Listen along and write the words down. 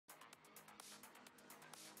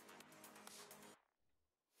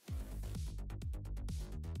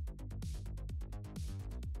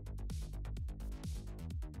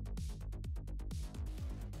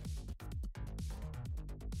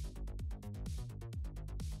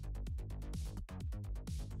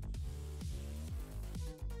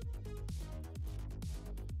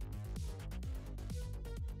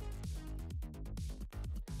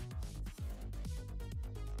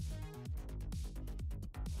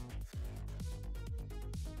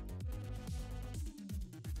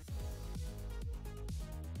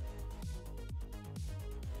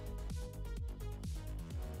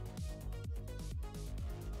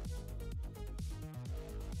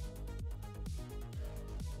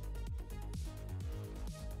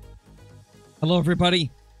Hello,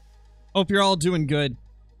 everybody. Hope you're all doing good.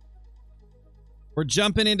 We're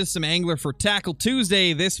jumping into some Angler for Tackle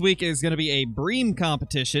Tuesday. This week is going to be a Bream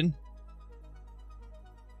competition.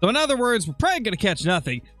 So in other words, we're probably going to catch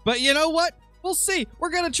nothing. But you know what? We'll see.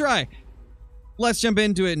 We're going to try. Let's jump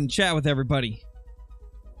into it and chat with everybody.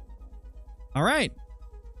 All right.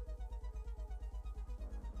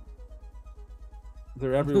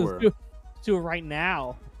 They're everywhere. Let's do it right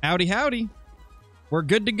now. Howdy, howdy. We're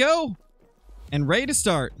good to go and ready to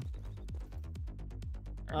start.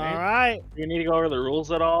 All right. Do you need to go over the rules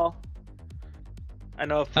at all? I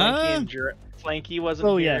know Flanky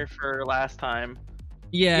wasn't here for last time.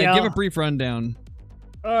 Yeah, give a brief rundown.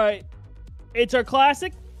 All right. It's our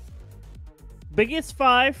classic biggest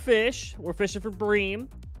 5 fish. We're fishing for bream.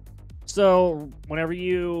 So whenever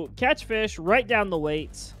you catch fish, write down the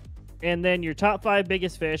weights. And then your top 5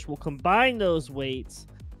 biggest fish will combine those weights.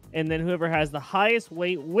 And then whoever has the highest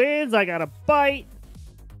weight wins. I got a bite.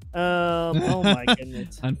 Oh my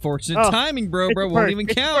goodness. Unfortunate timing, bro. Won't even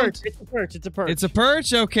count. It's a perch. It's a perch. It's a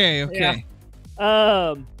perch? Okay, okay.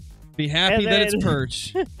 Yeah. Be happy that it's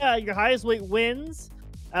perch. Your highest weight wins.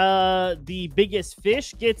 The biggest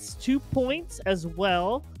fish gets 2 points as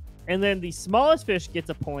well. And then the smallest fish gets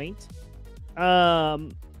a point.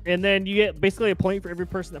 And then you get basically a point for every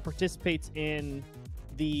person that participates in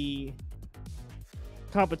the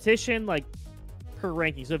competition, like per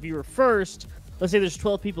ranking. So if you were first, let's say there's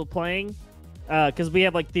 12 people playing, because we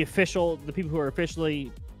have like the people who are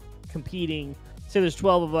officially competing. Say there's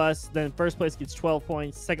 12 of us, then first place gets 12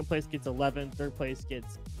 points, second place gets 11, third place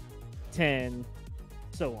gets 10,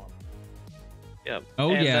 so on. Yep.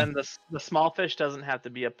 Oh, and yeah. then the small fish doesn't have to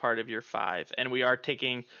be a part of your 5. And we are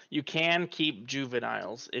you can keep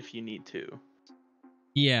juveniles if you need to.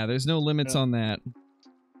 Yeah, there's no limits on that.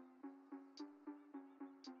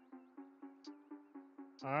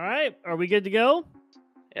 All right, are we good to go?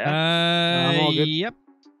 Yeah. I'm all good. Yep.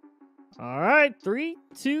 All right, 3,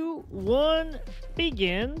 2, 1,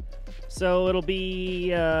 begin. So it'll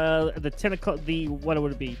be the 10 o'clock. What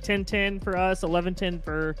would it be? 10:10 for us, 11:10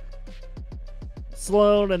 for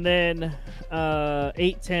Sloan, and then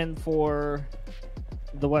 8:10 for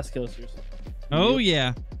the West Coasters. Oh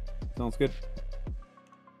yeah. Sounds good.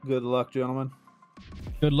 Good luck, gentlemen.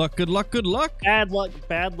 Good luck, good luck, good luck. Bad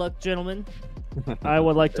luck, gentlemen. I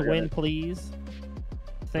would like to win, please.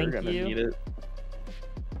 Thank We're gonna you. need it.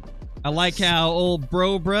 I like how old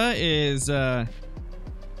Brobra is,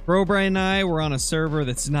 Brobra and I were on a server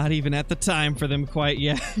that's not even at the time for them quite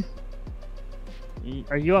yet.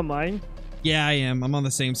 Are you on mine? Yeah, I am. I'm on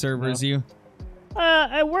the same server as you. We're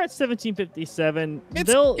at 1757.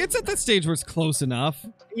 It's at that stage where it's close enough.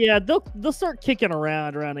 Yeah, they'll start kicking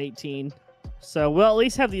around 18. So we'll at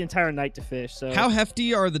least have the entire night to fish. So How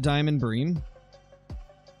hefty are the diamond bream?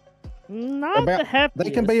 not the heftiest.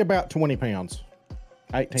 They can be about 20 pounds.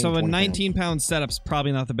 18, So a 20 pounds. 19-pound setup's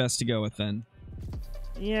probably not the best to go with then.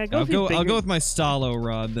 Yeah, I'll go with my Stalo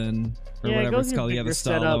rod then, or whatever it's called. Yeah, the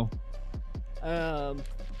Stalo.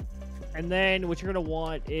 And then what you're gonna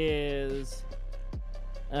want is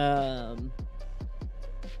about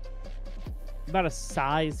a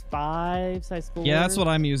size 5, size 4. Yeah, that's what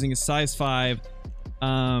I'm using, is size 5.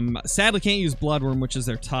 Sadly can't use bloodworm, which is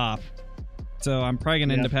their top. So I'm probably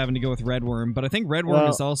gonna end up having to go with redworm. But I think redworm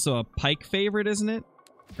is also a pike favorite, isn't it?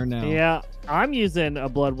 Or no? Yeah, I'm using a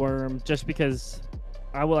bloodworm just because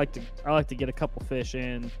I like to get a couple fish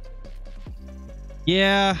in.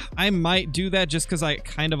 Yeah, I might do that just because I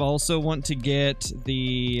kind of also want to get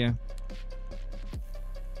the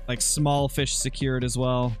like small fish secured as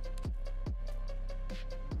well.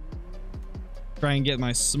 Try and get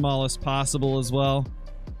my smallest possible as well.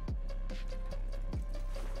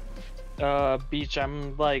 Beach,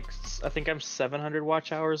 I'm like, I think I'm 700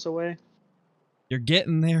 watch hours away. You're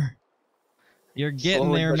getting there. You're getting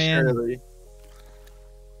Slowly there, but man. surely.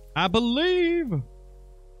 I believe.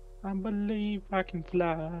 I believe I can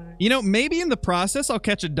fly. You know, maybe in the process I'll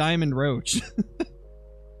catch a diamond roach.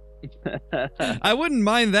 I wouldn't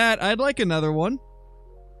mind that. I'd like another one.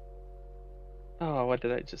 Oh, what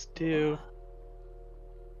did I just do?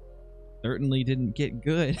 Certainly didn't get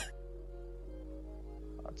good.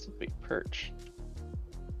 That's a big perch.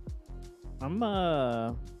 I've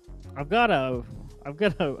got a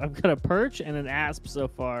perch and an asp so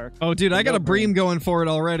far. Oh, dude, I got a bream going for it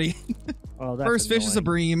already. Oh, that's First fish is a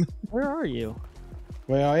bream. Where are you?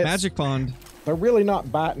 Well, it's, Magic Pond. they're really not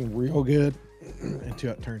biting real good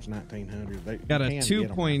until it turns 1900. They Got a you can get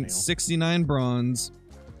 'em right now. 2.69 bronze.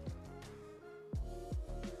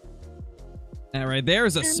 That right there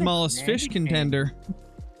is a smallest fish contender.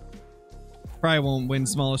 Probably won't win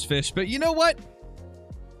smallest fish, but you know what?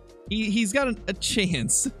 He's got a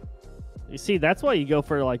chance. You see, that's why you go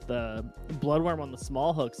for like the bloodworm on the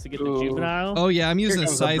small hooks to get the juvenile. Oh yeah, I'm using a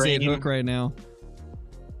comes size the 8 Bream. hook right now.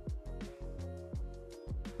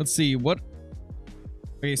 Let's see what.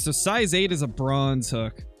 Okay, so size 8 is a bronze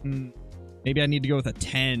hook. Maybe I need to go with a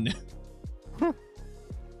 10.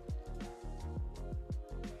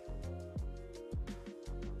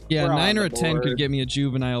 Yeah, We're 9 on or a the 10 could board. get me a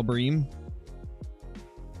juvenile Bream.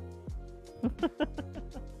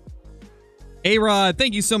 A-Rod,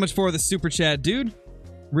 thank you so much for the super chat, dude.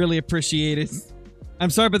 Really appreciate it. I'm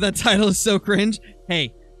sorry, but that title is so cringe.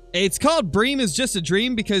 Hey, it's called Bream is Just a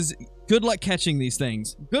Dream because good luck catching these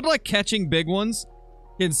things. Good luck catching big ones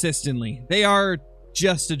consistently. They are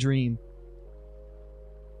just a dream.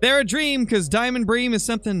 They're a dream because Diamond Bream is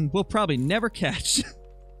something we'll probably never catch.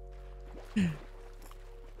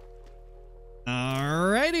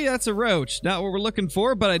 Alrighty, that's a roach. Not what we're looking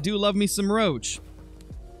for, but I do love me some roach.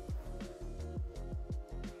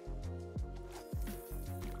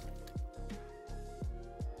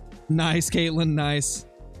 Nice, Caitlin, nice.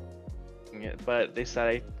 Yeah, but they said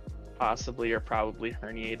I possibly or probably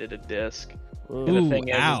herniated a disc. Ooh. And the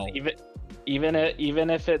thing ow. is even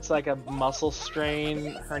if it's like a muscle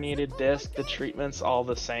strain herniated disc, the treatment's all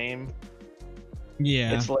the same.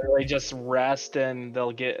 Yeah. It's literally just rest, and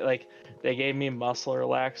they'll get like they gave me muscle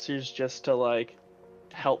relaxers just to like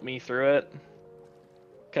help me through it.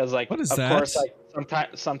 Cause like What is of that? course like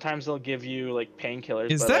sometimes they'll give you like painkillers.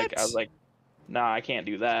 Is but that- like I was like, nah, I can't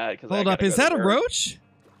do that. Cause I Hold up, gotta is go to that a work. roach?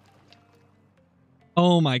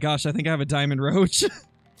 Oh my gosh, I think I have a diamond roach.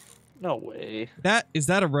 No way. Is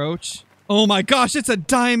that a roach? Oh my gosh, it's a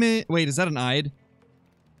diamond. Wait, is that an eyed?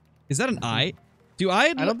 Is that an eye? Do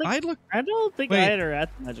I don't think- I'd look? I don't think Wait. I had her at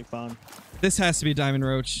the magic phone. This has to be a diamond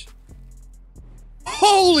roach.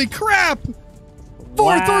 Holy crap!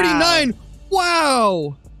 439.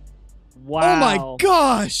 Wow. Wow. Oh my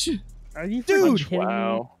gosh. Are you Dude. freaking kidding me?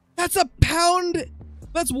 Wow. That's a pound.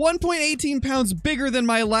 That's 1.18 pounds bigger than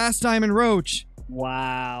my last diamond roach.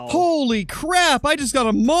 Wow. Holy crap! I just got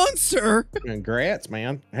a monster. Congrats,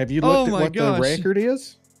 man. Have you Oh looked at my what gosh. the record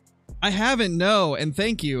is? I haven't, no, and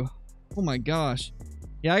thank you. Oh my gosh.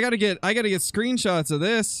 Yeah, I gotta get screenshots of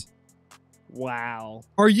this. Wow.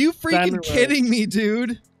 Are you freaking Diamond kidding me,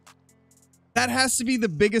 dude? That has to be the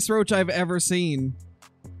biggest roach I've ever seen.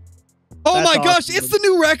 Oh That's my gosh, awesome. it's the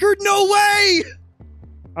new record? No way!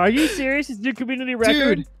 Are you serious? It's new community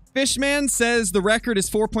record? Dude, Fishman says the record is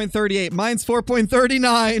 4.38. Mine's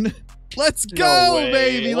 4.39. Let's go, way.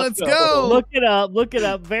 baby. Let's Let's go. go. Look it up. Look it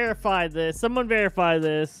up. Verify this. Someone verify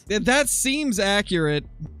this. That seems accurate.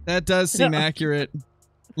 That does seem accurate.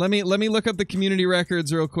 Let me look up the community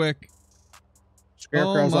records real quick.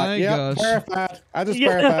 Scarecrow's Oh my like, yep, gosh. verified. I just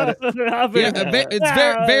verified it. Yeah,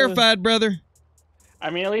 it's verified, brother. I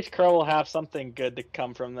mean, at least Crow will have something good to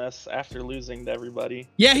come from this after losing to everybody.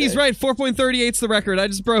 Yeah, he's today. right. 4.38's the record. I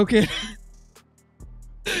just broke it.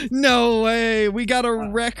 No way. We got a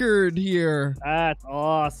record here. That's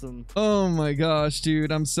awesome. Oh my gosh,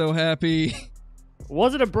 dude. I'm so happy.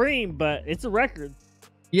 Wasn't a Bream, but it's a record.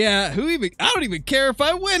 Yeah, I don't even care if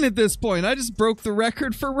I win at this point. I just broke the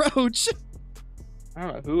record for Roach. I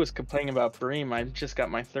don't know who was complaining about Bream. I just got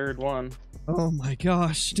my third one. Oh my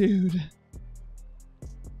gosh, dude.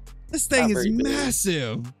 This thing Not is very big.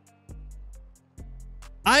 massive.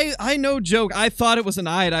 I no joke. I thought it was an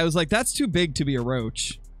eyed. I was like, that's too big to be a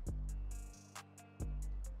roach.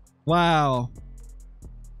 Wow.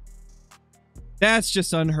 That's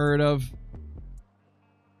just unheard of.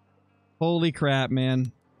 Holy crap,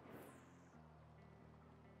 man.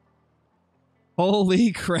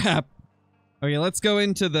 Holy crap. Okay, let's go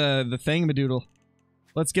into the thingamadoodle.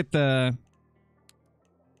 Let's get the...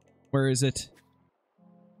 Where is it?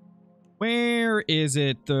 Where is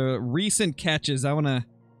it? The recent catches. I wanna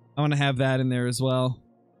have that in there as well.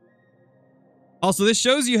 Also, this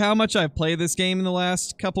shows you how much I've played this game in the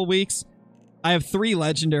last couple weeks. I have 3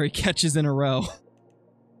 legendary catches in a row.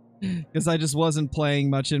 Because I just wasn't playing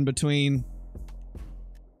much in between.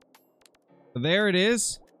 There it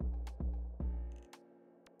is.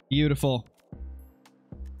 Beautiful.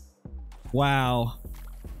 Wow.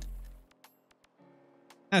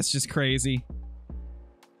 That's just crazy.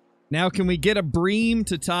 Now can we get a Bream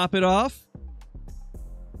to top it off?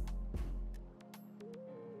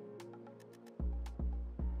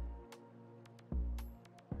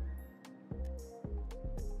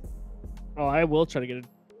 Oh, I will try to get it.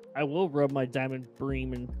 I will rub my diamond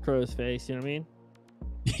Bream in Crow's face. You know what I mean?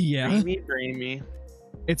 Yeah. Breamy.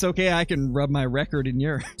 It's okay, I can rub my record in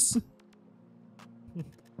yours.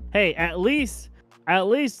 Hey, at least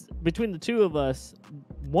between the two of us,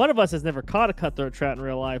 One of us has never caught a cutthroat trout in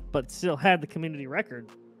real life, but still had the community record.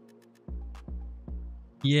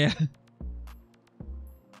 Yeah.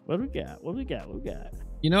 What do we got? What do we got? What do we got?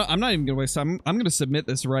 You know, I'm not even gonna waste time. I'm gonna submit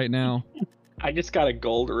this right now. I just got a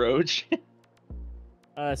gold roach.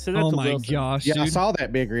 Send that Oh to my Wilson. gosh, Yeah, I dude. saw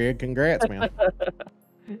that, Big Rig. Congrats, man.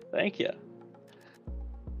 Thank you.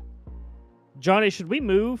 Johnny, should we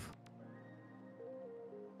move?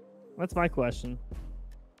 That's my question.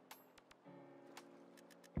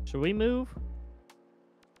 Should we move?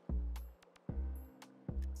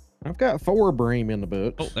 I've got 4 Bream in the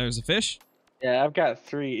books. Oh, there's a fish. Yeah, I've got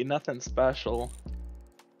 3. Nothing special.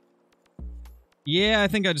 Yeah, I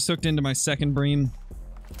think I just hooked into my second Bream.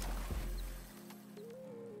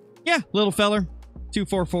 Yeah, little feller.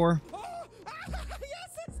 244. Oh,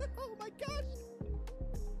 yes! Oh my gosh!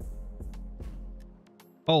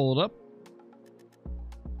 Hold up.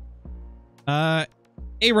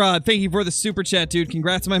 A-Rod, thank you for the super chat, dude.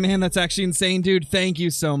 Congrats, my man. That's actually insane, dude. Thank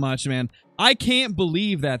you so much, man. I can't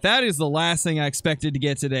believe that. That is the last thing I expected to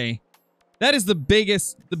get today. That is the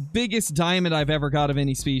biggest diamond I've ever got of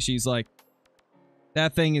any species. Like,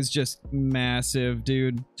 that thing is just massive,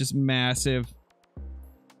 dude. Just massive.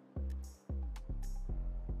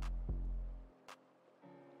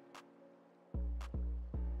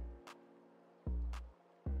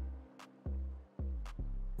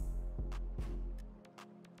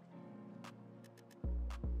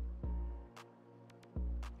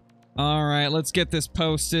 All right, let's get this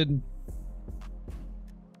posted.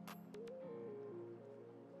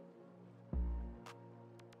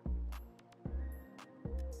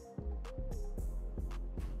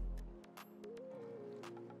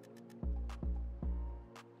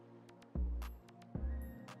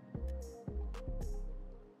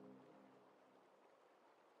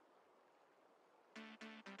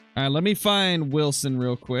 All right, let me find Wilson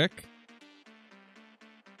real quick.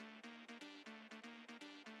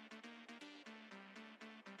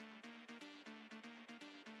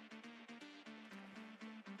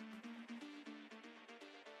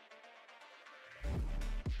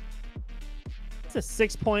 It's a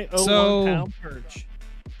 6.01 So- pound perch.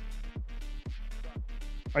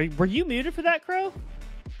 Were you muted for that, Crow?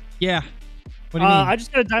 Yeah. What do you mean? I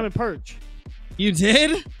just got a diamond perch. You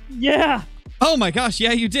did? Yeah. Oh my gosh,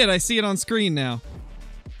 yeah, you did. I see it on screen now.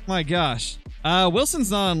 My gosh.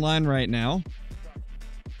 Wilson's not online right now.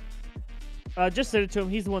 Just send it to him.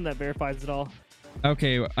 He's the one that verifies it all.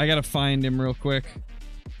 Okay, I gotta find him real quick.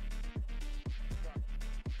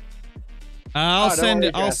 I'll don't send worry,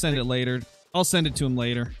 it. I'll Jesse. send it later. I'll send it to him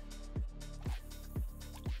later.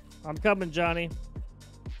 I'm coming, Johnny.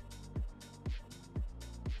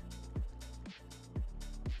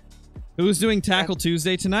 Who's doing Tackle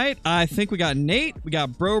Tuesday tonight? I think we got Nate, we got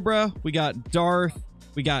Brobra, we got Darth,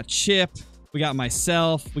 we got Chip, we got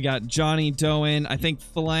myself, we got Johnny Doan. I think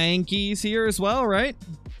Flanky's here as well, right?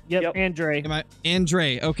 Yep. Andre.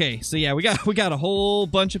 Andre. Okay, so yeah, we got a whole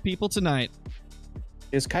bunch of people tonight.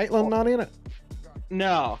 Is Caitlin not in it?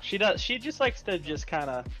 No, she does. She just likes to just kind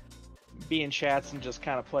of be in chats and just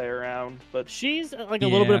kind of play around. But She's like a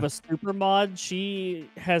little bit Yeah. of a super mod. She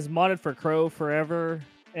has modded for Crow forever,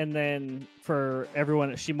 and then for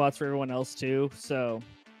everyone, she mods for everyone else too. So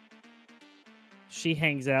she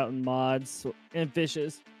hangs out and mods and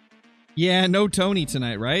fishes. Yeah, no Tony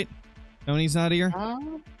tonight, right? Tony's not here? I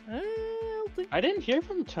don't think. I didn't hear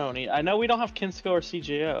from Tony. I know we don't have Kinsko or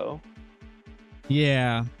CJO.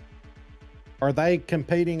 Yeah. Are they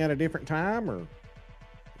competing at a different time, or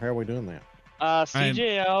how are we doing that?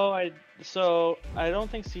 CJO, so I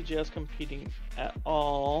don't think CJO's competing at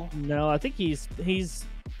all. No, I think he's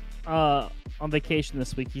on vacation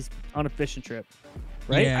this week. He's on a fishing trip,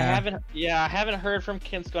 right? Yeah. I haven't heard from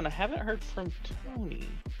Kinsko, and I haven't heard from Tony.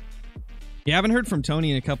 You haven't heard from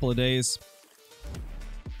Tony in a couple of days.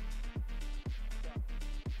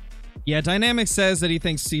 Yeah, Dynamic says that he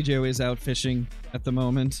thinks CJO is out fishing at the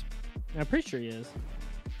moment. I'm pretty sure he is.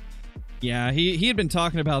 Yeah, he had been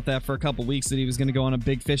talking about that for a couple weeks, that he was going to go on a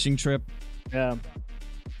big fishing trip. Yeah.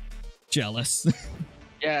 Jealous.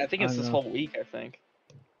 Yeah, I think it's I this know. whole week, I think.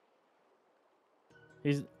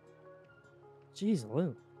 He's. Jeez,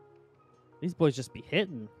 Lou. These boys just be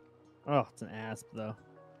hitting. Oh, it's an asp though.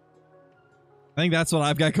 I think that's what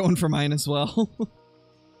I've got going for mine as well.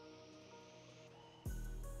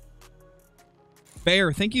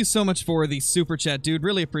 Bear, thank you so much for the super chat, dude.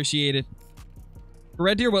 Really appreciate it.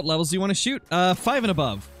 Red Deer, what levels do you want to shoot? 5 and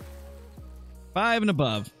above. 5 and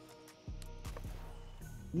above.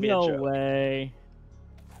 No joke. way.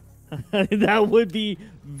 That would be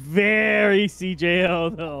very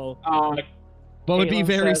CJO though. What would be Caleb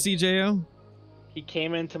very says- CJO? He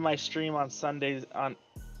came into my stream on Sundays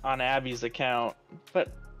on Abby's account. But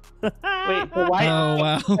wait, but why? Oh,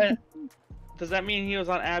 wow. Does that mean he was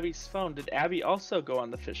on Abby's phone? Did Abby also go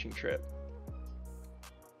on the fishing trip?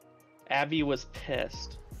 Abby was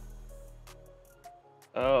pissed.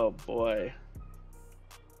 Oh boy.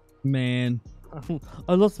 Man.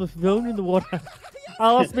 I lost my phone in the water.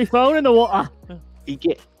 I lost my phone in the water.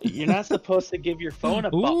 You're not supposed to give your phone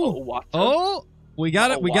a bottle of water. Oh, we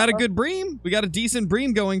got it. We got a Water? good Bream. We got a decent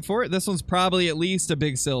Bream going for it. This one's probably at least a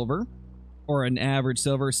big silver. Or an average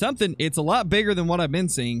silver. Something. It's a lot bigger than what I've been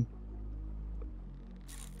seeing.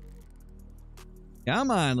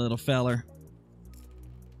 Come on, little feller.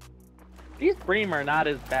 These Bream are not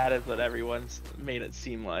as bad as what everyone's made it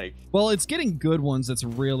seem like. Well, it's getting good ones that's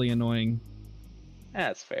really annoying.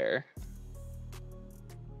 That's fair.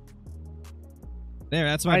 There,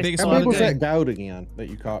 that's my Nice. biggest How one big of was the day. that goat again that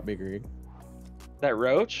you caught, Big Rig? That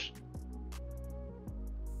roach?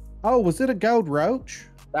 Oh, was it a gold roach?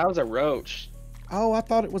 That was a roach. Oh, I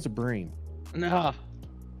thought it was a bream. No.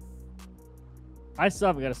 I still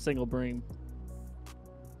haven't got a single Bream.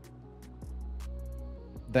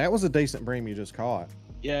 That was a decent bream you just caught.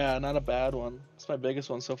 Yeah, not a bad one. It's my biggest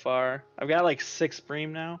one so far. I've got like 6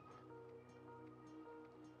 Bream now.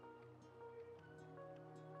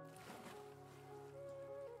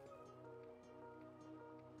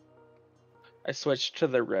 I switched to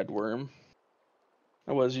the red worm.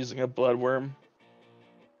 I was using a blood worm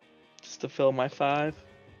just to fill my 5.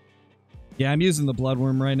 Yeah, I'm using the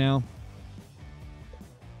bloodworm right now.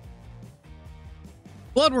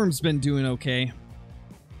 Bloodworm's been doing okay.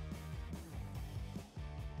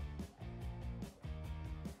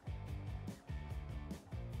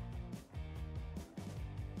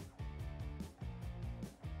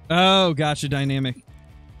 Oh, gotcha, dynamic.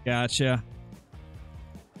 Gotcha.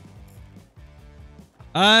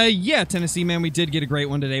 Yeah, Tennessee man, we did get a great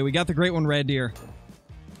one today. We got the great one red deer.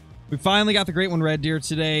 We finally got the great one red deer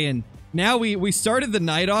today, and now we started the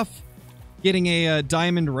night off getting a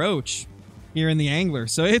diamond roach here in the angler.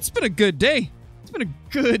 So it's been a good day. It's been a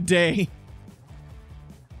good day.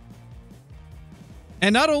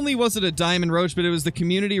 And not only was it a diamond roach, but it was the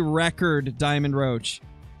community record diamond roach.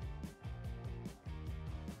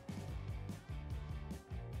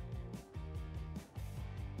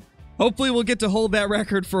 Hopefully we'll get to hold that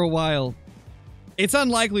record for a while. It's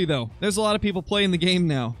unlikely, though. There's a lot of people playing the game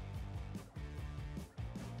now.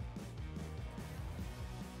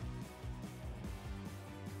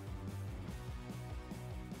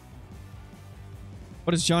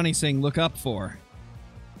 What is Johnny saying look up for?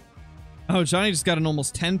 Oh, Johnny just got an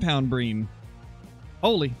almost 10-pound bream.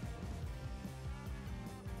 Holy.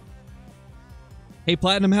 Hey,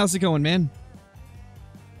 Platinum, how's it going, man?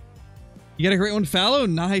 You got a great one, Fallow?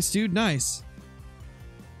 Nice, dude, nice.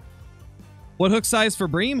 What hook size for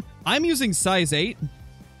bream? I'm using size 8.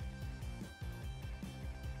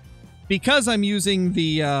 Because I'm using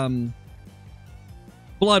the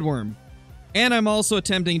bloodworm. And I'm also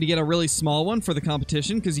attempting to get a really small one for the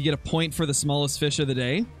competition because you get a point for the smallest fish of the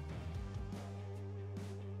day.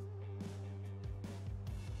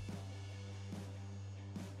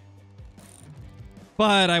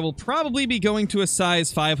 But I will probably be going to a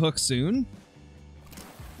size 5 hook soon.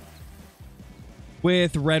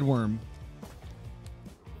 With redworm.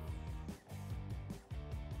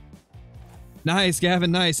 Nice,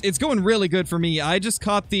 Gavin, nice. It's going really good for me. I just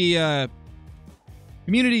caught the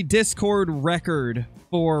community Discord record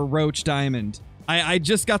for Roach Diamond. I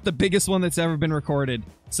just got the biggest one that's ever been recorded.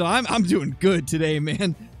 So I'm doing good today,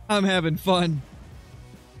 man. I'm having fun.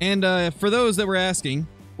 And for those that were asking,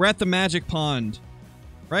 we're at the Magic Pond.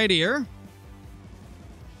 Right here.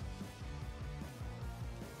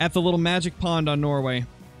 At the little Magic Pond on Norway.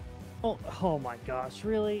 Oh my gosh,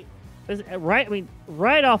 really? Right, I mean,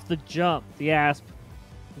 right off the jump, the asp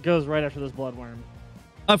goes right after this bloodworm.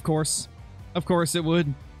 Of course. Of course it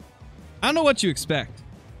would. I don't know what you expect.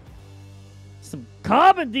 Some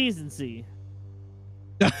common decency.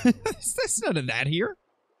 There's none of that here.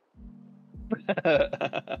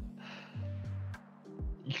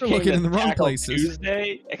 You're looking in the wrong places.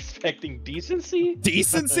 Tuesday, expecting decency?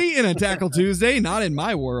 Decency in a Tackle Tuesday? Not in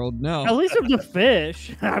my world, no. At least from the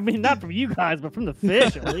fish. I mean, not from you guys, but from the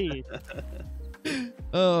fish at least.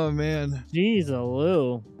 Oh, man. Jeez,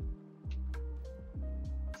 Lou.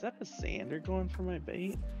 Is that a sander going for my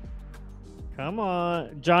bait? Come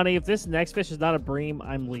on. Johnny, if this next fish is not a bream,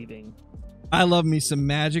 I'm leaving. I love me some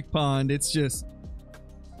Magic Pond. It's just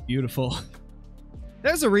beautiful.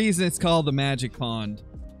 There's a reason it's called the Magic Pond.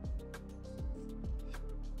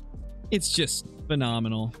 It's just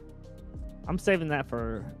phenomenal. I'm saving that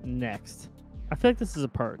for next. I feel like this is a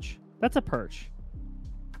perch. That's a perch.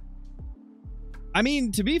 I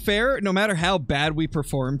mean, to be fair, no matter how bad we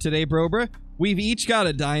perform today, Brobra, we've each got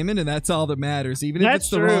a diamond, and that's all that matters, even if it's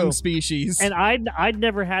the wrong species. And I'd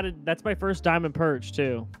never had it. That's my first diamond perch,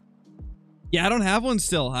 too. Yeah, I don't have one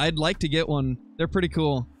still. I'd like to get one. They're pretty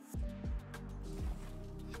cool.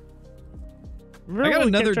 I got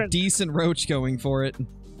another decent roach going for it.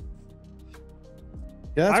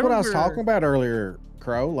 Yeah, that's what I was talking about earlier,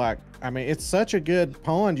 Crow. Like, I mean, it's such a good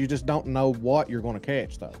pond, you just don't know what you're going to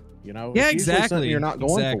catch, though. You know? Yeah, It's usually something exactly. You're not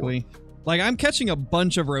going exactly. Like, I'm catching a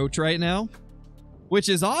bunch of roach right now, which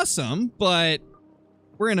is awesome, but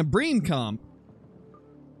we're in a Bream comp.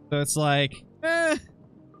 So it's like, eh.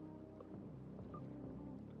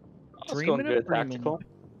 It's going good, tactical.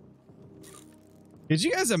 Could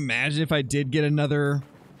you guys imagine if I did get another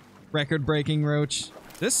record-breaking roach?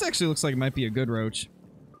 This actually looks like it might be a good roach.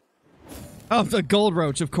 Oh, the gold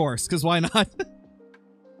roach, of course, because why not?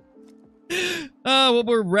 Well,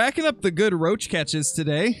 we're racking up the good roach catches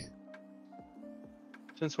today.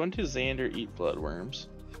 Since when do Xander eat bloodworms?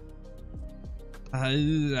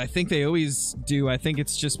 I think they always do. I think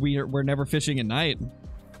it's just we're never fishing at night.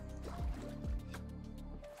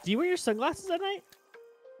 Do you wear your sunglasses at night?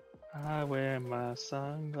 I wear my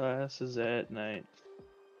sunglasses at night.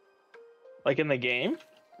 Like in the game?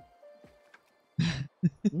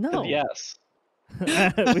 No. Yes.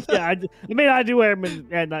 Yeah, I mean, I do wear them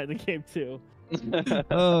at night in the game, too.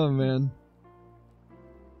 Oh, man.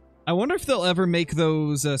 I wonder if they'll ever make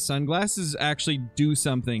those sunglasses actually do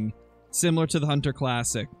something similar to the Hunter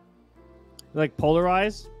Classic. Like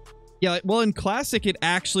polarize? Yeah, well, in Classic, it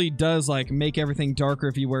actually does, like, make everything darker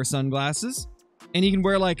if you wear sunglasses. And you can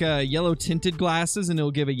wear, like, yellow tinted glasses, and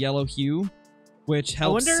it'll give a yellow hue, which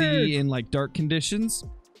helps see in, like, dark conditions.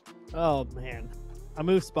 Oh, man. I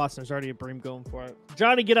moved spots, and there's already a Bream going for it.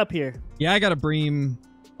 Johnny, get up here. Yeah, I got a Bream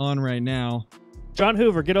on right now. John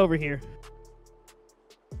Hoover, get over here.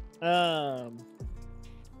 And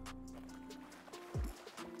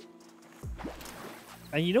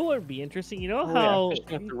you know what would be interesting? You know how fishing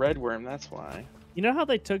with the red worm, that's why. You know how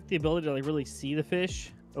they took the ability to like really see the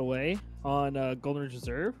fish away on Golden Ridge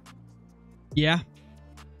Reserve? Yeah.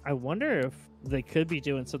 I wonder if they could be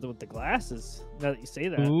doing something with the glasses. Now that you say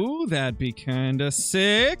that. Ooh, that'd be kind of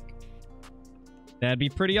sick. That'd be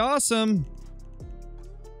pretty awesome.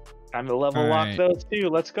 Time to level lock those two.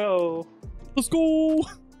 Let's go. Let's go.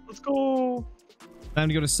 Let's go. Time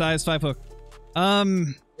to go to size 5 hook.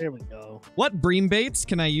 There we go. What bream baits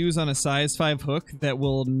can I use on a size 5 hook that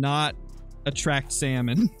will not attract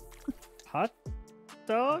salmon? Hot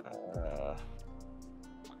dog?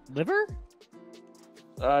 Liver?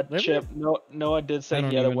 Liver? Chip. Noah did say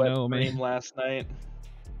he had a wet bream last night.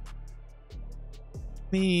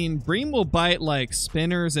 I mean, bream will bite like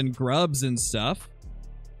spinners and grubs and stuff.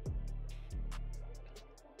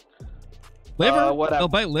 Liver? They'll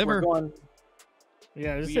bite liver.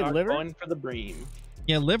 Yeah, we are liver? Going for the bream.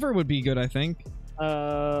 Yeah, liver would be good, I think.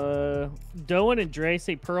 Doan and Dre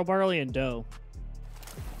say pearl barley and dough.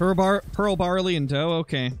 Pearl barley and dough?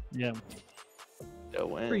 Okay. Yeah.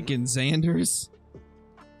 Doan. Freaking Xanders.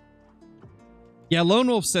 Yeah, Lone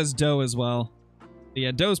Wolf says dough as well. But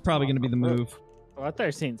yeah, dough's probably going to be the move. Oh, I thought you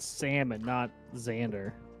were saying salmon, not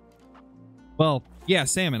Xander. Well, yeah,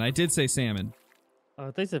 salmon. I did say salmon. Oh, I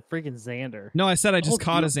thought you said freaking Xander. No, I said I just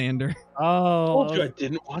caught a Xander. Oh. I told you I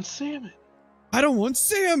didn't want salmon. I don't want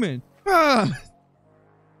salmon. Ah.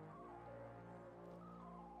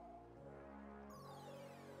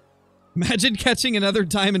 Imagine catching another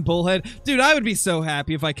diamond bullhead. Dude, I would be so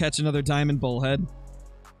happy if I catch another diamond bullhead.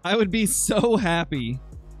 I would be so happy.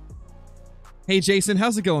 Hey, Jason,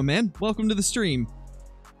 how's it going, man? Welcome to the stream.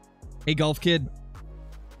 Hey, Golf Kid.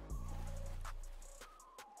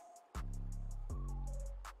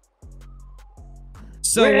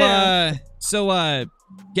 So,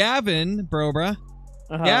 Gavin, Brobra,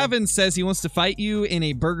 Gavin says he wants to fight you in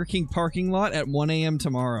a Burger King parking lot at 1 a.m.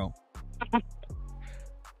 tomorrow.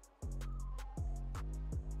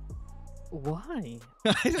 Why?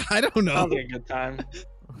 I don't know. Sounds like a good time.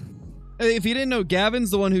 If you didn't know,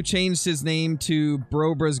 Gavin's the one who changed his name to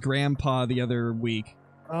Brobra's grandpa the other week.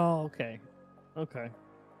 Oh, okay. Okay.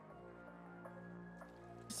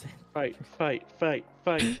 Fight, fight, fight,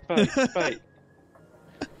 fight, fight, fight.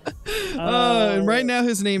 And right now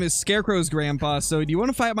his name is Scarecrow's grandpa, so do you want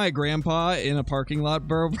to fight my grandpa in a parking lot,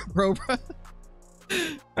 Brobra?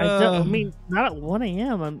 I mean, not at 1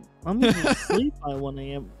 a.m. I'm usually asleep by 1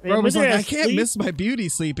 a.m. Brobra's like, I can't miss my beauty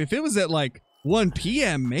sleep. If it was at like 1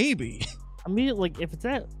 p.m., maybe. I mean, like, if it's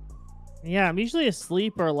at... Yeah, I'm usually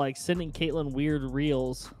asleep or, like, sending Caitlin weird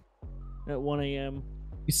reels at 1 a.m.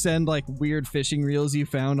 You send, like, weird fishing reels you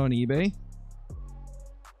found on eBay?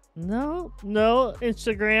 No,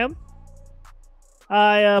 Instagram.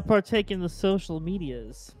 I partake in the social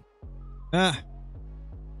medias. Ah.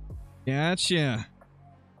 Gotcha.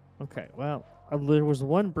 Okay, well, there was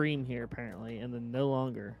one Bream here apparently, and then no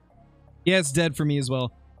longer. Yeah, it's dead for me as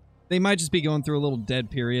well. They might just be going through a little dead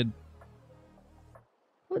period.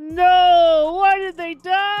 No! Why did they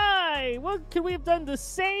die? What could we have done to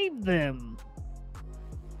save them?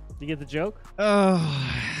 You get the joke?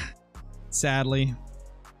 Oh, sadly.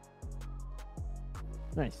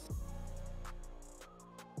 Nice.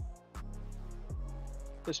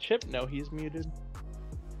 Does Chip know he's muted?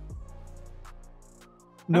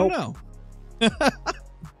 Nope. I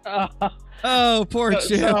don't know. Oh, poor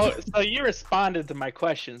Chip. So you responded to my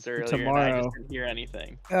questions earlier, and I Tomorrow. just didn't hear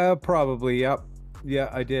anything. Probably. Yep. Yeah,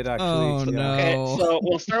 I did actually. Oh, yeah. no. Okay, so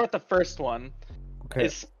we'll start with the first one. Okay.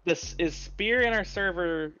 Is Spear in our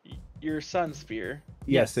server your son's Spear?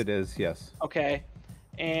 Yes, it is. Yes. Okay,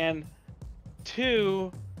 and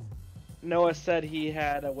 2, Noah said he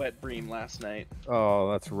had a wet Bream last night.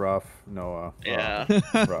 Oh, that's rough, Noah. Yeah.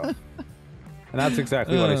 Rough. And that's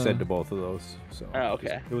exactly what I said to both of those. So Oh,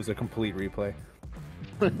 okay. it was a complete replay.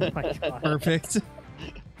 Oh my God. Perfect.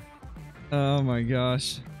 Oh my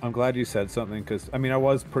gosh. I'm glad you said something because I mean I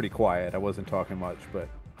was pretty quiet. I wasn't talking much, but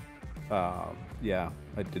yeah,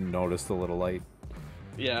 I didn't notice the little light.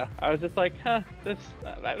 Yeah, I was just like, huh,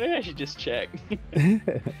 maybe I should just check.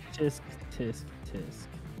 Tisk, tisk, tisk.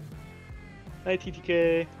 Hi,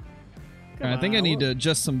 TTK. I think I need to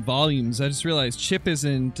adjust some volumes. I just realized Chip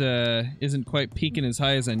isn't quite peaking as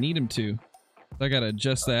high as I need him to. So I gotta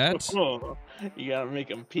adjust that. Oh, you gotta make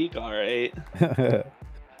him peak, all right.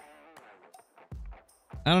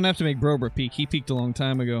 I don't have to make Brobra peak. He peaked a long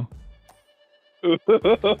time ago.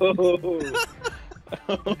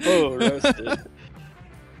 Oh, roasted.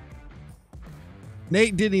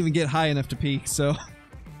 Nate didn't even get high enough to peak, so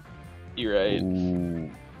You're right.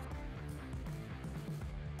 Ooh.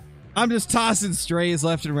 I'm just tossing strays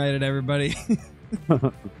left and right at everybody.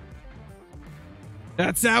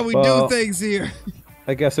 That's how we do things here.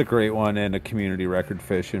 I guess a great one and a community record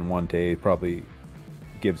fish in one day probably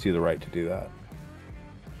gives you the right to do that.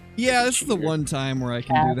 Yeah, this is the one time where I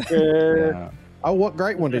can do that. Yeah. Oh, what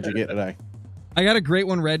great one did you get today? I got a great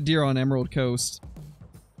one red deer on Emerald Coast.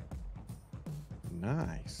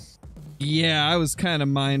 Nice. Yeah, I was kind of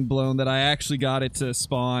mind blown that I actually got it to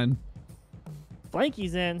spawn.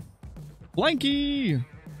 Blanky's in. Blanky!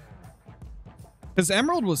 Because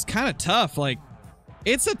Emerald was kind of tough. Like,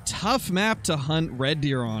 it's a tough map to hunt red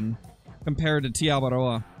deer on compared to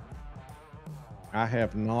Tiabaroa. I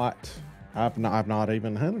have not. I've not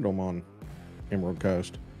even hunted them on Emerald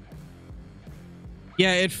Coast.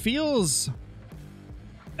 Yeah, it feels...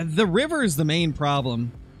 The river is the main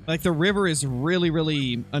problem. Like, the river is really,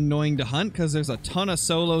 really annoying to hunt because there's a ton of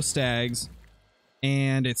solo stags.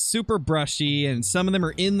 And it's super brushy, and some of them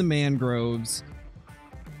are in the mangroves.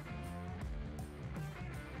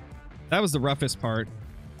 That was the roughest part.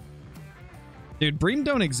 Dude, Bream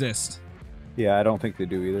don't exist. Yeah, I don't think they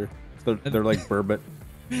do either. They're like burbot.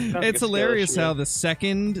 It's hilarious how the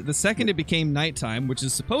second it became nighttime, which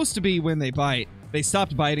is supposed to be when they bite, they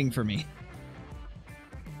stopped biting for me.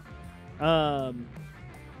 So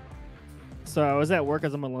I was at work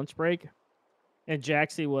as on my lunch break, and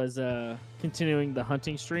Jaxie was continuing the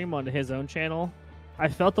hunting stream onto his own channel. I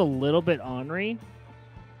felt a little bit ornery,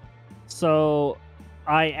 so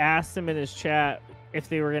I asked him in his chat if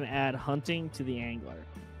they were going to add hunting to the angler.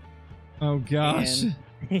 Oh gosh.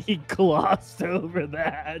 And he glossed over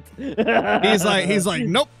that. He's like,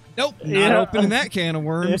 nope, not opening that can of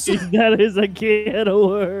worms. That is a can of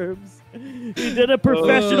worms. He did a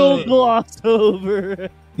professional gloss over.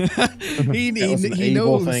 he That was an he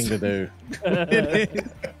evil knows. thing to do,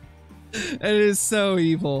 It is so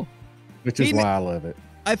evil. which is why I love it.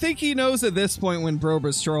 I think he knows at this point when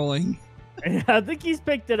Brobra's trolling. I think he's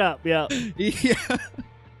picked it up. Yeah. Yeah.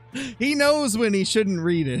 He knows when he shouldn't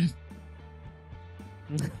read it.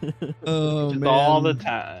 Oh Just man. all the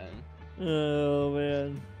time. Oh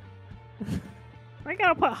man. I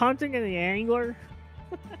gotta put hunting in the angler.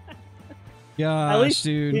 Gosh, At least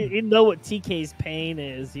dude. you know what TK's pain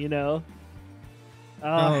is, you know.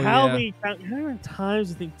 How many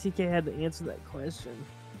times do you think TK had to answer that question?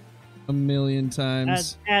 A million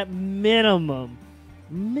times. At minimum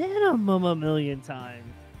a million times.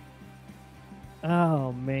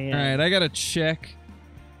 Oh man. All right, I gotta check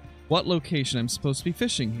what location I'm supposed to be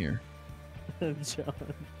fishing here. John.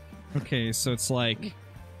 Okay, so it's like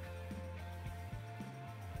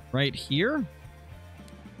right here?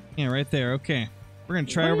 Yeah, right there. Okay. We're gonna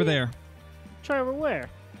try over there. Try over where?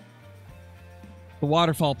 The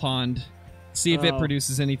waterfall pond. See if it Oh.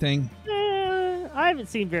 produces anything. I haven't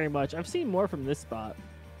seen very much. I've seen more from this spot.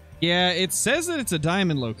 Yeah, it says that it's a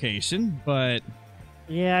diamond location, but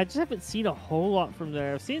Yeah, I just haven't seen a whole lot from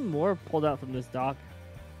there. I've seen more pulled out from this dock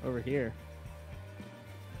over here.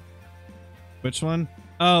 which one?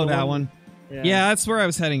 Oh, The that one. Yeah, that's where I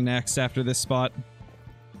was heading next after this spot.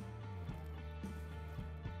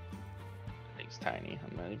 It's tiny.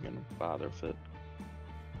 I'm not even gonna bother with it.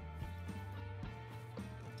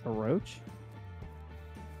 A roach?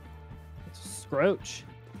 It's a scroach.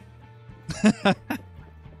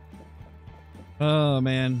 Oh,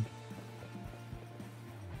 man.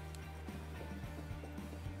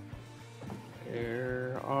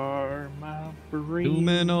 Where are my Bream?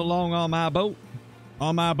 Zooming along on my boat.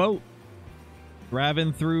 On my boat.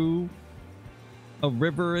 Driving through a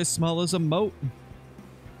river as small as a moat.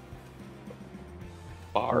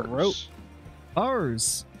 Bars. rope.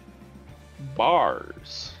 Bars.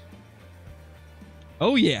 Bars.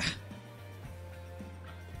 Oh, yeah.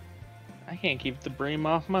 I can't keep the Bream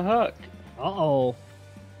off my hook. Uh-oh.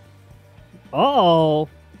 Uh-oh.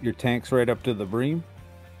 Your tank's right up to the Bream.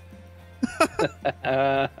 You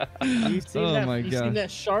seen Oh that? my You gosh. seen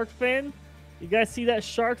that shark fin? You guys see that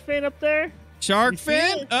shark fin up there? Shark You see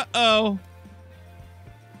fin? it? Uh-oh.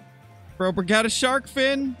 Roper got a shark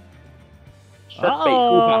fin? Shark bait.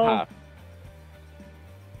 Uh-oh. Ooh-ha-ha.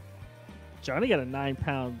 Johnny got a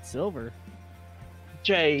 9-pound silver.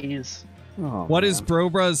 Jays. Oh, What is man.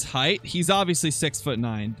 Brobra's height? He's obviously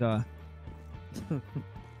 6'9". Duh.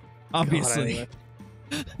 Obviously.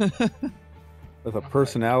 With a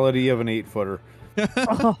personality of an 8-footer?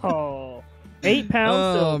 Oh. 8 pounds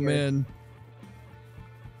Oh, silver. man.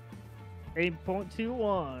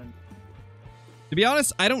 8.21. To be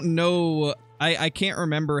honest, I don't know. I can't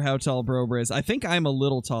remember how tall Brobra is. I think I'm a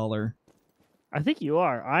little taller. I think you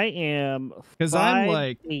are. I am. Because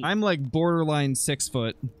 5'8". I'm like borderline 6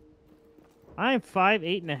 foot. I am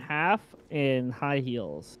 5'8.5" in high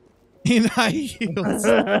heels. In high heels.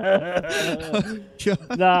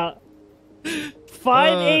 Nah.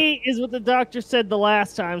 5'8" is what the doctor said the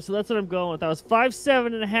last time, so that's what I'm going with. I was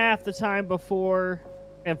 5'7.5" the time before,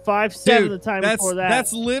 and 5'7" Dude, the time that's, before that.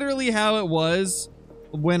 That's literally how it was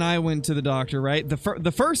when I went to the doctor, right? The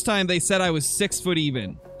first time they said I was 6 foot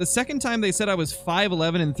even. The second time they said I was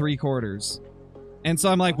 5'11 3/4. And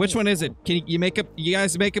so I'm like, which one is it? Can you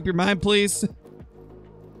guys make up your mind, please?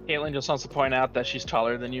 Caitlin just wants to point out that she's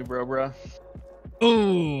taller than you, bro.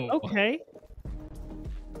 Ooh. Okay.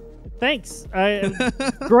 Thanks.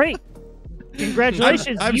 Great.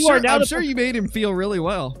 Congratulations. I'm you sure, are now I'm the sure you made him feel really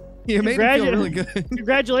well. You made him feel really good.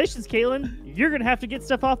 Congratulations, Caitlin. You're going to have to get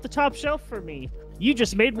stuff off the top shelf for me. You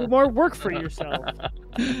just made more work for yourself.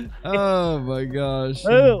 Oh my gosh.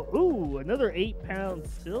 Oh, ooh, another 8-pound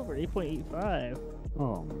silver, 8.85.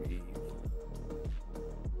 Oh, me.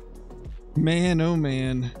 Man, oh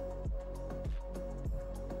man.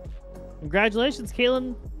 Congratulations,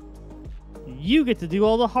 Caitlin. You get to do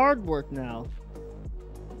all the hard work now.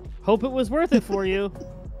 Hope it was worth it for you.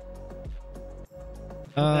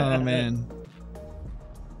 Oh man.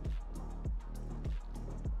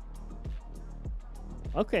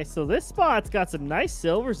 Okay, so this spot's got some nice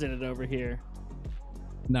silvers in it over here.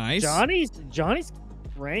 Nice. Johnny's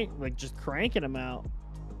just cranking them out.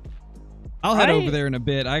 I'll head over there in a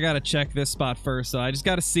bit. I gotta check this spot first, so I just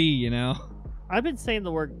gotta see, you know. I've been saying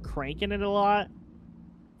the word cranking it a lot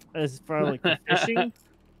as far like for fishing,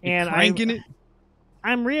 and Cranking it.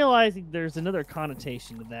 I'm realizing there's another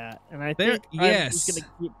connotation to that, and I There, think yes.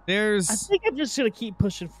 I think I'm just gonna keep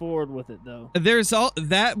pushing forward with it though. There's all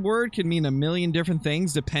that word can mean a million different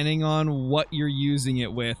things depending on what you're using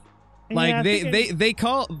it with. Like Yeah, I think they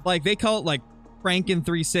call it like cranking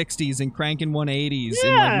 360s and cranking 180s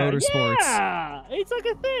in like motorsports. Yeah, it's like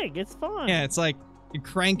a thing. It's fun. Yeah, it's like you're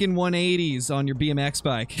cranking 180s on your BMX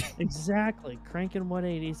bike. Exactly. Cranking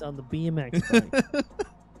 180s on the BMX bike.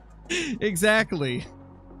 Exactly.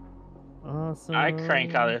 Awesome. I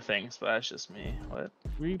crank other things, but that's just me. What?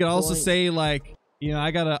 You could also say like, you know,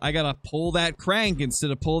 I gotta pull that crank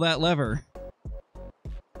instead of pull that lever.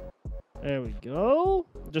 There we go.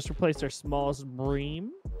 Just replaced our smallest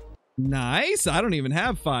Bream. Nice. I don't even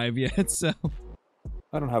have 5 yet, so.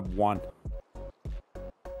 I don't have one.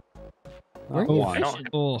 Where Not are you one. fishing?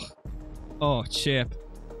 Oh, Chip.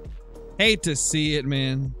 Hate to see it,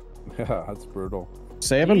 man. Yeah, that's brutal.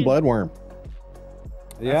 7 Dude. bloodworm.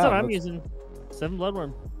 Yeah, That's what I'm that's- using. 7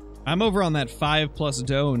 bloodworm. I'm over on that 5+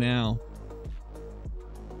 dough now.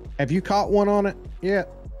 Have you caught one on it yet?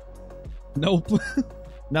 Nope.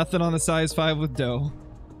 Nothing on the size 5 with dough.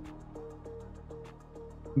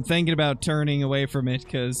 I'm thinking about turning away from it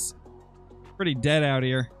because it's pretty dead out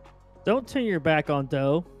here. Don't turn your back on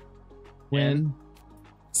dough. When?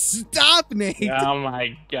 Stop, Nate. Oh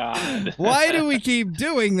my god. Why do we keep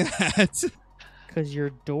doing that? Because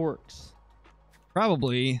you're dorks.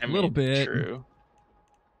 Probably I a little mean, bit. True.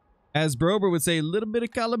 As Brober would say, a little bit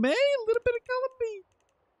of column A, a little bit of column B.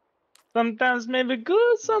 Sometimes maybe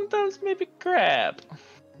good, sometimes maybe crap.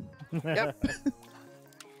 Yep.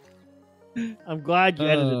 I'm glad you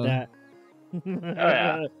edited that.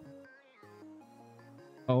 yeah.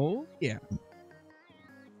 Oh, yeah.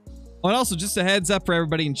 Oh, and also, just a heads up for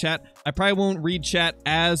everybody in chat, I probably won't read chat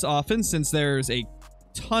as often since there's a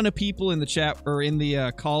ton of people in the chat or in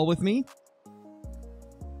the call with me.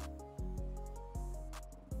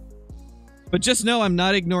 But just know I'm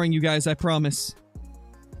not ignoring you guys, I promise.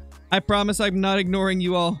 I promise I'm not ignoring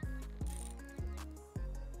you all.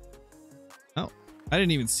 Oh, I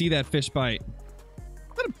didn't even see that fish bite.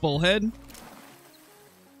 Is that a bullhead?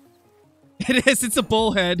 It is, it's a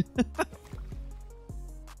bullhead.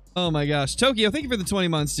 Oh my gosh. Tokyo, thank you for the 20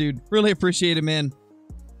 months, dude. Really appreciate it, man.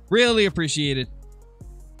 Really appreciate it.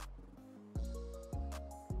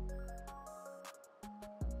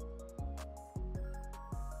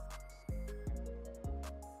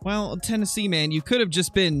 Well, Tennessee, man, you could have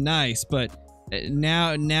just been nice, but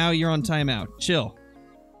now you're on timeout. Chill.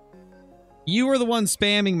 You were the one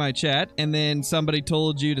spamming my chat, and then somebody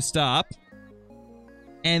told you to stop.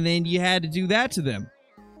 And then you had to do that to them.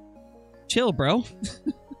 Chill, bro.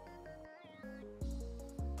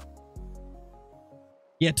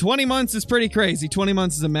 Yeah, 20 months is pretty crazy. 20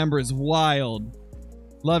 months as a member is wild.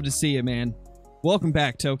 Love to see it, man. Welcome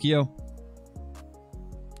back, Tokyo.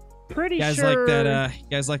 Pretty You guys sure. like that? You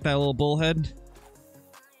guys like that little bullhead?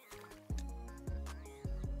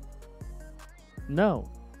 No.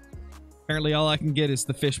 Apparently, all I can get is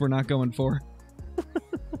the fish we're not going for.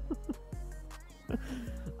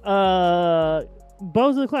 Bozo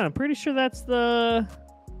the Clown. I'm pretty sure that's the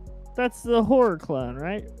horror clown,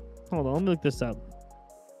 right? Hold on, let me look this up.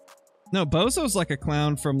 No, Bozo's like a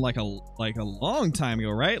clown from like a long time ago,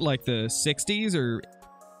 right? Like the 60s or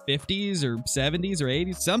 50s or 70s or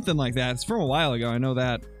 80s, something like that. It's from a while ago. I know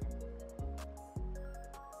that.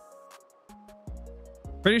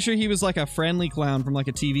 Pretty sure he was like a friendly clown from like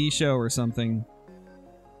a TV show or something.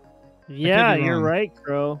 Yeah, be you're wrong. right,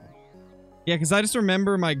 Crow. Yeah, because I just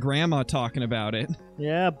remember my grandma talking about it.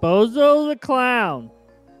 Yeah, Bozo the Clown.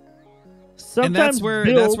 Sometimes And that's where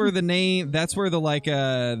billed- the name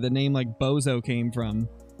the name like Bozo came from.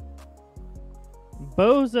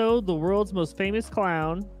 Bozo, the world's most famous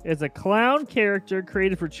clown, is a clown character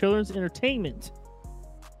created for children's entertainment.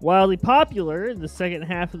 Wildly popular in the second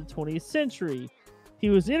half of the 20th century. He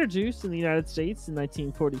was introduced in the United States in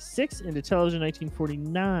 1946 and to television in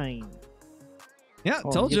 1949. Yeah, Hold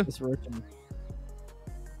on, told get you. this roaching.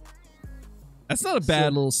 That's not a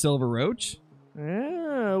bad little silver roach.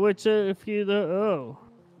 Yeah, which if you Now,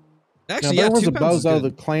 Actually, there yeah, was 2 a pounds is Bozo good.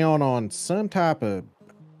 the Clown on some type of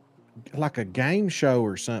like a game show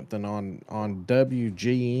or something on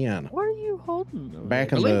WGN what are you holding?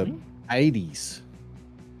 back in Really? the 80s.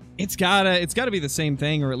 It's gotta be the same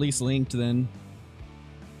thing, or at least linked then.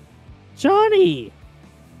 Johnny!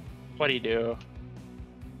 What do you do?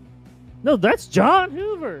 No, that's John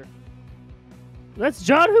Hoover. That's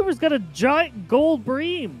John Hoover's got a giant gold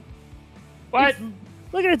bream. What?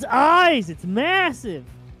 Look at its eyes. It's massive.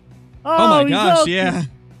 Oh my he's gosh, all- yeah.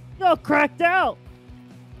 He's all cracked out.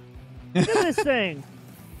 Look at this thing.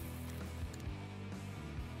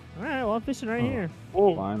 All right, well, I'm fishing right Oh. here.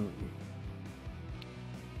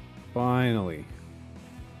 Finally.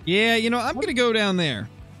 Yeah, you know, I'm gonna go down there.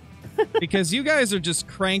 Because you guys are just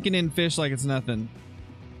cranking in fish like it's nothing.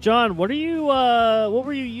 John, what were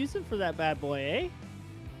you using for that bad boy, eh?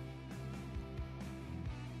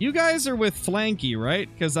 You guys are with Flanky, right?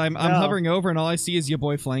 Because I'm No. hovering over and all I see is your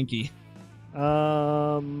boy Flanky.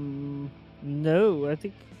 No,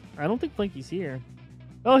 I don't think Flanky's here.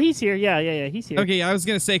 Oh, he's here. Yeah, he's here. Okay, I was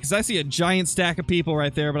gonna say, because I see a giant stack of people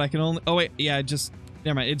right there, but I can only... Oh, wait, yeah,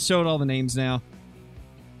 never mind. It showed all the names now.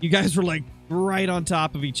 You guys were, like, right on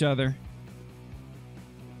top of each other.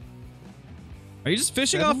 Are you just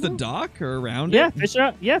fishing off the dock or around Yeah, it? fishing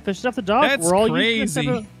off the dock. That's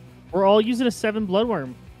crazy. We're all using a 7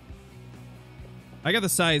 bloodworm. I got the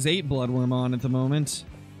size 8 bloodworm on at the moment.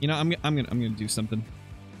 You know, I'm gonna do something.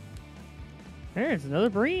 There's another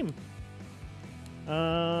bream.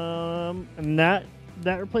 And that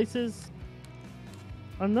replaces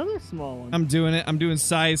another small one. I'm doing it. I'm doing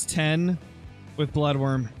size 10 with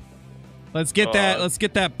bloodworm. Let's get that. Let's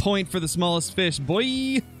get that point for the smallest fish,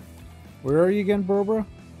 boy. Where are you again, Barbara?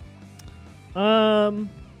 Oh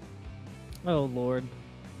Lord.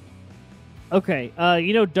 Okay,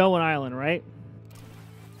 you know Doan Island, right?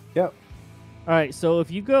 Yep. All right, so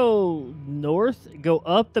if you go north, go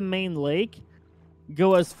up the main lake,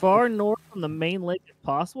 go as far north from the main lake as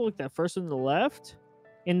possible, like that first one to the left,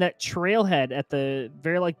 in that trailhead at the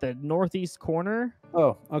very like the northeast corner.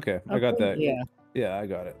 Oh, okay. I got that. Yeah. Yeah, I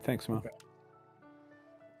got it. Thanks, Mo.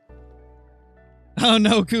 Oh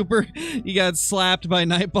no, Cooper, you got slapped by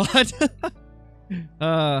Nightbot.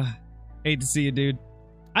 Hate to see you, dude.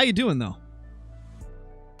 How you doing though?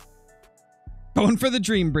 Going for the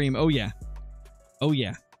dream, Bream. Oh yeah. Oh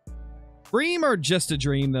yeah. Bream are just a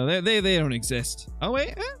dream though. They don't exist. Oh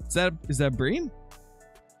wait, is that Bream?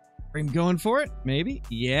 Bream going for it? Maybe.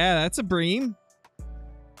 Yeah, that's a Bream.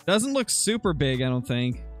 Doesn't look super big, I don't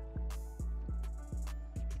think.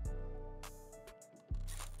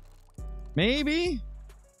 Maybe.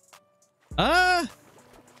 Is that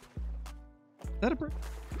a Bream?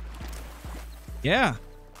 Yeah.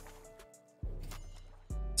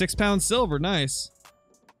 6 pound silver, nice.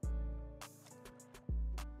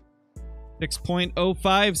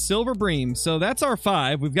 6.05 silver Bream. So that's our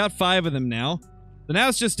 5. We've got 5 of them now. So now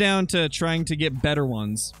it's just down to trying to get better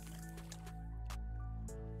ones.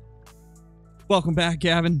 Welcome back,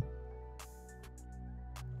 Gavin.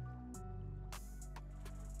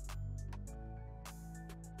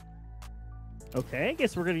 Okay, I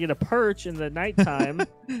guess we're gonna get a perch in the nighttime.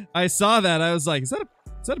 I saw that. I was like, is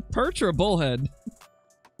that a perch or a bullhead?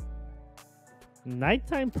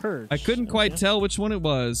 Nighttime perch. I couldn't quite tell which one it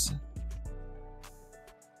was.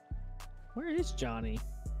 Where is Johnny?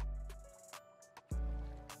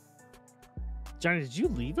 Johnny, did you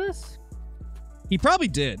leave us? He probably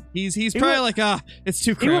did. He's probably like, it's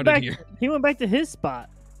too He went crowded back. here. He went back to his spot.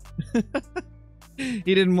 He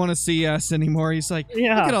didn't want to see us anymore. He's like,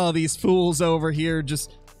 Yeah. look at all these fools over here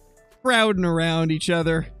just crowding around each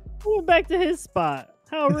other. He went back to his spot.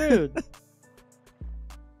 How rude.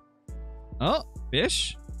 Oh,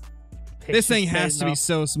 fish? This thing has to be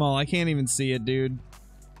so small. I can't even see it, dude.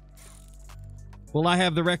 Will I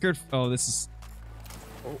have the record? Oh, this is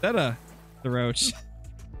that the roach?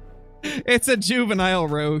 It's a juvenile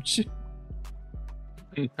roach.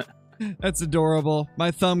 That's adorable. My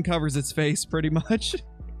thumb covers its face pretty much.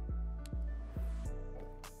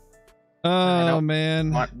 Oh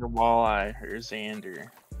man. Want your walleye or Xander?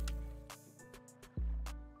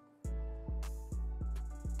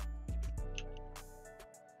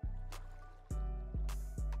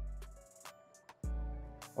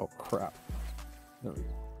 Oh crap! There we go.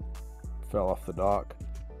 Fell off the dock.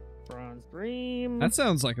 Bronze Bream. That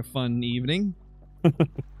sounds like a fun evening.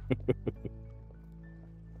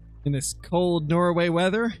 In this cold Norway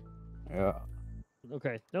weather. Yeah.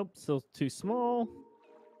 Okay. Nope. Still too small.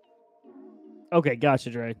 Okay.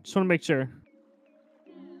 Gotcha, Dre. Just want to make sure.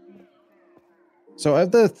 So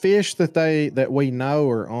of the fish that we know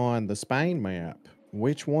are on the Spain map,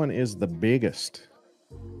 which one is the biggest?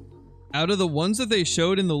 Out of the ones that they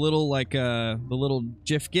showed in the little the little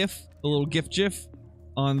GIF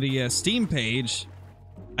on the Steam page,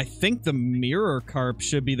 I think the mirror carp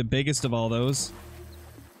should be the biggest of all those.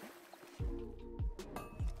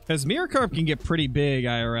 Because mirror carp can get pretty big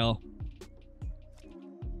IRL.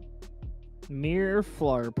 Mirror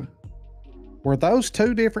flarp. Were those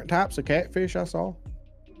 2 different types of catfish I saw?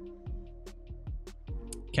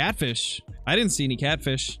 Catfish. I didn't see any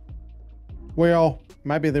catfish. Well,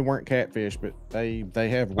 maybe they weren't catfish, but they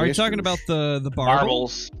have. Are you talking about the barbel?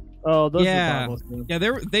 Marbles. Oh, those Yeah. are the barbels.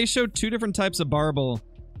 Yeah, they showed 2 different types of barbel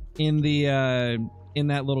in the in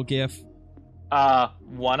that little GIF.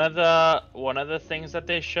 One of the things that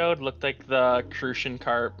they showed looked like the crucian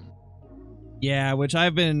carp. Yeah, which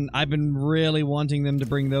I've been really wanting them to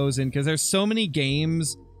bring those in because there's so many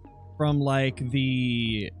games from like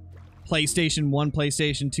the PlayStation 1,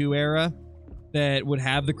 PlayStation 2 era that would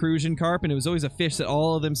have the crucian carp, and it was always a fish that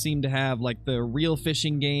all of them seemed to have, like the real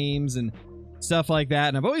fishing games and stuff like that.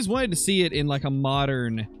 And I've always wanted to see it in like a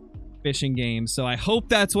modern fishing game, so I hope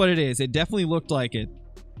that's what it is. It definitely looked like it.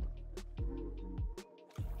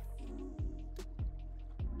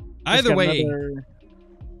 Either way,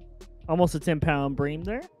 almost a 10-pound bream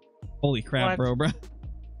there. Holy crap, What? bro.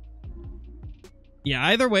 Yeah,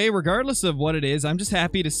 either way, regardless of what it is, I'm just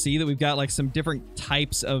happy to see that we've got like some different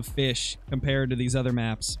types of fish compared to these other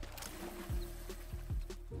maps.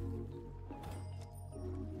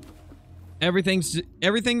 Everything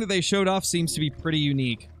that they showed off seems to be pretty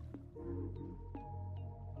unique.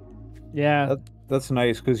 Yeah. That's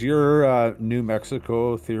nice, because your New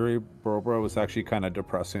Mexico theory, Bro, was actually kind of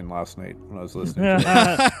depressing last night when I was listening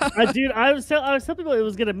to it. Dude, I was telling people it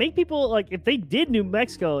was gonna make people like if they did New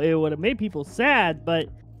Mexico, it would have made people sad, but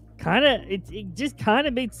it just kind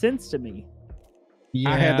of made sense to me.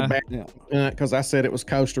 Yeah. I had to back Yeah. because I said it was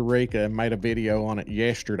Costa Rica and made a video on it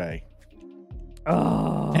yesterday.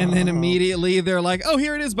 Oh. And then immediately they're like, "Oh,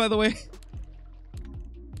 here it is, by the way."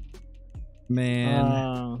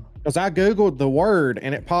 Man. Because I Googled the word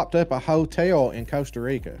and it popped up a hotel in Costa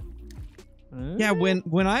Rica. Yeah, when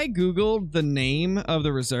I Googled the name of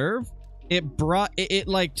the reserve, it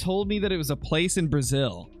like told me that it was a place in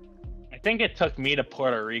Brazil. I think it took me to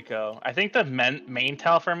Puerto Rico. I think the main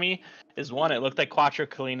tell for me is one, it looked like Quattro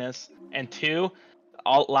Colinas, and two,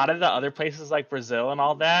 a lot of the other places like Brazil and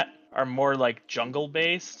all that are more like jungle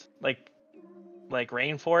based, like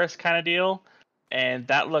rainforest kind of deal, and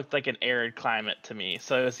that looked like an arid climate to me.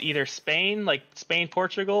 So it was either Spain, like Spain,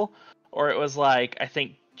 Portugal, or it was like I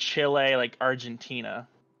think Chile, like Argentina.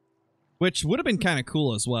 Which would have been kind of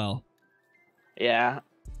cool as well. Yeah.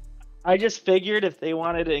 I just figured if they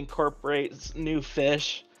wanted to incorporate new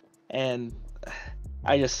fish, and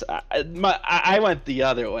I went the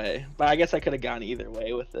other way, but I guess I could have gone either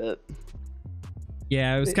way with it.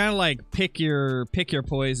 Yeah, it was kind of like pick your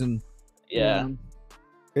poison. Yeah.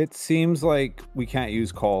 It seems like we can't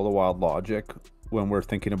use Call of the Wild logic when we're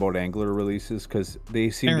thinking about angler releases because they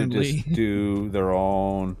seem Apparently. to just do their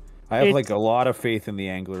own. I have like a lot of faith in the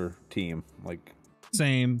angler team. Like,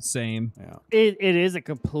 Same. yeah, It is a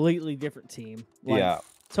completely different team. Like, yeah,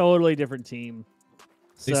 totally different team.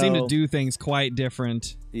 They seem to do things quite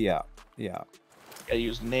different. yeah. I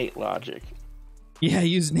use Nate logic. Yeah,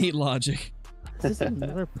 use Nate logic. Is this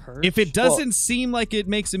another perch? If it doesn't seem like it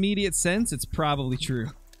makes immediate sense, it's probably true.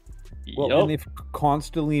 Well, Yup. and they've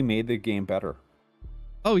constantly made the game better.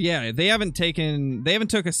 Oh yeah, they haven't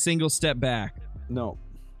took a single step back. No.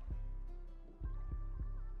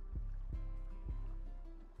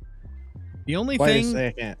 The only Wait a thing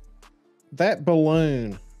second. That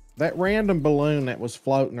balloon, that random balloon that was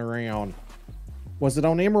floating around, was it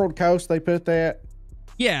on Emerald Coast they put that?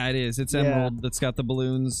 Yeah, it is. It's Yeah. Emerald that's got the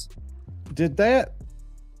balloons. Do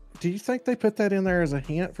you think they put that in there as a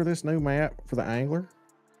hint for this new map for the angler?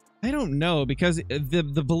 I don't know because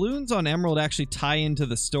the balloons on Emerald actually tie into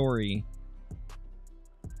the story.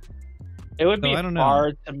 It would So be I don't know.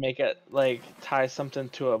 hard to make it like tie something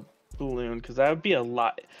to a balloon because that would be a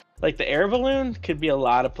lot. Like the air balloon could be a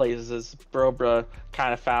lot of places, as Brobra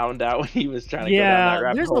kind of found out when he was trying to go down that Yeah,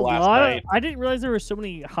 rabbit there's a hole last lot. night. I didn't realize there were so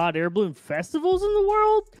many hot air balloon festivals in the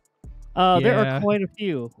world. There Yeah. are quite a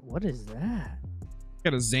few. What is that?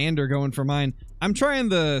 Got a Xander going for mine. I'm trying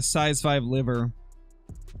the size 5 liver.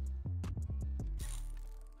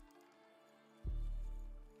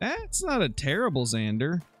 That's not a terrible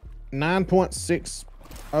Xander. 9.60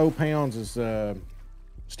 pounds is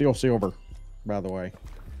still silver, by the way.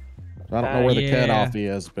 I don't know where the Yeah. cutoff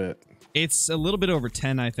is, but It's a little bit over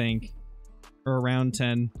 10, I think. Or around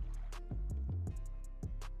 10.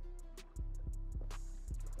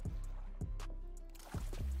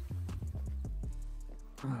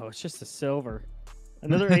 Oh, it's just a silver.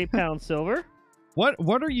 Another 8-pound silver. What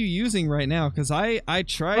are you using right now? Because I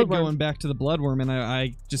tried Bloodworm. going back to the bloodworm and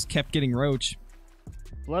I just kept getting roach.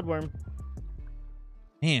 Bloodworm.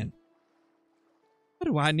 Man. What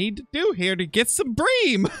do I need to do here to get some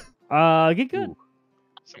Bream? Get good. Ooh.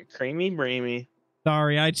 Some creamy breamy.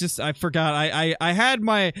 Sorry, I forgot. I had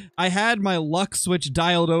my luck switch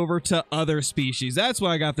dialed over to other species. That's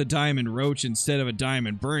why I got the diamond roach instead of a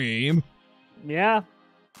diamond bream. Yeah.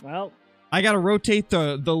 Well, I gotta rotate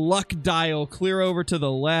the luck dial clear over to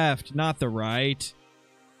the left, not the right.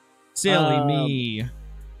 Silly me.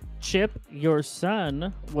 Chip, your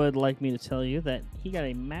son would like me to tell you that he got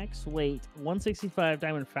a max weight 165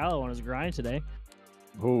 diamond fallow on his grind today.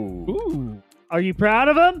 Ooh. Ooh. Are you proud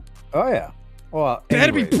of him? Oh yeah. Well,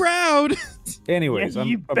 Better be anyways. proud. Anyways, Yeah,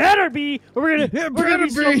 you I'm better be. Or we're Yeah, gonna better be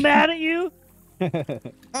so be. mad at you.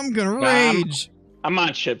 I'm gonna I'm- rage. I'm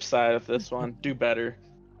on Chip's side of this one. Do better.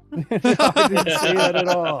 I didn't see that at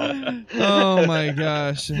all. Oh my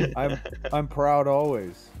gosh. I'm proud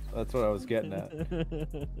always. That's what I was getting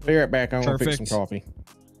at. be right back. I'm going to fix some Perfect. coffee.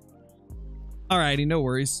 Alrighty, no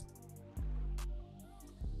worries.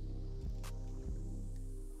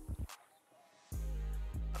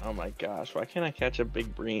 Oh my gosh, why can't I catch a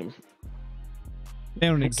big bream? They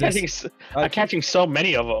don't exist. I'm catching so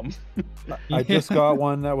many of them. I just got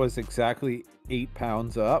one that was exactly 8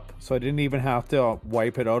 pounds up, so I didn't even have to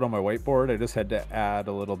wipe it out on my whiteboard. I just had to add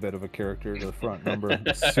a little bit of a character to the front number.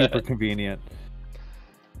 Super convenient.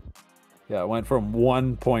 Yeah, it went from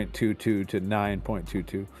 1.22 to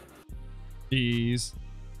 9.22. Jeez.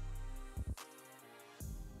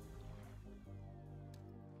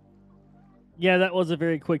 Yeah, that was a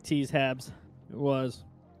very quick tease, Habs. It was.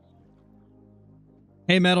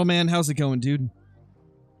 Hey, Metal Man, how's it going, dude?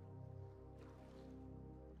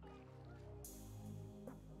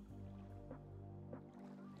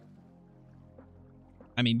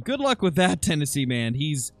 I mean, good luck with that, Tennessee man.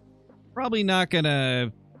 He's probably not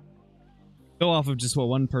gonna go off of just what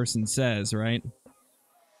one person says, right?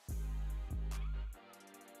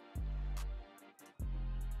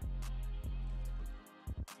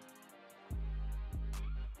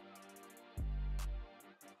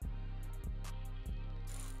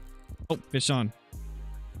 Oh, fish on.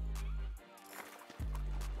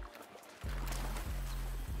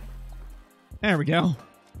 There we go.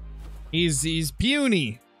 He's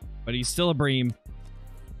puny, but he's still a bream.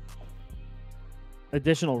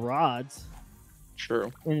 Additional rods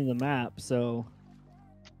True. in the map, so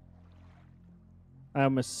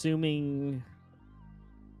I'm assuming.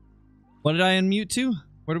 What did I unmute to?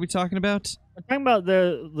 What are we talking about? We're talking about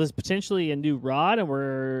there's potentially a new rod, and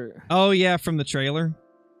we're Oh yeah, from the trailer.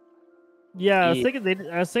 yeah. I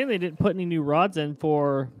was saying they didn't put any new rods in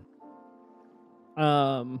for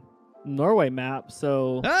Norway map,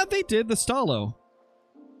 so They did the Stallo.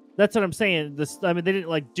 that's what I'm saying. I mean, they didn't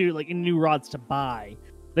like do like any new rods to buy.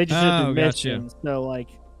 They just did the gotcha. missions. So like,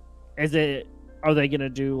 are they gonna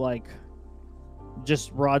do like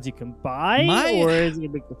just rods you can buy, or is it gonna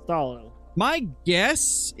be Cristallo? My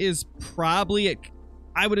guess is probably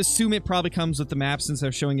I would assume it probably comes with the map since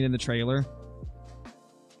they're showing it in the trailer.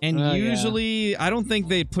 And usually, I don't think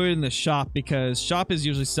they put it in the shop because shop is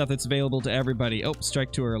usually stuff that's available to everybody. Oh,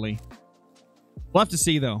 strike too early. We'll have to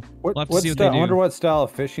see though. We'll have to see what they do. I wonder what style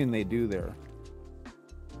of fishing they do there.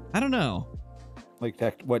 I don't know. Like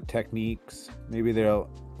what techniques? Maybe that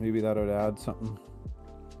would add something.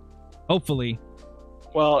 Hopefully.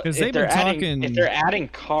 Well, Because if they've been talking. if they're adding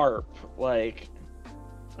carp, like,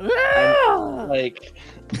 you know,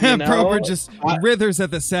 Prober just withers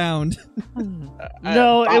at the sound.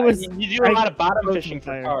 No, it was. You do a lot of bottom fishing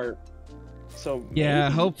for carp. So Yeah,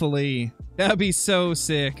 maybe. hopefully. That'd be so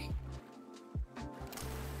sick.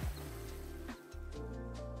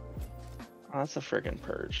 Oh, that's a friggin'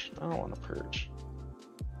 purge. I don't want a purge.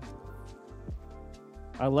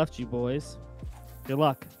 I left you boys. Good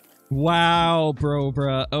luck. Wow,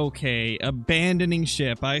 bruh. Okay, abandoning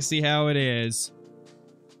ship. I see how it is.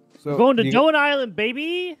 So Going to Doan Island,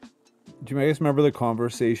 baby. do you guys remember the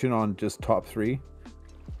conversation on just top 3?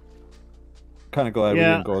 Kind of glad we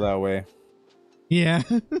didn't go that way. Yeah.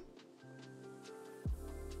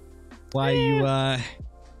 Why you have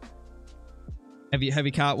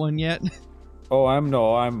you caught one yet? Oh, I'm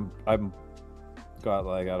got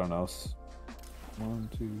like, I don't know, 1,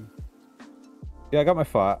 2. Yeah, I got my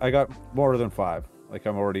 5. I got more than 5. Like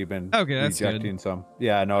I'm already been rejecting some.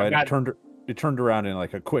 Yeah, no, it turned around in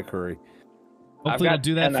like a quick hurry. Hopefully it'll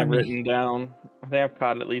do that for I've me. written down. I think I've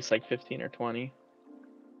caught at least like 15 or 20.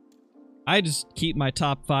 I just keep my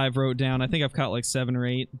top 5 wrote down. I think I've caught like 7 or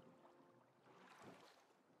 8.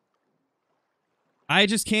 I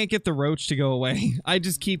just can't get the roach to go away. I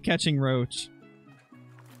just keep catching roach.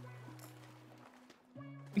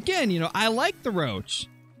 Again, you know, I like the roach,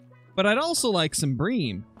 but I'd also like some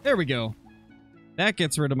bream. There we go. That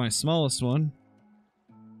gets rid of my smallest one,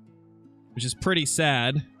 which is pretty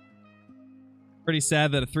sad. Pretty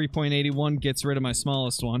sad that a 3.81 gets rid of my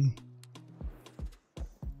smallest one.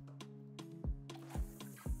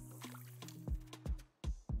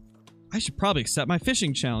 I should probably accept my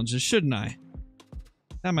fishing challenges, shouldn't I?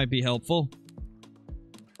 That might be helpful.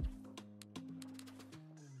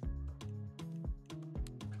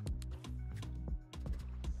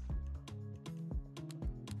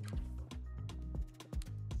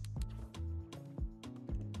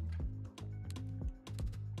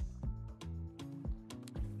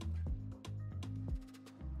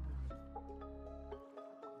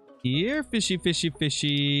 Here, fishy, fishy,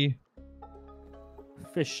 fishy.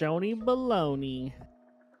 Fishoni baloney.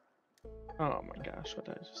 Oh my gosh, what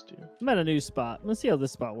did I just do? I'm at a new spot. Let's see how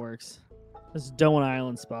this spot works. This is Doan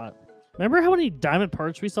Island spot. Remember how many diamond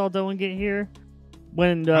perch we saw Doan get here?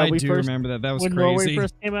 When I we do first remember that. That was when crazy. Norway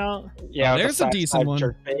first came out. Yeah, there's a decent one.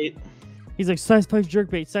 Jerkbait. He's like, size 5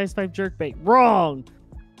 jerkbait, size 5 jerkbait. Wrong!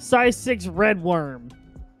 Size 6 red worm.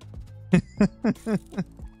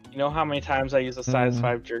 You know how many times I used a size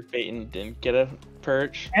 5 jerkbait and didn't get a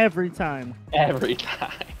perch? Every time. Every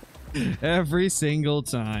time. Every single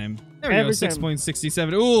time. There we Every go,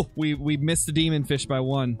 6.67. Ooh, we missed the demon fish by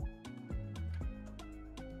 1.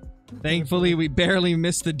 Thankfully, we barely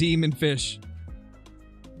missed the demon fish.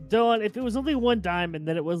 Doan, if it was only 1 diamond,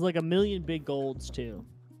 then it was like a million big golds too.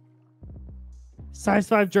 Size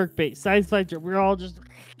 5 jerkbait, size 5 jerk. We're all just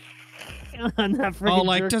on that freaking Oh,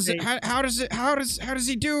 like, does it? jerkbait. How does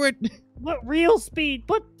he do it? What real speed?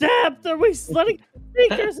 What depth are we letting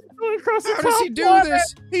sneakers going across the How top does he do water?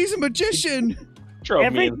 this? He's a magician. Drove me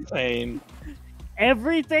Every- insane.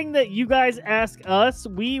 Everything that you guys ask us,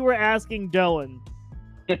 we were asking Doan.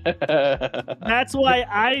 That's why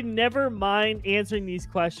I never mind answering these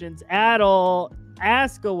questions at all.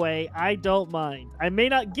 Ask away. I don't mind. I may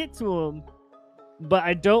not get to them, but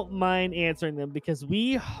I don't mind answering them because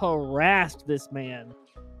we harassed this man.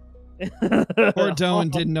 Poor Doan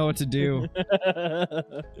didn't know what to do.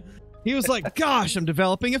 He was like, gosh, I'm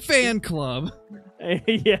developing a fan club.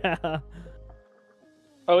 Yeah.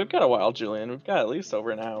 Oh, we've got a while, Julian. We've got at least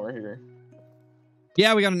over an hour here.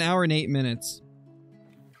 Yeah, we got an hour and 8 minutes.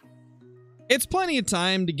 It's plenty of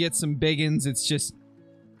time to get some biggins. It's just,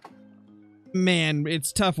 man,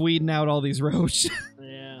 it's tough weeding out all these roach.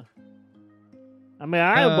 Yeah. I mean,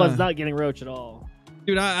 I was not getting roach at all.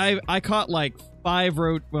 Dude, I caught like 5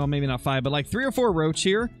 roach, well, maybe not 5, but like 3 or 4 roach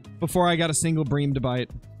here before I got a single bream to bite.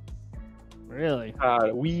 Really?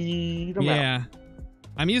 Weed 'em out. Yeah.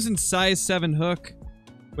 I'm using size 7 hook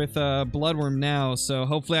with a bloodworm now, so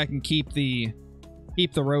hopefully I can keep the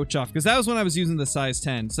roach off, because that was when I was using the size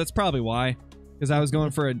 10, so that's probably why. Because I was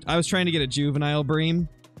going for I was trying to get a juvenile bream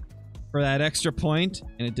for that extra point,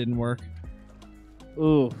 and it didn't work.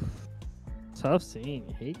 Ooh. Tough scene.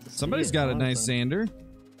 You hate to see Somebody's it, got a nice honestly. Xander.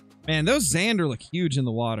 Man, those Xander look huge in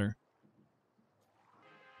the water.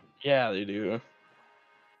 Yeah, they do.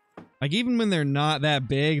 Like, even when they're not that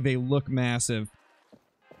big, they look massive.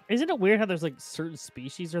 Isn't it weird how there's like certain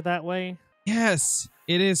species are that way? Yes,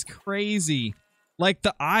 it is crazy. Like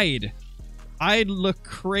the Ide. Ide look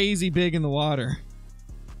crazy big in the water.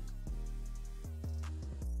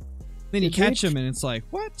 Then you Did they catch them and it's like,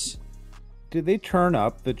 what? Did they turn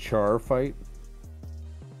up the char fight?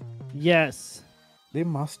 Yes. They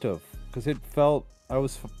must have, because it felt I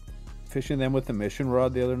was fishing them with the mission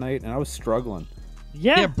rod the other night, and I was struggling.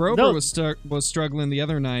 Yeah. Yeah, Brober no, was struggling the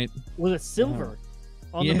other night. with a silver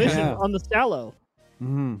on the Yeah. mission on the shallow.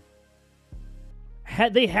 Mm-hmm.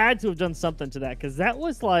 They had to have done something to that because that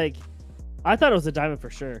was like, I thought it was a diamond for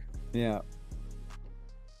sure. Yeah.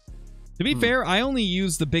 To be fair, I only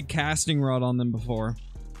used the big casting rod on them before.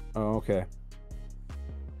 Oh, okay.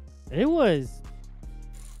 It was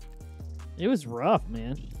rough,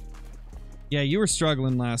 man. Yeah, you were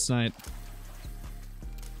struggling last night.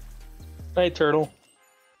 Hey, turtle.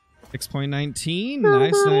 6.19.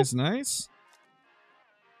 Nice, nice, nice.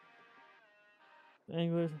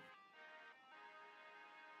 Anyway,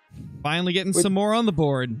 Finally getting some more on the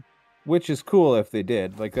board. Which is cool if they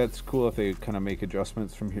did. Like, that's cool if they kind of make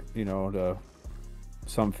adjustments from, you know, to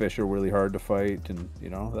some fish are really hard to fight, and, you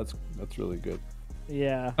know, that's really good.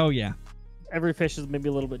 yeah. Oh, yeah. Every fish is maybe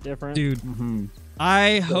a little bit different. Dude, Mm-hmm.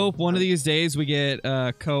 I hope one of these days we get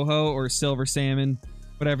coho or silver salmon,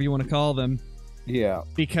 whatever you want to call them, Yeah.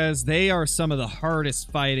 because they are some of the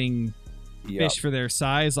hardest fighting Yeah. fish for their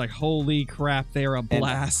size. Like, holy crap, they're a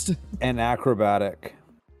blast. And acrobatic.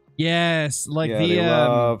 Yes, like yeah, the they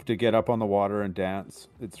love to get up on the water and dance.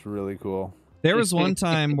 It's really cool. there was one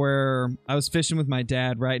time where I was fishing with my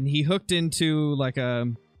dad, right, and he hooked into like a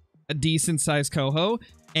decent sized coho,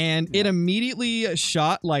 and it immediately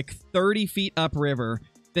shot like 30 feet upriver,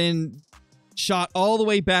 then shot all the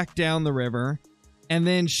way back down the river, and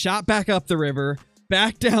then shot back up the river,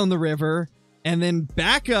 back down the river, and then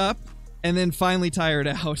back up, and then finally tired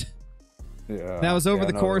out. Yeah. That was over yeah,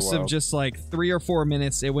 the no, course they're of wild. just like 3 or 4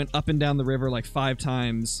 minutes. It went up and down the river like 5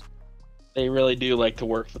 times. They really do like to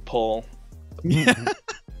work the pole.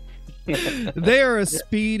 They are a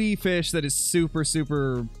speedy fish that is super,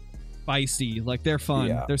 super feisty. Like, they're fun.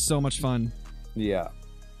 Yeah. They're so much fun. Yeah.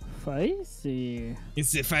 Feisty.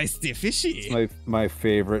 It's a feisty fishy. It's my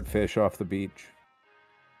favorite fish off the beach.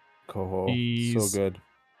 Coho. Jeez. So good.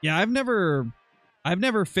 Yeah, I've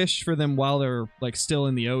never fished for them while they're like still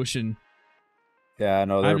in the ocean. Yeah,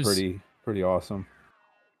 no, I'm they're just- pretty awesome.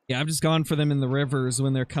 Yeah, I've just gone for them in the rivers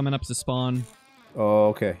when they're coming up to spawn. Oh,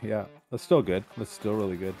 okay. Yeah. That's still good. That's still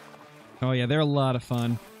really good. Oh yeah, they're a lot of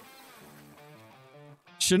fun.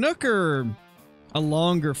 Chinook are a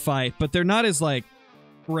longer fight, but they're not as like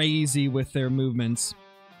crazy with their movements.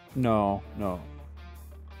 No.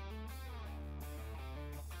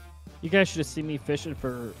 You guys should have seen me fishing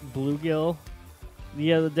for bluegill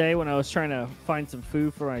the other day when I was trying to find some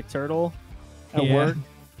food for my turtle at Yeah. work.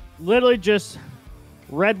 Literally just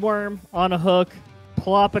red worm on a hook,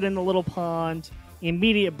 plop it in the little pond,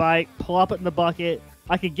 immediate bite, plop it in the bucket.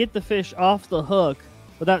 I could get the fish off the hook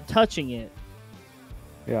without touching it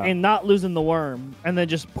Yeah. and not losing the worm, and then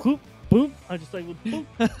just poop, boop. I just like boop,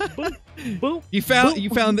 boop, boop. You found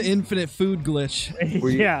boop. the infinite food glitch. Were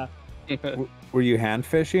you- Yeah. Were you hand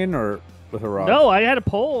fishing or with a rod? No, I had a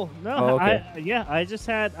pole. No, Oh, okay.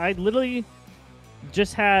 I literally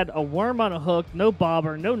just had a worm on a hook, no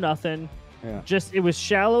bobber, no nothing. Yeah. Just it was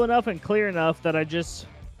shallow enough and clear enough that I just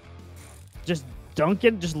dunk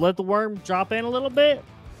it, just let the worm drop in a little bit.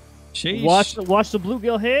 Sheesh. Watch the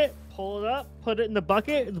bluegill hit, pull it up, put it in the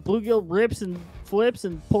bucket. The bluegill rips and flips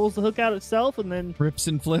and pulls the hook out itself, and then Rips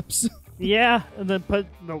and flips. yeah, and then put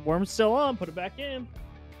the worm's still on, put it back in.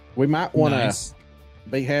 We might want to Nice.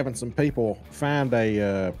 be having some people find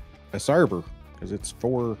a server because it's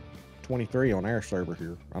 423 on our server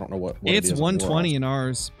here. I don't know what it It's is on 120 yours. in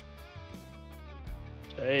ours.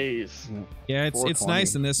 Jeez. Yeah, it's 420.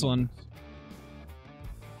 nice in this one.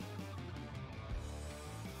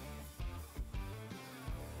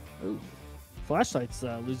 Ooh, flashlight's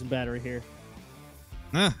losing battery here.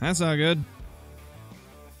 Ah, that's not good.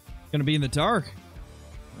 Gonna be in the dark.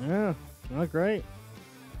 Yeah, not great.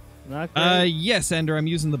 Not great. Yes, Ender, I'm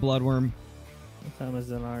using the bloodworm. What time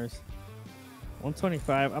is it in ours?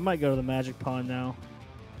 125. I might go to the magic pond now.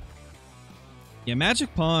 Yeah,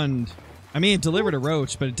 Magic Pond. I mean, it delivered a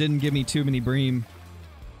roach, but it didn't give me too many bream.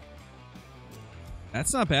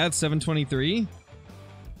 That's not bad, 723.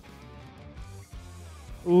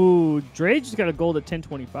 Ooh, Dre just got a gold at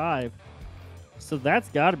 1025. So that's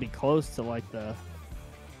got to be close to like the.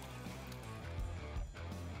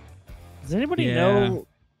 Does anybody Yeah. know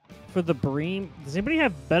for the Bream? Does anybody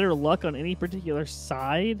have better luck on any particular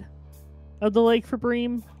side of the lake for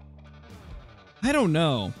Bream? I don't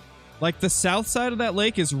know. Like, the south side of that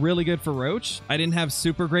lake is really good for roach. I didn't have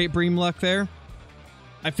super great bream luck there.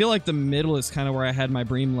 I feel like the middle is kind of where I had my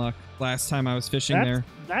bream luck last time I was fishing there.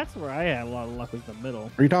 That's where I had a lot of luck, was the middle.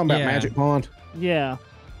 Are you talking about Yeah. Magic Pond? Yeah.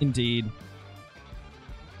 Indeed.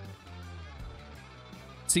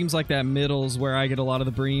 Seems like that middle's where I get a lot of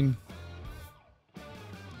the bream.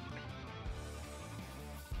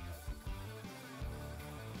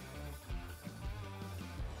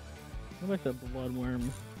 I like the bloodworm.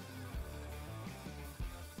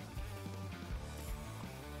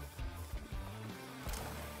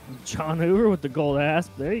 John Hoover with the gold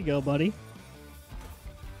asp. There you go, buddy.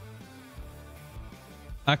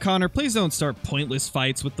 Connor, please don't start pointless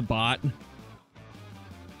fights with the bot. We're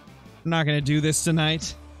not going to do this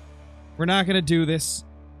tonight. We're not going to do this.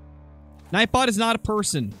 Nightbot is not a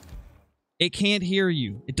person. It can't hear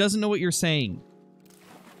you. It doesn't know what you're saying.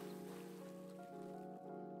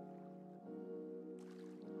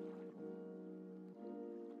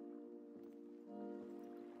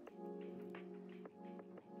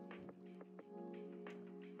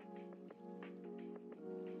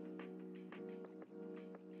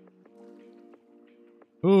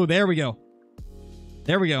 Ooh, there we go.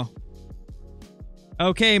 There we go.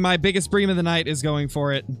 Okay, my biggest bream of the night is going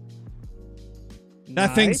for it.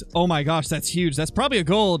 That thing's... Oh my gosh, that's huge. That's probably a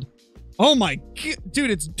gold. Oh my... Dude,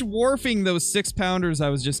 it's dwarfing those 6-pounders I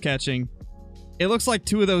was just catching. It looks like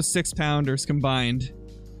 2 of those 6-pounders combined.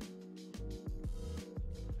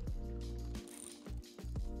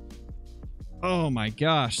 Oh my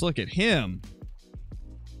gosh, look at him.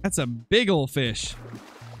 That's a big old fish.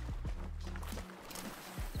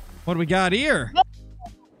 What do we got here?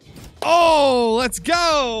 Oh, let's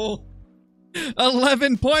go!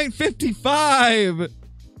 11.55!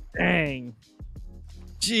 Dang.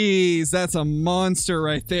 Jeez, that's a monster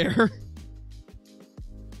right there.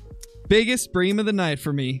 Biggest bream of the night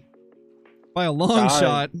for me. By a long God.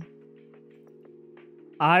 shot.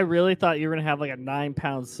 I really thought you were going to have like a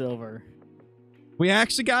 9-pound silver. We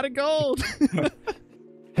actually got a gold.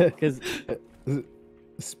 Because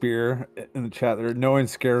Spear in the chat there. Knowing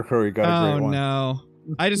Scarecrow, you got a Oh great one. no.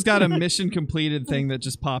 I just got a mission completed thing that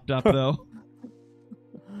just popped up though.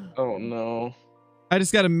 Oh no. I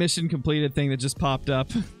just got a mission completed thing that just popped up.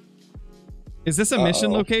 Is this a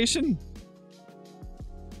mission Uh-oh. location?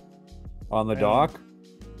 On the dock?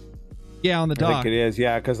 Yeah, on the I dock. think it is,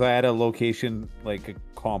 yeah, because I had a location, like,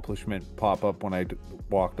 accomplishment pop up when I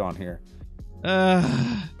walked on here. Well,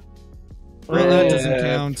 that doesn't Rip.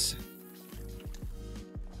 count.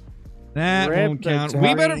 That Rip won't the count.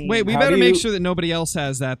 We better dream. wait. We How better do make you- sure that nobody else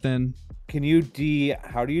has that. Then Can you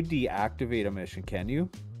how do you deactivate a mission? Can you?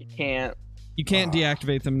 You can't. you can't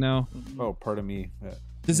deactivate them. No. Oh, pardon me.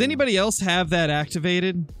 Does anybody else have that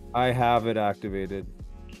activated? I have it activated.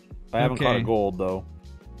 I haven't caught a Okay. gold though.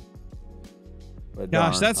 But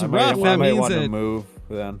Gosh, darn, that's I rough. Might, That I might means want to that- move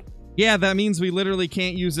then. Yeah, that means we literally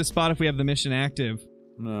can't use this spot if we have the mission active.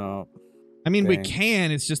 No. I mean, we Dang.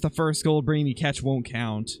 can. It's just the first gold bream you catch won't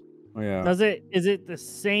count. Yeah. is it the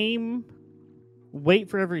same weight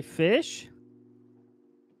for every fish?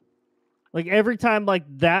 Like every time, like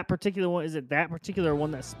that particular one, is it that particular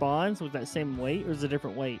one that spawns with that same weight, or is it a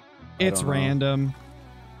different weight? I It's don't know. random.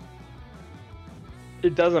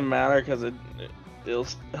 It doesn't matter because it'll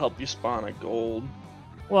help you spawn a gold.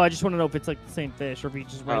 Well, I just want to know if it's like the same fish or if you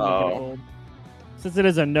just randomly get a gold. Since it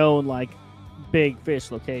is a known like big fish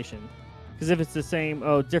location. Because if it's the same,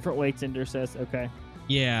 different weights. Ender says, okay.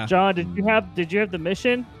 Yeah. John, did you have the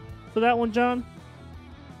mission for that one, John?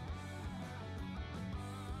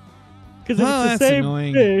 Because if it's the that's same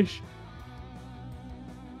annoying. fish.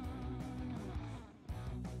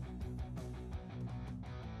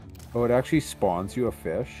 Oh, it actually spawns you a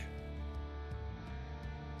fish?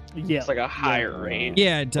 Yeah. It's like a higher rate.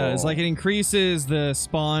 Yeah, it does. Oh. Like, it increases the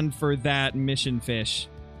spawn for that mission fish.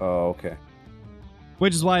 Oh, okay.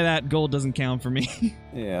 Which is why that gold doesn't count for me.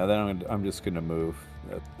 Yeah, then I'm just gonna move.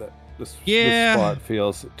 This Yeah. spot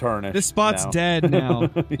feels tarnished. This spot's now. dead now.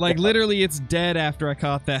 Yeah. Like, literally, it's dead after I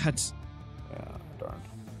caught that. Yeah, darn.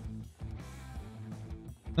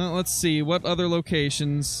 Let's see. What other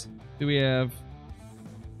locations do we have?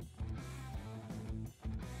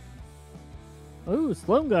 Ooh,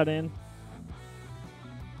 Sloan got in.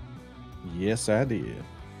 Yes, I did.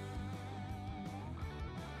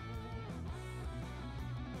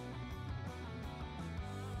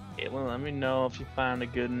 Caitlin, let me know if you find a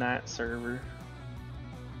good night server.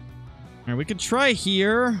 All right, we could try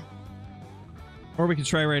here. Or we could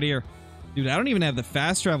try right here. Dude, I don't even have the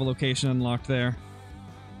fast travel location unlocked there.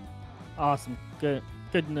 Awesome. Good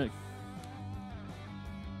to know.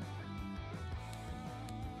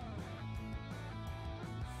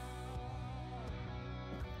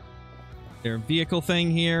 There a vehicle thing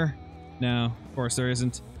here? No, of course there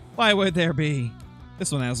isn't. Why would there be?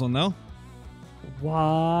 This one has one, though.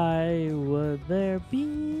 Why would there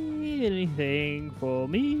be anything for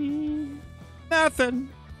me? Nothing.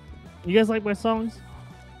 You guys like my songs?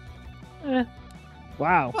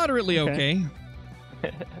 Wow. Moderately Okay.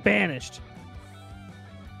 okay. Banished.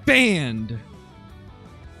 Banned.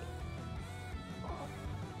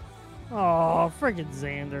 Oh, friggin'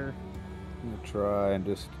 Xander. I'm gonna try and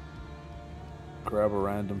just grab a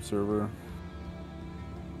random server.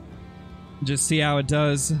 Just see how it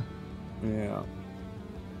does. Yeah.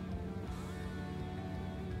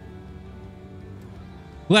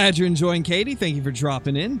 Glad you're enjoying, Katie. Thank you for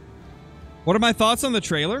dropping in. What are my thoughts on the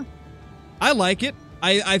trailer? I like it.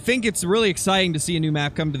 I think it's really exciting to see a new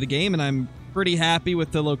map come to the game, and I'm pretty happy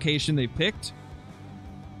with the location they picked.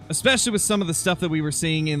 Especially with some of the stuff that we were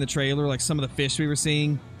seeing in the trailer, like some of the fish we were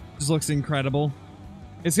seeing. Just looks incredible.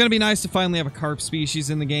 It's going to be nice to finally have a carp species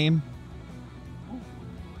in the game.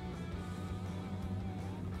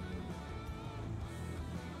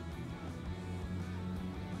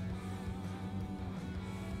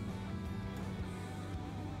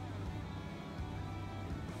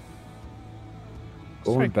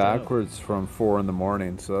 Going Checked out. backwards from 4 in the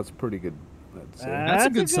morning, so that's pretty good. I'd say. That's a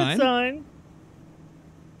good sign.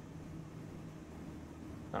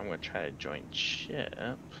 I'm gonna try to join ship.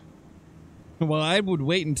 Well, I would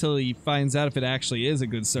wait until he finds out if it actually is a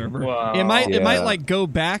good server. Wow. It might Yeah. like go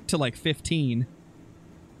back to like 15.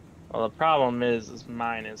 Well, the problem is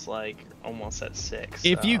mine is like almost at 6.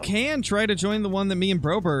 If you so- can, try to join the one that me and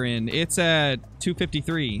Brober are in. It's at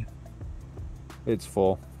 253. It's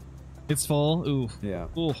full. It's full. Ooh. Yeah.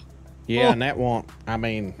 Ooh. Yeah, Oh. and that won't. I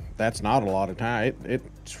mean, that's not a lot of time.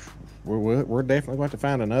 We're definitely going to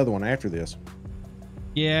find another one after this.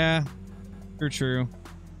 Yeah. True.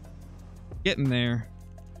 Getting there.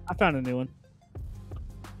 I found a new one.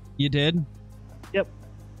 You did? Yep.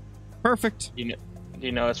 Perfect. Do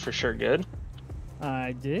you know it's for sure good?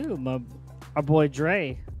 I do. Our boy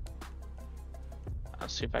Dre. I'll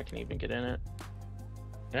see if I can even get in it.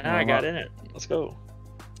 Yeah, Well, I got in it. Let's go.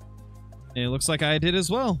 It looks like I did as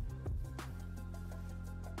well.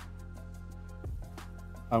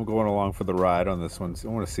 I'm going along for the ride on this one. So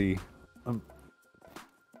I want to see.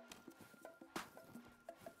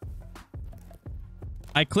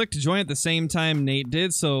 I clicked to join at the same time Nate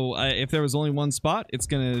did, so if there was only one spot, it's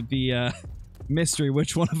going to be a mystery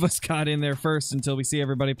which one of us got in there first until we see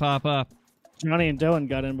everybody pop up. Johnny and Dylan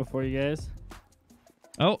got in before you guys.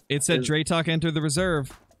 Oh, it said Dre Talk entered the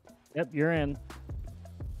reserve. Yep, you're in.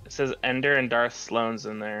 It says Ender and Darth Sloan's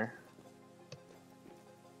in there.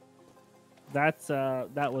 That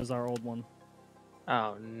was our old one.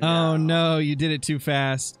 Oh no. Oh no, you did it too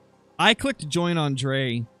fast. I clicked join on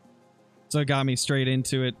Dre, so it got me straight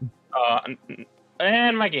into it.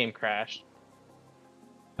 And my game crashed.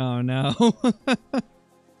 Oh no.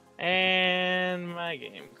 And my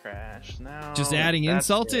game crashed. Now Just adding that's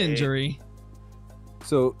insult to great. injury.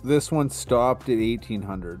 So this one stopped at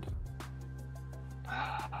 1800.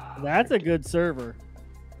 That's a good server.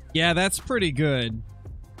 Yeah, that's pretty good.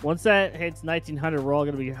 Once that hits 1900, we're all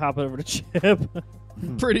gonna be hopping over to Chip.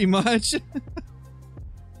 Pretty much.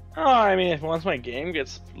 Oh, I mean, if once my game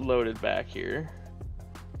gets loaded back here.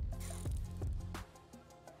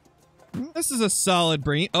 This is a solid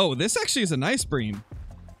bream. Oh, this actually is a nice bream.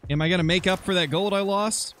 Am I going to make up for that gold I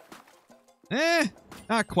lost?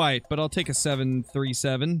 Not quite, but I'll take a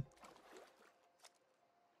 737.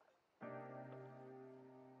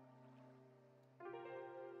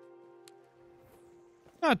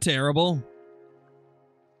 Not terrible.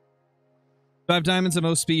 5 diamonds of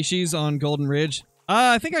most species on Golden Ridge.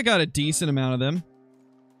 I think I got a decent amount of them.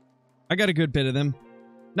 I got a good bit of them.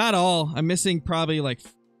 Not all. I'm missing probably like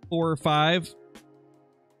 4 or 5.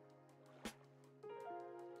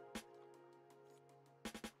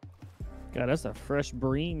 God, that's a fresh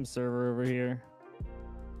Bream server over here.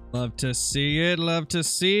 Love to see it. Love to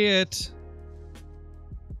see it.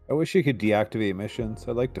 I wish you could deactivate missions.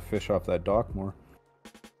 I'd like to fish off that dock more.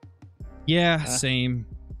 Yeah, same.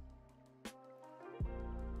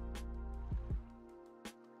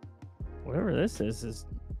 Whatever this is...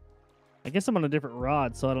 I guess I'm on a different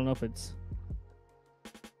rod, so I don't know if it's...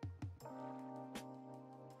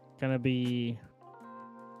 gonna be...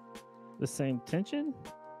 the same tension?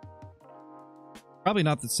 Probably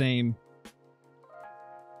not the same.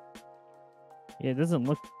 Yeah, it doesn't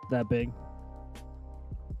look that big.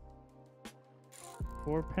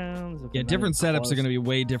 4 pounds. Yeah, different setups are going to be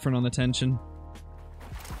way different on the tension.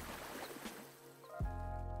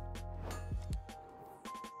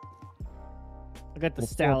 I got the A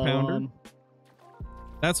Stallow 4-pounder? on.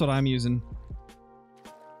 That's what I'm using.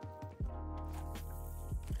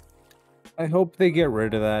 I hope they get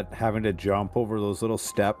rid of that having to jump over those little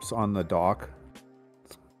steps on the dock.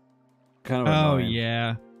 It's kind of Oh, annoying.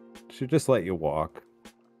 yeah. Should just let you walk.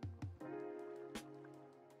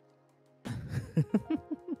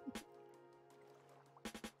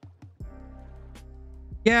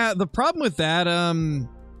 Yeah, the problem with that,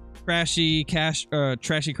 Trashy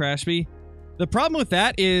Crashby, the problem with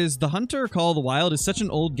that is the Hunter Call of the Wild is such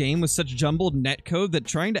an old game with such jumbled netcode that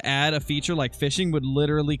trying to add a feature like fishing would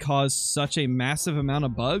literally cause such a massive amount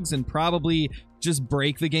of bugs and probably just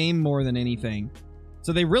break the game more than anything.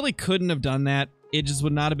 So they really couldn't have done that. It just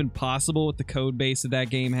would not have been possible with the code base that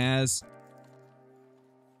game has.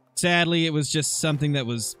 Sadly, it was just something that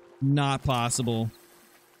was not possible.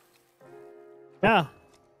 Yeah.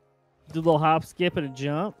 Do a little hop, skip, and a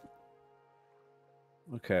jump.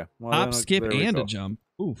 Okay. Well, Hop, then, skip, there we and go. a jump.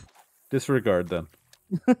 Oof. Disregard then.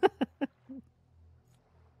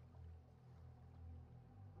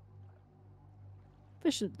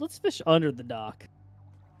 Let's fish under the dock.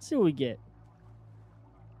 See what we get.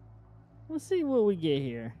 Let's see what we get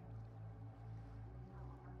here.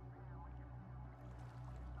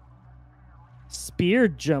 Spear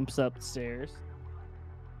jumps upstairs.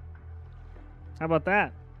 How about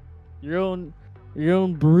that? Your own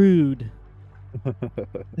brood.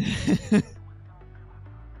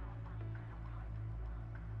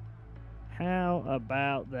 How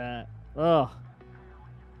about that? Oh,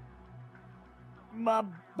 my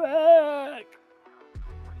back.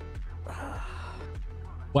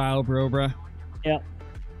 Wow, bro, bruh. Yep.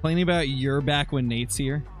 Complaining about your back when Nate's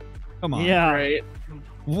here? Come on. Yeah. Right?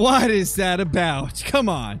 What is that about? Come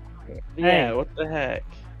on. Yeah, Hey. what the heck?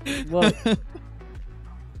 Look,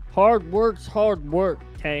 hard work's hard work.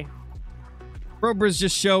 Okay. Robra's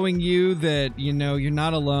just showing you that, you know, you're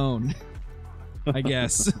not alone. I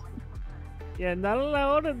guess. Yeah, not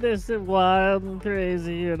alone in this wild and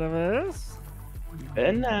crazy universe.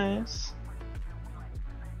 Very nice.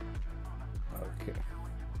 Okay.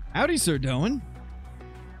 Howdy, Sir Doan.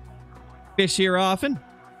 Fish here often?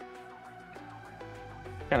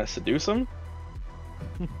 Kind of seduce him.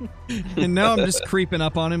 And now I'm just creeping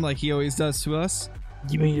up on him like he always does to us.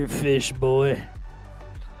 Give me your fish, boy.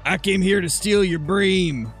 I came here to steal your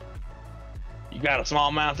bream. You got a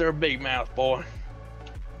small mouth or a big mouth, boy?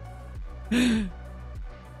 Large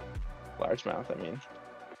mouth, I mean.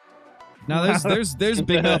 Now there's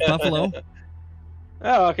big mouth buffalo.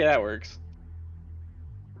 Oh, okay, that works.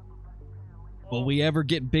 Will we ever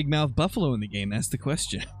get big mouth buffalo in the game? That's the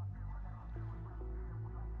question.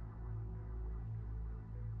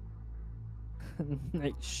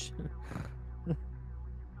 Like, shh.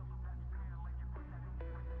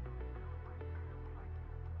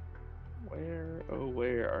 Where, oh,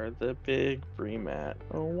 where are the big bream at?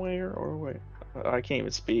 Oh, where, or where? I can't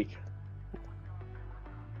even speak.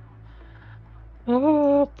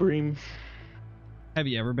 Oh, bream. Have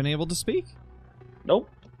you ever been able to speak? Nope.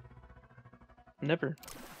 Never.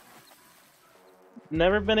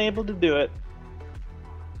 Never been able to do it.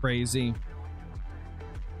 Crazy.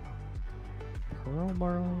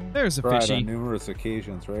 There's a Tried fishy. on numerous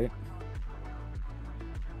occasions, right?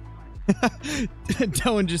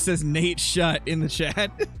 Dylan just says Nate shut in the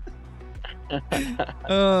chat.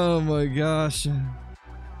 Oh my gosh.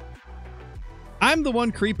 I'm the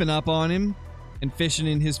one creeping up on him and fishing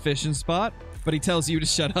in his fishing spot, but he tells you to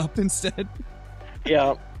shut up instead.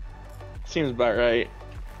 Yeah. Seems about right.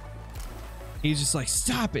 He's just like,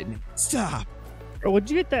 stop it, stop. Or would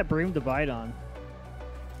you get that Bream to bite on?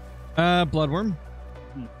 Bloodworm.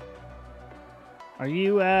 Are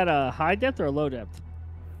you at a high depth or a low depth?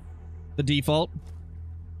 The default.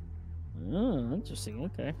 Oh, interesting.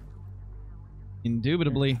 Okay.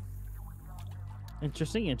 Indubitably.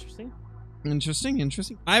 Interesting. Interesting.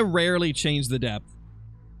 I rarely change the depth.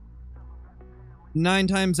 9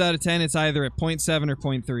 times out of 10, it's either at 0.7 or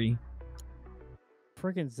 0.3.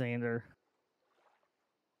 Freaking Xander.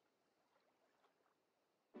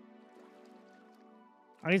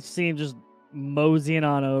 I can see him just moseying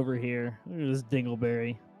on over here. Look at this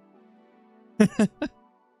dingleberry.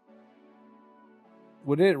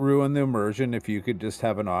 Would it ruin the immersion if you could just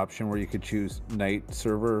have an option where you could choose night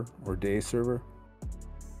server or day server?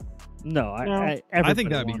 No, I think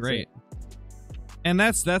that'd be great. And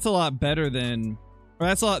that's a lot better than, or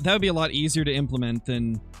that would be a lot easier to implement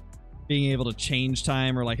than being able to change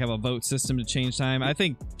time or like have a vote system to change time. I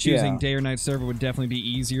think choosing day or night server would definitely be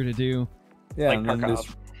easier to do. Yeah, Like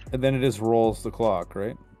and then it just rolls the clock,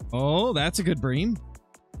 right? Oh, that's a good Bream.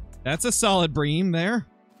 That's a solid Bream there.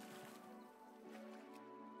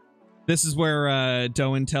 This is where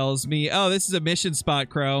Doan tells me, oh, this is a mission spot,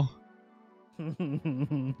 Crow. I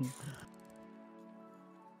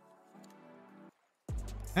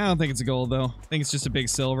don't think it's a gold, though. I think it's just a big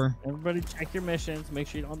silver. Everybody check your missions. Make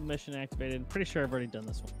sure you don't have the mission activated. Pretty sure I've already done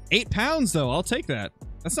this one. 8 pounds, though. I'll take that.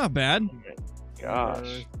 That's not bad.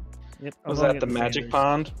 Gosh. Yep. Was that the magic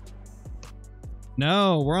pond?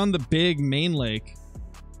 No, we're on the big main lake.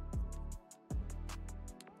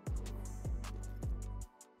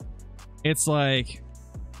 It's like...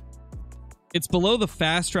 It's below the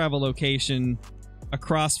fast travel location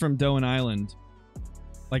across from Doan Island.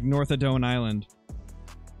 Like north of Doan Island.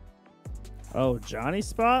 Oh, Johnny's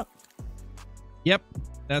spot? Yep.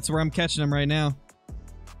 That's where I'm catching him right now.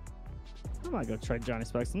 I might go try Johnny's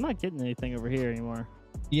spot 'cause I'm not getting anything over here anymore.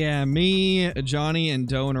 Yeah, me, Johnny, and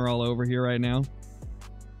Doan are all over here right now.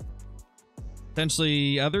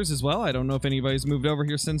 Potentially others as well. I don't know if anybody's moved over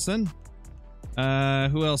here since then.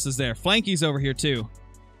 Who else is there? Flanky's over here too.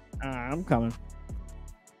 I'm coming.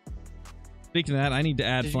 Speaking of that, I need to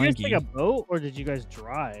add Did Flanky. you guys take a boat or did you guys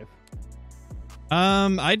drive?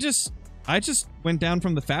 I just went down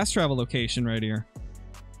from the fast travel location right here.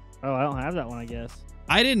 Oh, I don't have that one, I guess.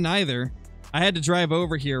 I didn't either. I had to drive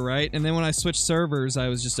over here, right? And then when I switched servers, I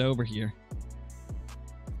was just over here.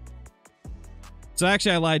 So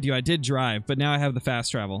actually, I lied to you. I did drive, but now I have the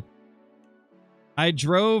fast travel. I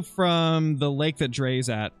drove from the lake that Dre's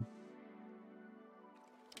at.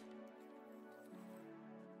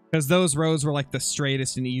 Because those roads were like the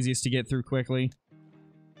straightest and easiest to get through quickly.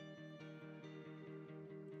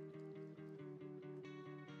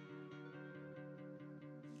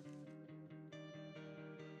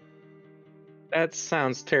 That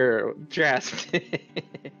sounds terrible. Drastic.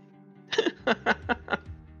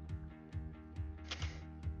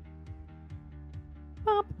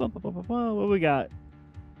 What we got?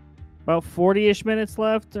 About 40-ish minutes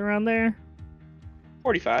left around there?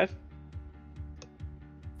 45.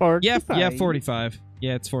 45. Yeah, 45.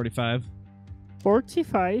 Yeah, it's 45.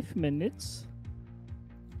 45 minutes.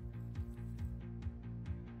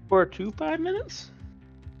 For 5 minutes?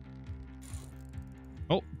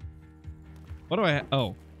 Oh. What do I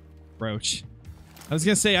oh. Roach. I was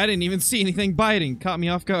gonna say, I didn't even see anything biting. Caught me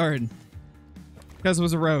off guard. Because it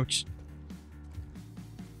was a roach.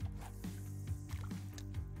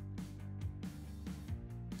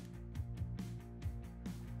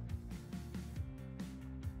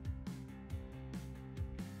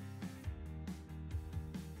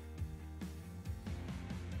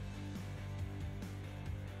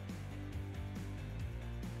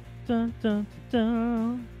 Dun, dun,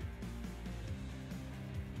 dun.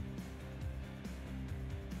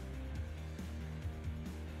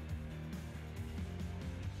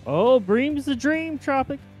 Oh, Bream's the dream,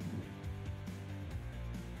 Tropic.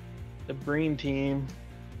 The Bream team.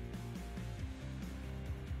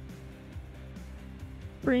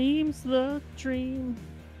 Bream's the dream.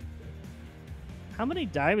 How many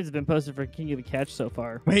diamonds have been posted for King of the Catch so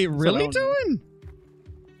far? Wait, really, that one- Doan?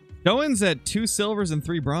 Doan's at 2 silvers and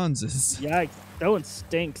 3 bronzes. Yikes. That one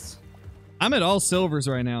stinks. I'm at all silvers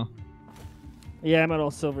right now. Yeah, I'm at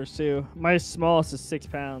all silvers too. My smallest is 6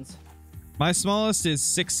 pounds. My smallest is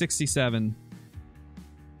 667.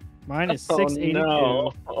 Mine is Oh, 682.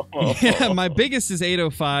 no. Yeah, my biggest is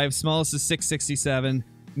 805. Smallest is 667.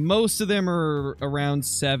 Most of them are around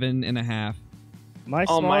 7.5. My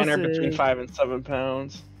All mine are smallest between is- 5 and 7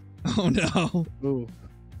 pounds. Oh no. Ooh.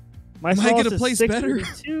 My Am I smallest gonna is place better?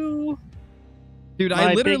 632. Dude,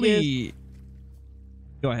 My I literally...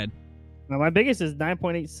 Go ahead. Now, my biggest is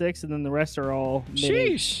 9.86, and then the rest are all mid.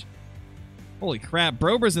 Sheesh. Holy crap.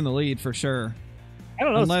 Brobra's in the lead for sure. I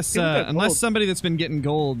don't know. Unless people got unless gold. somebody that's been getting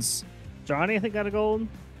golds. Johnny, I think, got a gold.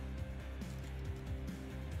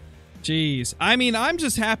 Jeez. I mean, I'm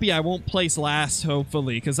just happy I won't place last,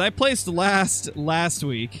 hopefully, because I placed last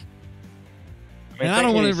week. I mean, And I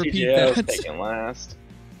don't wanna technically repeat CJO is that. taking last.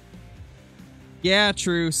 Yeah,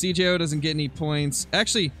 true. CJO doesn't get any points.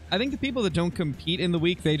 Actually, I think the people that don't compete in the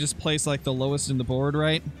week, they just place like the lowest in the board,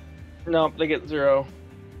 right? Nope, they get 0.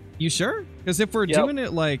 You sure? Because if we're Yep. doing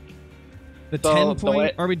it like the So, 10 the point,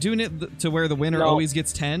 way- are we doing it to where the winner No. always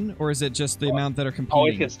gets 10? Or is it just the amount that are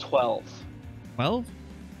Always competing? gets 12. 12?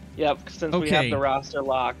 Yep, since we Okay. have the roster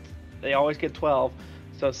locked, they always get 12.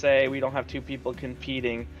 So say we don't have 2 people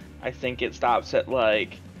competing, I think it stops at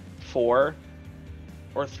like 4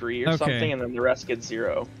 or 3 or Okay. something, and then the rest get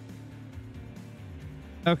 0.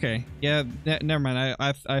 Okay. Yeah, never mind.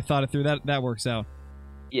 I thought it through. That works out.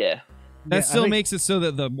 Yeah. That Yeah, I still think- makes it so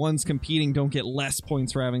that the ones competing don't get less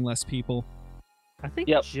points for having less people. I think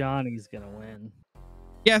Yep. Johnny's gonna win.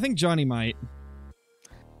 Yeah, I think Johnny might.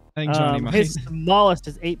 I think Johnny might. His smallest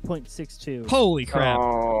is 8.62. Holy crap.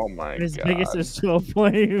 Oh my His god. biggest is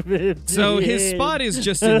 12.50. So his spot is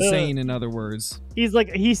just insane, in other words. He's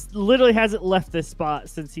like, literally hasn't left this spot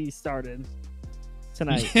since he started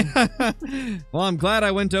tonight. Well, I'm glad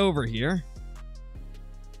I went over here.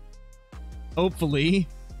 Hopefully,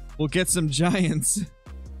 we'll get some giants.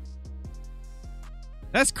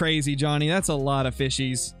 That's crazy, Johnny. That's a lot of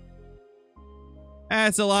fishies.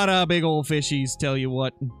 That's a lot of big old fishies, tell you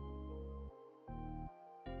what.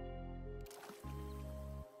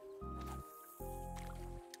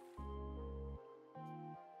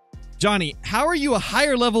 Johnny, how are you a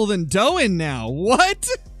higher level than Doen now? What?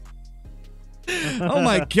 Oh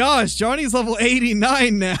my gosh, Johnny's level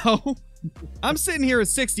 89 now. I'm sitting here at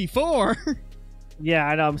 64. Yeah,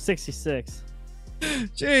 I know. I'm 66.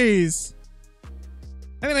 Jeez.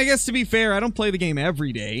 I mean, I guess to be fair, I don't play the game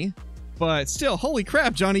every day. But still, holy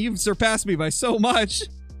crap, Johnny, you've surpassed me by so much.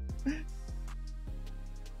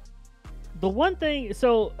 The one thing,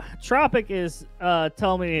 so Tropic is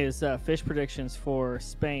telling me his fish predictions for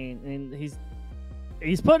Spain, and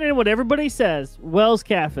he's putting in what everybody says: Wells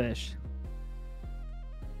catfish.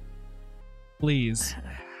 Please.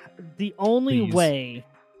 The only Please. way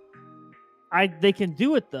they can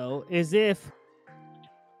do it though is if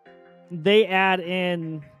they add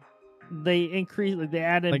in, they increase, like they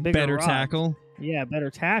add in Like bigger better rods. tackle? Yeah,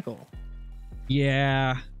 better tackle.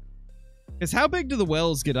 Yeah. Because how big do the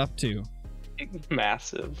wells get up to?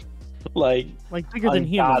 Massive. Like Bigger than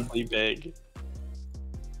human. ungodly big.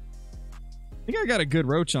 I think I got a good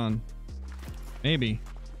roach on. Maybe.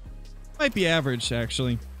 Might be average,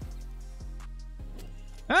 actually.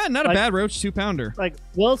 Ah, not a Like- bad roach 2-pounder. Like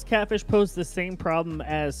Wells catfish pose the same problem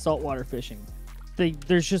as saltwater fishing.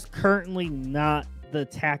 There's just currently not the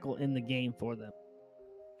tackle in the game for them.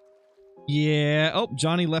 Yeah. Oh,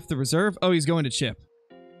 Johnny left the reserve. Oh, he's going to chip.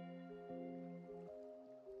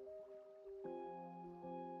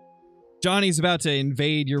 Johnny's about to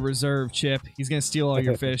invade your reserve, Chip. He's going to steal all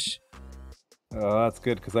your fish. Oh, that's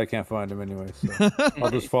good because I can't find him anyway. So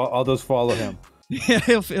I'll just follow him. Yeah,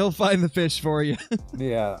 he'll find the fish for you.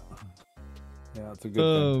 Yeah. Yeah, that's a good thing.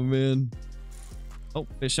 Oh, man. Oh,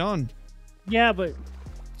 fish on. Yeah, but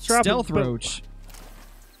Tropic- Stealth but- roach.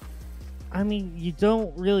 I mean, you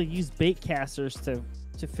don't really use bait casters to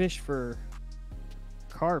fish for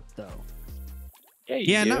carp, though. Yeah, you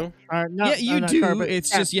Yeah, do. no- Or not, Yeah, you not do. carp, but It's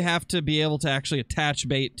cat- just you have to be able to actually attach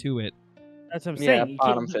bait to it. that's what I'm Yeah, saying. You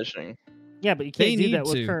bottom can't- fishing. Yeah, but you They can't do need that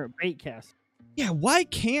with to. current bait cast. Yeah, why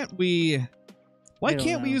can't we? Why I don't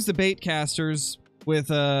can't we know. use the bait casters with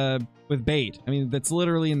bait? I mean, that's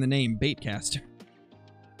literally in the name, bait caster.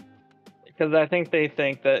 Because I think they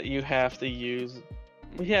think that you have to use.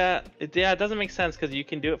 Yeah, it doesn't make sense because you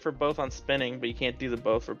can do it for both on spinning, but you can't do the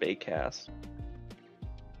both for bait cast.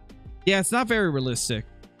 Yeah, it's not very realistic.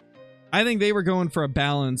 I think they were going for a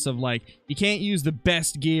balance of like, you can't use the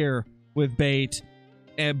best gear with bait,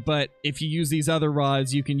 but if you use these other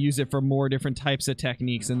rods, you can use it for more different types of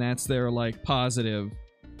techniques, and that's their like positive.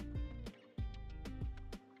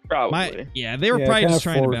 Probably. Yeah, they were Yeah, probably kinda just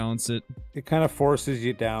trying to for- balance it. It kind of forces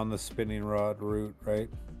you down the spinning rod route, right?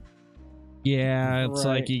 Yeah, it's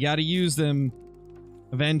like Right. you got to use them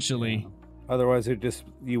eventually. Otherwise, you just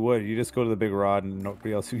go to the big rod and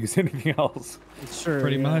nobody else would use anything else. Sure,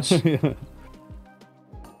 Pretty yeah. much. Yeah.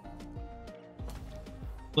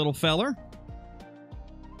 Little feller.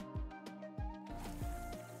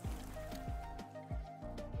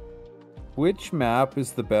 Which map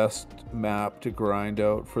is the best map to grind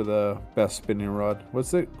out for the best spinning rod?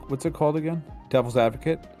 What's it called again? Devil's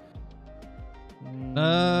Advocate?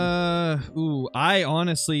 I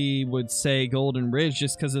honestly would say Golden Ridge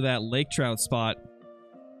just because of that lake trout spot.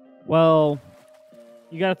 Well,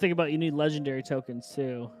 you got to think about you need legendary tokens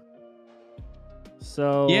too.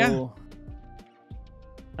 So Yeah.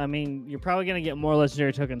 I mean, you're probably gonna get more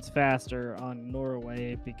legendary tokens faster on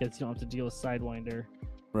Norway because you don't have to deal with Sidewinder.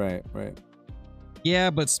 Right.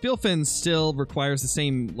 Yeah, but Spielfin still requires the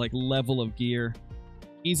same like level of gear.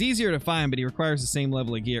 He's easier to find, but he requires the same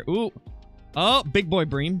level of gear. Ooh. Oh, big boy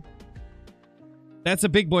Bream. That's a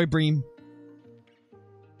big boy Bream.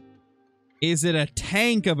 Is it a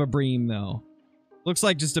tank of a Bream, though? Looks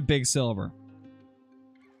like just a big silver.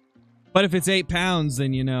 But if it's 8 pounds,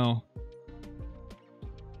 then you know.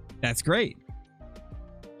 That's great.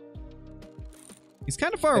 He's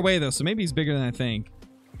kind of far away, though, so maybe he's bigger than I think.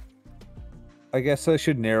 I guess I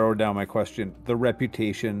should narrow down my question. The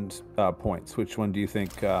reputation points. Which one do you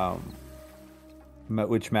think?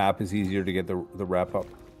 Which map is easier to get the wrap up?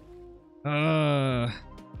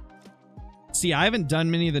 See, I haven't done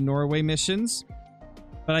many of the Norway missions,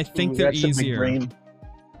 but I think they're That should be easier. Bream.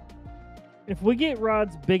 If we get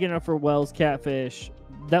rods big enough for Wells catfish,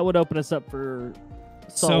 that would open us up for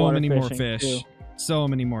So saltwater many more fishing, fish. too. So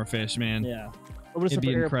many more fish, man. Yeah, open us It'd up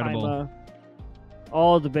be for incredible. Arapaima,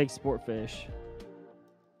 all the big sport fish.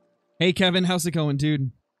 Hey, Kevin, how's it going, dude?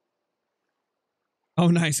 Oh,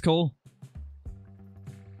 nice, Cole.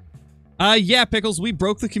 Yeah, Pickles, we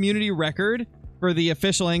broke the community record for the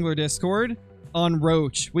official Angler Discord on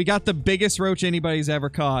roach. We got the biggest roach anybody's ever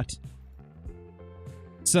caught.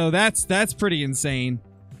 So that's pretty insane.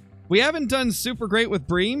 We haven't done super great with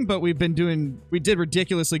Bream, but we did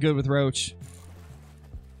ridiculously good with roach.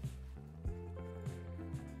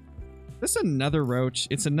 This is another roach.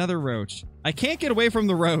 It's another roach. I can't get away from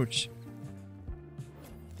the roach.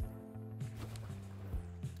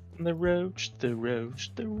 The roach, the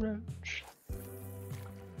roach, the roach.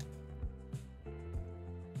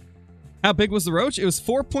 How big was the roach? It was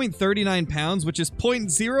 4.39 pounds, which is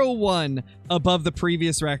 0.01 above the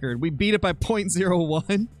previous record. We beat it by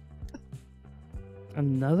 0.01.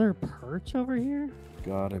 Another perch over here?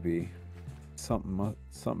 Gotta be something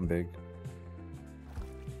big.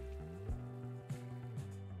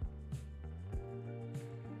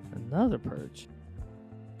 Another perch.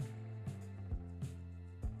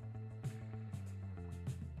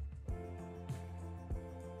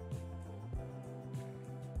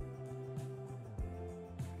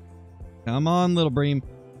 Come on, little Bream.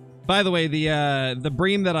 By the way, the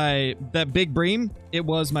Bream that big Bream, it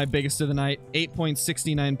was my biggest of the night.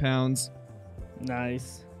 8.69 pounds.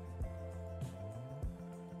 Nice.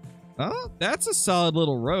 Oh, that's a solid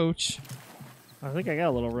little roach. I think I got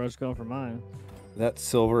a little roach going for mine. That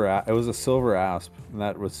silver, it was a silver asp, and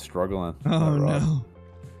that was struggling. Oh, that rod. no.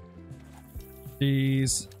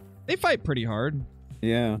 Jeez. They fight pretty hard.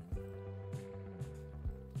 Yeah.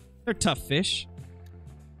 They're tough fish.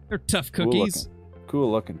 They're tough cookies.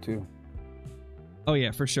 Cool looking too. Oh,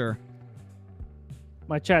 yeah, for sure.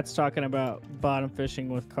 My chat's talking about bottom fishing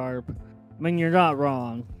with carp. I mean, you're not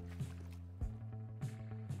wrong.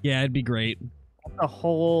 Yeah, it'd be great. That's a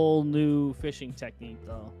whole new fishing technique,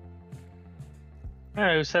 though.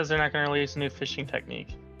 Who says they're not going to release a new fishing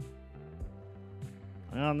technique?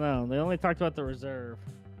 I don't know. They only talked about the reserve.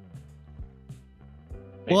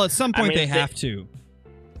 Well, at some point mean, they have to.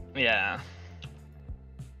 Yeah.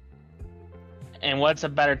 And what's a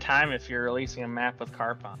better time if you're releasing a map with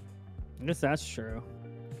carp on? I guess that's true.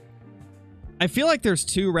 I feel like there's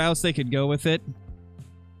two routes they could go with it.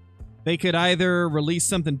 They could either release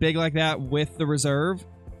something big like that with the reserve,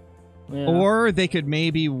 Yeah. or they could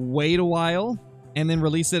maybe wait a while and then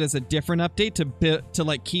release it as a different update to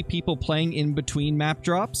like keep people playing in between map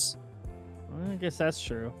drops. I guess that's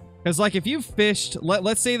true. Because like if you've fished,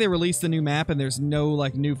 let's say they release the new map and there's no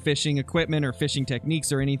like new fishing equipment or fishing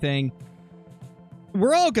techniques or anything,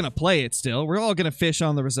 we're all gonna play it still. We're all gonna fish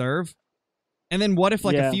on the reserve. And then what if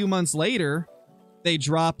like a few months later they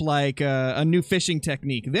drop like a new fishing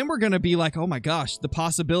technique? Then we're gonna be like, oh my gosh, the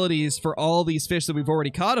possibilities for all these fish that we've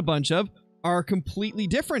already caught a bunch of are completely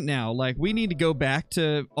different now. Like we need to go back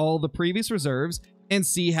to all the previous reserves and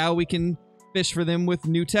see how we can fish for them with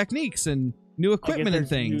new techniques and new equipment and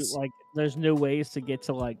things. There's new ways to get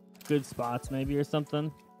to like good spots maybe or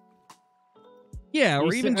something. Yeah,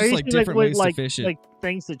 or even Are just you like saying, different ways to fish it. Like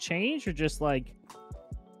things to change, or just like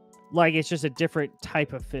it's just a different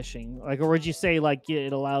type of fishing? Like, or would you say like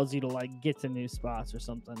it allows you to like get to new spots or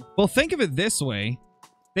something? Well, think of it this way.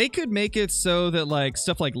 They could make it so that like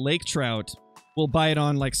stuff like lake trout will bite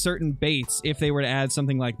on like certain baits if they were to add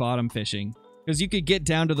something like bottom fishing. Because you could get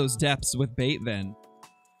down to those depths with bait then.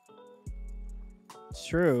 It's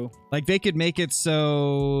true. Like they could make it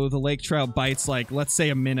so the lake trout bites like, let's say,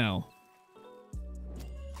 a minnow.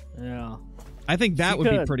 Yeah. I think that You would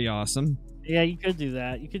be could. pretty awesome. Yeah, you could do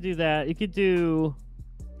that. You could do that. You could do.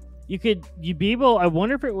 You'd be able. I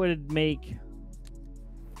wonder if it would make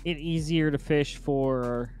it easier to fish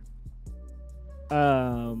for,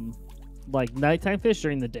 like nighttime fish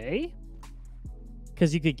during the day,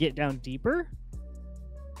 because you could get down deeper.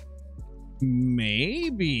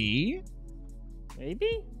 Maybe.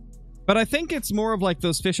 Maybe. But I think it's more of like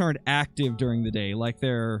those fish aren't active during the day, like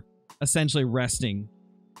they're essentially resting.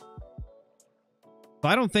 So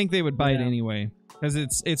I don't think they would bite Yeah. anyway, because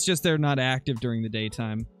it's just they're not active during the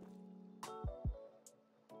daytime.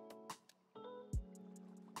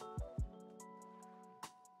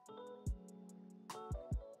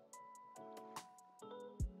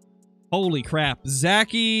 Holy crap.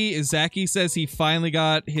 Zachy says he finally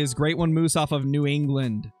got his Great One Moose off of New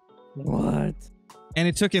England. What? And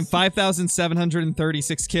it took him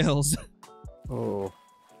 5,736 kills. Oh.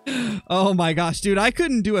 Oh my gosh, dude, I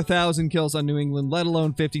couldn't do 1,000 kills on New England, let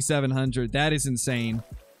alone 5,700. That is insane.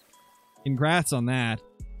 Congrats on that.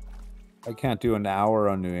 I can't do an hour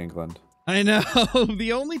on New England. I know.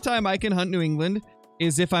 The only time I can hunt New England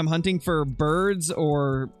is if I'm hunting for birds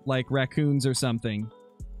or like raccoons or something.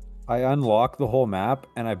 I unlocked the whole map,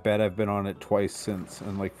 and I bet I've been on it twice since,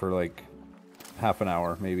 and like for like half an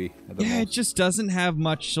hour, maybe. At the Yeah, it most. just doesn't have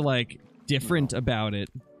much like different about it.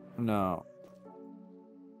 No.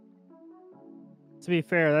 To be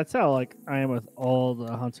fair, that's how like I am with all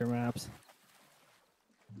the hunter maps.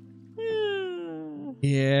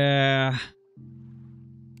 Yeah.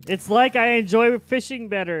 It's like I enjoy fishing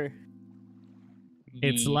better.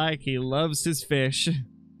 It's like he loves his fish.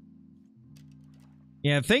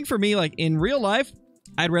 Yeah, the thing for me, like, in real life,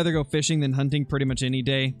 I'd rather go fishing than hunting pretty much any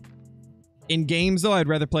day. In games, though, I'd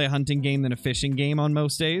rather play a hunting game than a fishing game on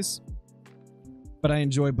most days. But I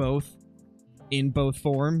enjoy both. In both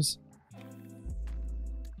forms.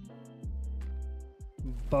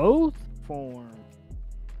 Both forms.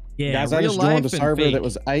 Yeah, Guys, I real just joined a life and server fake. that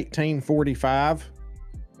was 1845.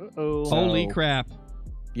 Uh-oh. Holy So- crap.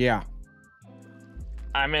 Yeah.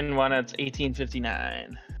 I'm in one that's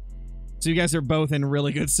 1859. So you guys are both in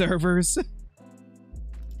really good servers.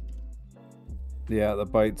 Yeah, the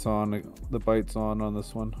bite's on. The bite's on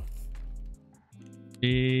this one.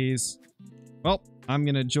 Jeez. Well, I'm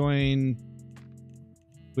gonna join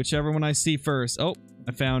whichever one I see first. Oh,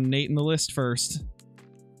 I found Nate in the list first.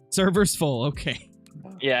 Server's full. Okay.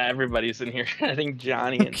 Yeah, everybody's in here. I think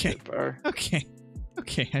Johnny and Okay. Chip are. Okay.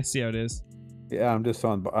 Okay, I see how it is. Yeah, I'm just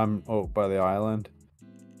on. I'm by the island.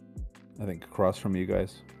 I think across from you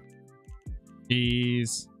guys.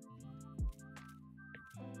 Jeez.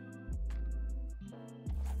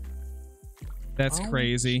 That's Oh.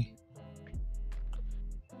 crazy.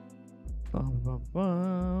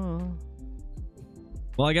 Ba-ba-ba.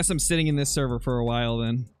 Well, I guess I'm sitting in this server for a while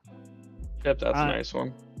then. Chip, that's a I- nice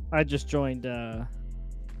one. I just joined. Wait, am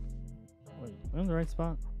I in the right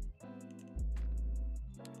spot?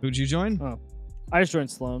 Who'd you join? Oh, I just joined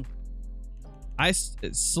Sloan.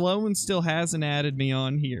 Sloan still hasn't added me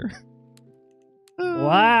on here.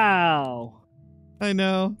 Wow. I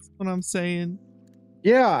know. That's what I'm saying.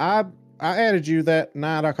 Yeah, I added you that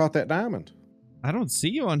night I caught that diamond. I don't see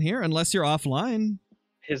you on here unless you're offline.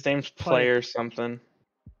 His name's Player something.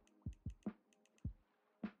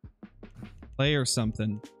 Play or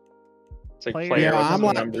something. It's like Player- Player. Yeah, with I'm a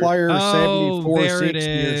like number. player Oh, there it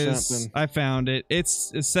 7460 or is. something. I found it.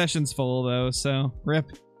 It's session's full though, so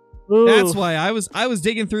rip. Ooh. That's why I was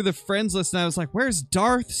digging through the friends list and I was like, "Where's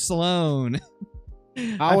Darth Sloan?"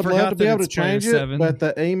 I would forgot love to be that able to it's player change it, 7. but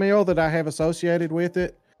the email that I have associated with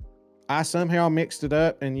it, I somehow mixed it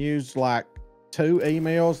up and used like 2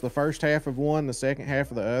 emails, the first half of one, the second half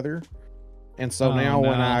of the other. And so Oh, now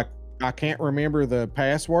when no. I can't remember the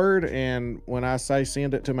password, and when I say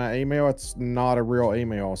send it to my email, it's not a real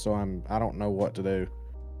email, so I don't know what to do.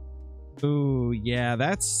 Ooh, yeah,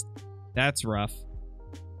 that's rough.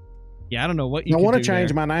 Yeah, I don't know what you I can want to do change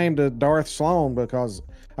there. my name to Darth Sloan because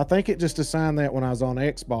I think it just assigned that when I was on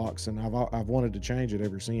Xbox, and I've wanted to change it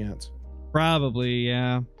ever since. Probably,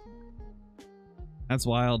 yeah. That's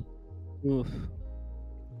wild. Oof.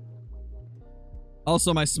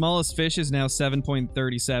 Also, my smallest fish is now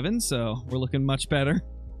 7.37, so we're looking much better.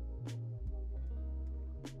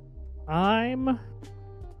 I'm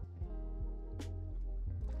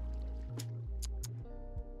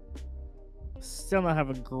still not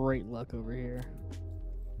having great luck over here.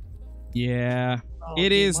 Yeah. Oh, It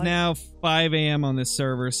dude, is my- now 5 a.m. on this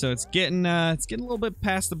server, so it's getting a little bit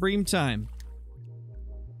past the Bream time.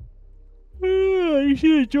 You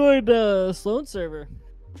should have joined Sloan server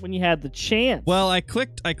when you had the chance. Well, I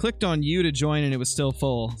clicked on you to join and it was still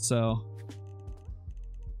full, so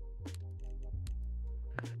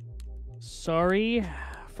sorry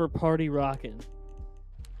for party rocking.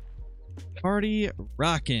 party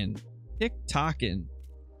rockin', tick-tockin'.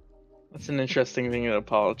 That's an interesting thing to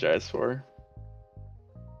apologize for.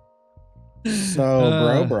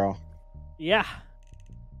 So, bro, Yeah.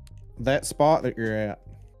 that spot that you're at,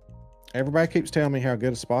 everybody keeps telling me how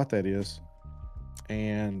good a spot that is,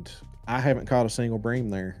 and I haven't caught a single bream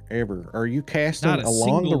there ever. Are you casting Not a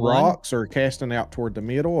along the single one? rocks or casting out toward the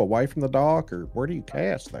middle, away from the dock, or where do you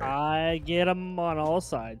cast there? I get them on all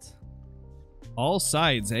sides. All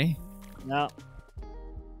sides, eh? No.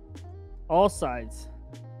 All sides.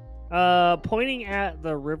 Pointing at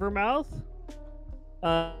the river mouth.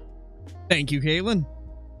 Thank you, Caitlin.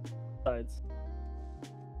 Sides.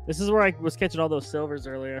 This is where I was catching all those silvers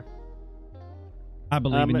earlier. I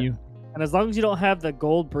believe in you. And as long as you don't have the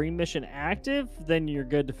gold bream mission active, then you're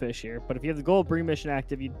good to fish here. But if you have the gold bream mission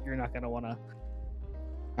active, you're not going to want to.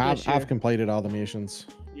 I've completed all the missions.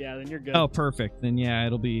 Yeah, then you're good. Oh, perfect. Then yeah,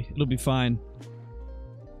 it'll be fine.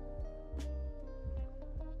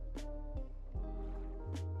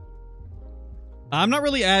 I'm not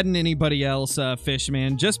really adding anybody else,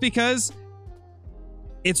 Fishman, just because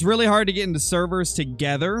it's really hard to get into servers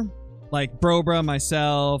together. Like Brobra,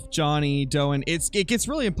 myself, Johnny, Doan. It gets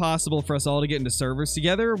really impossible for us all to get into servers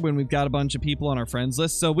together when we've got a bunch of people on our friends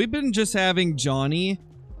list. So we've been just having Johnny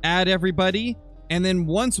add everybody, and then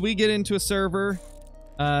once we get into a server,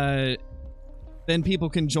 then people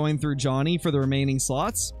can join through Johnny for the remaining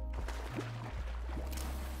slots.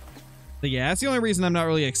 But yeah, that's the only reason I'm not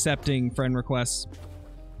really accepting friend requests,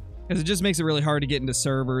 because it just makes it really hard to get into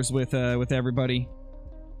servers with everybody.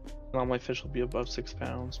 All my fish will be above 6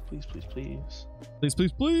 pounds. Please, please, please. Please,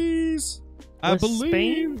 please, please. I Was believe.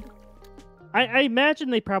 Spain? I imagine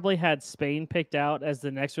they probably had Spain picked out as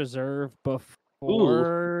the next reserve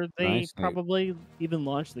before they nice. probably even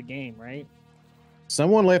launched the game, right?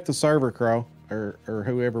 Someone left the server, Crow, or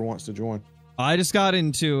whoever wants to join. I just got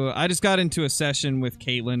into a session with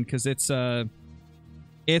Caitlin because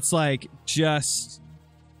it's like just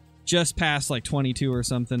past like 22 or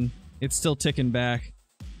something. It's still ticking back.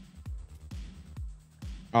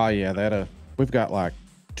 Oh yeah, we've got like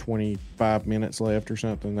 25 minutes left or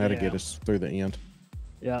something. That'll get us through the end.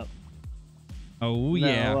 Yeah. Oh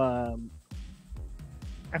yeah. No,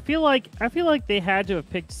 I feel like they had to have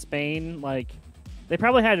picked Spain. Like, they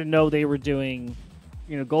probably had to know they were doing,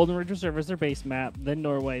 Golden Ridge Reserve as their base map, then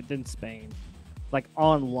Norway, then Spain, like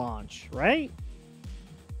on launch, right?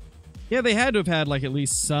 Yeah, they had to have had like at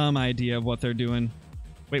least some idea of what they're doing.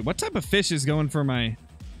 Wait, what type of fish is going for my...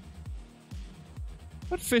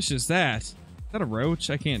 What fish is that? Is that a roach?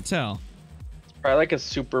 I can't tell. It's probably like a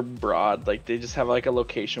super broad. Like they just have like a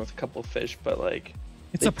location with a couple of fish, but like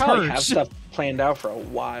It's they a probably have perch. stuff planned out for a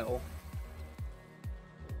while.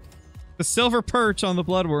 The silver perch on the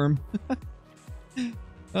bloodworm.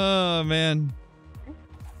 Oh man.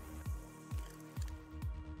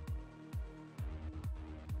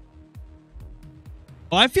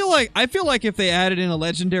 Well, I feel like if they added in a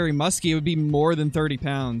legendary muskie, it would be more than 30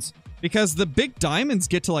 pounds. Because the big diamonds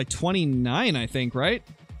get to like 29, I think, right?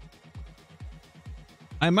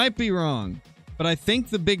 I might be wrong, but I think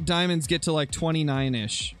the big diamonds get to like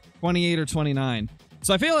 29-ish. 28 or 29.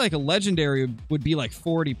 So I feel like a legendary would be like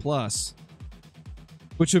 40 plus.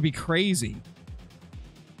 Which would be crazy.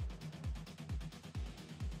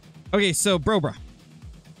 Okay, so Brobra.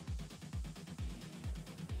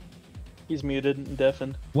 He's muted and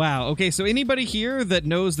deafened. Wow. Okay, so anybody here that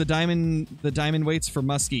knows the diamond weights for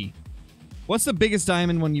muskie? What's the biggest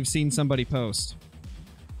diamond one you've seen somebody post?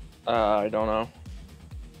 I don't know.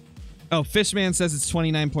 Oh, Fishman says it's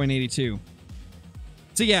 29.82.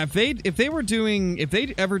 So yeah, if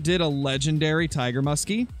they ever did a legendary tiger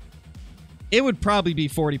muskie, it would probably be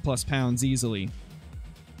 40 plus pounds easily.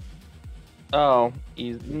 Oh,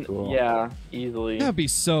 Cool. yeah, easily. That'd be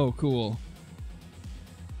so cool.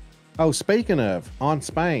 Oh, speaking of, on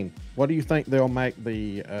Spain, what do you think they'll make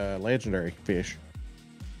the legendary fish?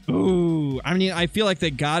 Ooh, I mean, I feel like they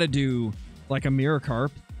gotta do like a mirror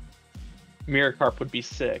carp. Mirror carp would be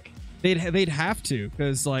sick. They'd have to,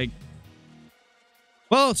 because like,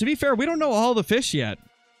 well, to be fair, we don't know all the fish yet.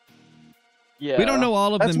 Yeah, We don't know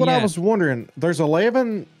all of That's them what yet. I was wondering. There's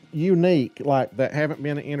 11 unique that haven't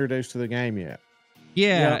been introduced to the game yet.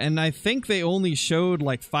 Yeah, Yeah. and I think they only showed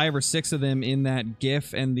like 5 or 6 of them in that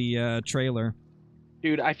GIF and the trailer.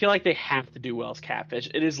 Dude, I feel like they have to do Wells Catfish.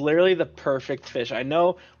 It is literally the perfect fish. I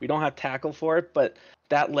know we don't have tackle for it, but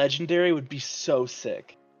that legendary would be so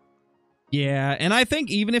sick. Yeah, and I think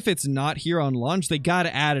even if it's not here on launch, they got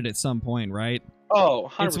to add it at some point, right? Oh,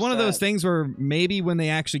 100%. It's one of those things where maybe when they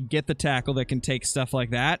actually get the tackle that can take stuff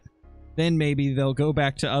like that, then maybe they'll go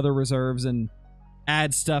back to other reserves and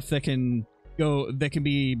add stuff that can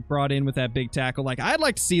be brought in with that big tackle. Like, I'd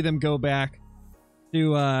like to see them go back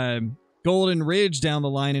to Golden Ridge down the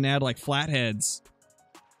line and add like flatheads.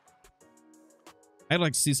 I'd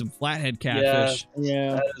like to see some flathead catfish.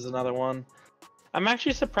 Yeah. That is another one. I'm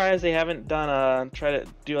actually surprised they haven't done try to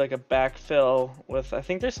do like a backfill with, I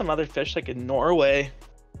think there's some other fish like in Norway.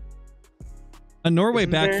 A Norway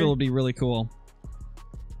Isn't backfill there? would be really cool.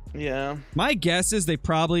 Yeah. My guess is they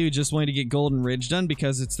probably just wanted to get Golden Ridge done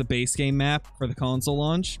because it's the base game map for the console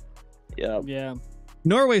launch. Yep. Yeah.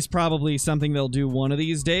 Norway's probably something they'll do one of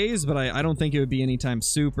these days, but I don't think it would be anytime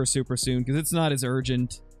super soon because it's not as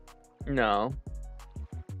urgent. No.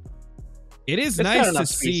 It is It's got nice to enough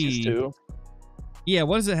species, see. too. Yeah,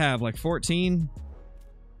 what does it have? Like 14?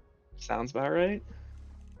 Sounds about right.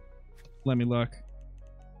 Let me look.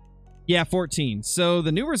 Yeah, 14. So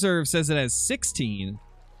the new reserve says it has 16.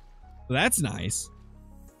 So that's nice.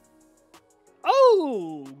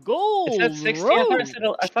 Oh, gold. It said 60.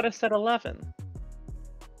 I thought it said 11.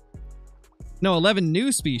 No, 11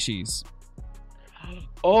 new species.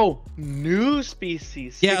 Oh, new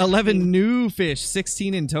species. Yeah, 16. 11 new fish,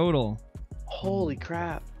 16 in total. Holy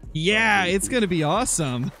crap. Yeah, it's going to be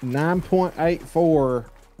awesome. 9.84,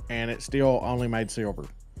 and it still only made silver.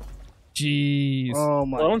 Jeez. Oh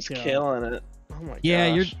my Sloan's god. killing it. Oh my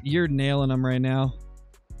Yeah, gosh. you're nailing them right now.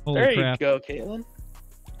 Holy There crap. you go, Caitlin.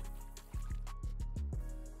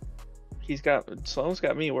 Sloan's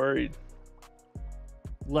got me worried.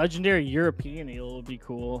 Legendary European eel would be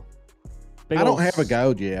cool. Big I don't old have a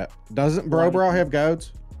gold yet. Doesn't Bro have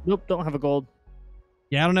goads? Nope, don't have a gold.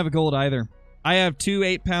 Yeah, I don't have a gold either. I have 2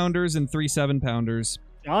 8-pounders and 3 7-pounders.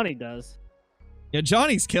 Johnny does. Yeah,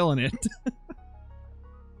 Johnny's killing it.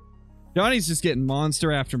 Johnny's just getting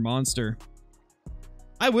monster after monster.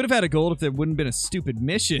 I would have had a gold if there wouldn't been a stupid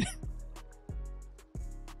mission.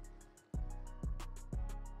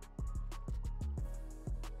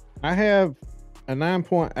 I have a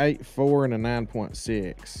 9.84 and a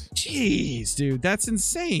 9.6. Jeez, dude, that's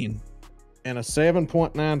insane. And a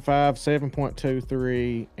 7.95,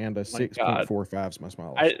 7.23, and a 6.45 is my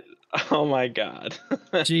smallest. Oh my god.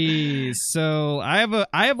 Jeez. So I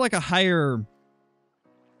have like a higher,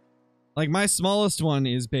 like my smallest one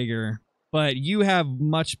is bigger, but you have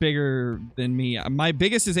much bigger than me. My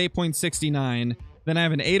biggest is 8.69. Then I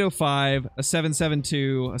have an 805, a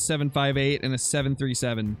 772, a 758, and a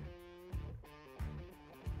 737.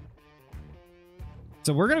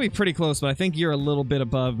 So we're gonna be pretty close, but I think you're a little bit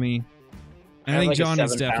above me. And I think like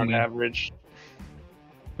Johnny's a 7-pound definitely. average.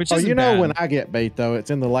 Which Oh, isn't you know bad. when I get beat, though, it's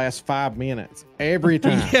in the last 5 minutes. Every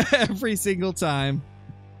time. Yeah, every single time.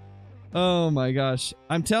 Oh my gosh.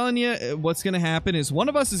 I'm telling you, what's going to happen is one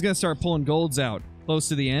of us is going to start pulling golds out close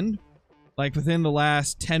to the end, like within the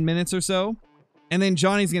last 10 minutes or so. And then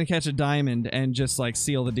Johnny's going to catch a diamond and just like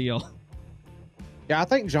seal the deal. Yeah, I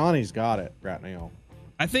think Johnny's got it right now.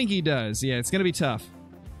 I think he does. Yeah, it's going to be tough.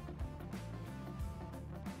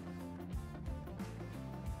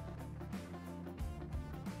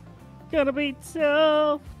 Gonna be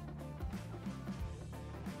tough.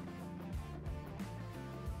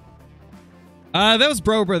 That was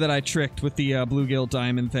Brobra that I tricked with the bluegill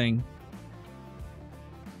diamond thing.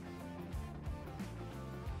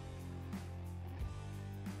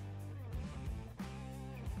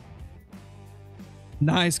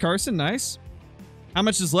 Nice, Carson. Nice. How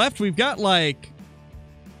much is left? We've got like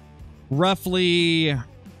roughly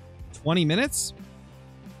 20 minutes.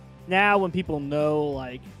 Now, when people know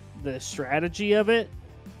like the strategy of it,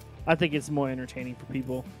 I think it's more entertaining for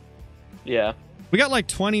people. Yeah. We got like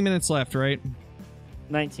 20 minutes left, right?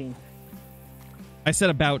 19. I said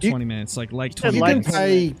about 20 minutes, like said 20 You like-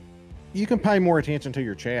 minutes. you can pay more attention to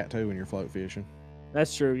your chat, too, when you're float fishing.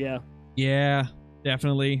 That's true, yeah. Yeah,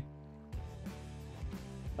 definitely.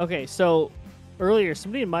 Okay, so earlier,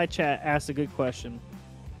 somebody in my chat asked a good question.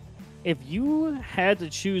 If you had to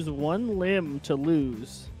choose one limb to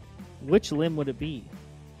lose, which limb would it be?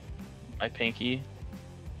 My pinky.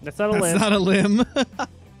 That's not a That's limb. not a limb.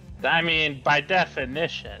 I mean, by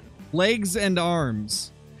definition. Legs and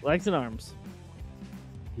arms. Legs and arms.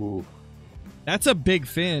 Ooh. That's a big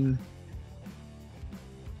fin.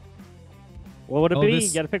 What would it Oh, be? this-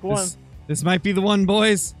 You gotta pick one. This might be the one,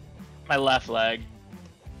 boys. My left leg.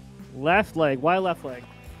 Left leg. Why left leg?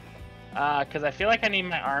 Because I feel like I need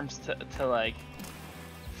my arms to like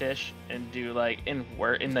fish and do like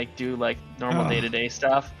do like normal Ugh. day-to-day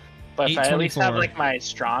stuff. But if I at least 824. have like my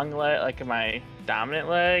strong leg, like my dominant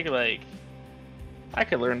leg, like I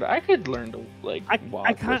could learn to like walk.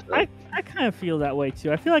 I kind of feel that way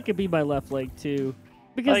too. I feel like it'd be my left leg too,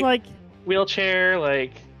 because Like- wheelchair,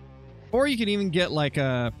 like Or you could even get like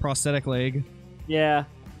a prosthetic leg. yeah,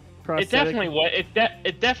 it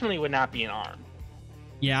definitely would not be an arm.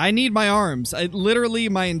 Yeah, I need my arms. Literally,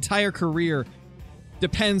 my entire career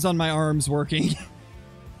depends on my arms working.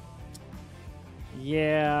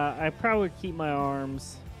 Yeah, I probably would keep my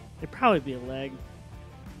arms. It'd probably be a leg.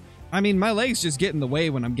 I mean, my legs just get in the way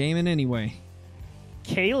when I'm gaming anyway.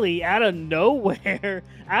 Kaylee out of nowhere,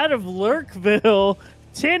 out of Lurkville,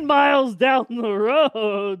 10 miles down the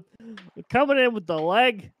road, coming in with the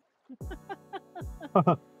leg.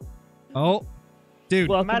 Oh, dude.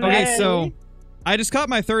 Welcome Okay, back. so I just caught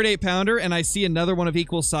my third 8-pounder, and I see another one of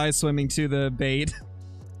equal size swimming to the bait.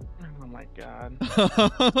 Oh my god.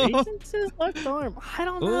 Agent's his left arm. I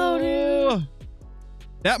don't know, dude. Oh,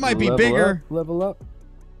 that might be Level bigger. Up, level up.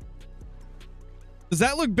 Does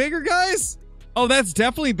that look bigger, guys? Oh, that's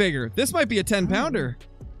definitely bigger. This might be a 10-pounder.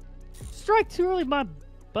 Strike too early, my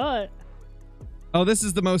butt. Oh, this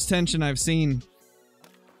is the most tension I've seen.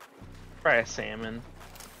 Probably a salmon.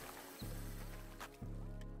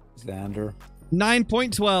 Xander.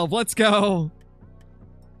 9.12. Let's go.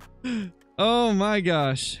 Oh my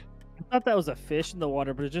gosh. I thought that was a fish in the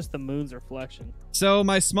water, but it's just the moon's reflection. So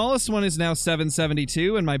my smallest one is now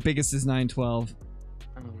 772, and my biggest is 912.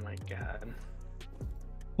 Oh my god.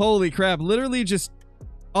 Holy crap. Literally just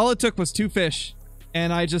all it took was 2 fish,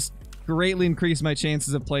 and I just greatly increased my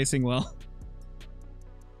chances of placing well.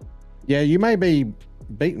 Yeah, you may be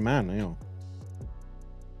beating mine now.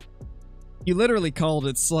 You literally called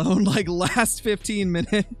it, Sloan, like last 15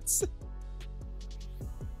 minutes.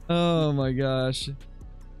 Oh my gosh.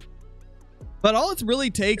 But all it really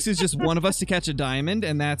takes is just one of us to catch a diamond,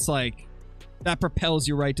 and that's like, that propels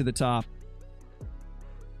you right to the top.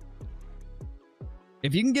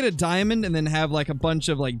 If you can get a diamond and then have like a bunch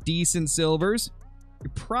of like decent silvers,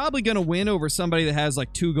 you're probably going to win over somebody that has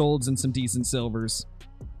like 2 golds and some decent silvers.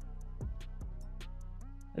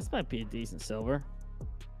 This might be a decent silver.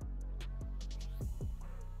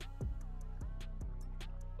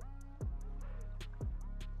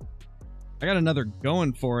 I got another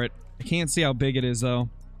going for it. I can't see how big it is though.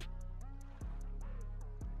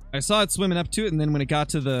 I saw it swimming up to it, and then when it got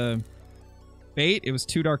to the bait, it was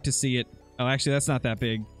too dark to see it. Oh, actually, that's not that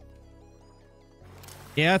big.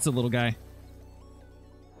 Yeah, that's a little guy.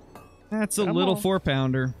 That's a Come little on.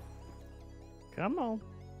 4-pounder. Come on.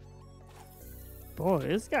 Boy,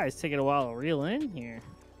 this guy's taking a while to reel in here.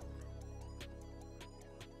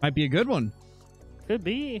 Might be a good one. Could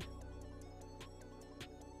be.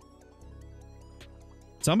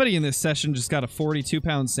 Somebody in this session just got a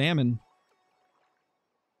 42-pound salmon.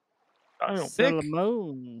 Oh, Thick.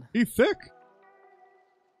 Solomon. He thick.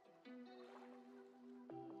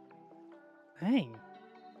 Dang.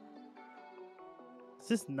 Is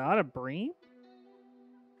this not a bream?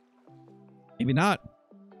 Maybe not.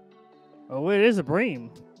 Oh, it is a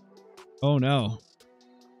bream. Oh no.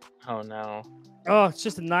 oh no. Oh, it's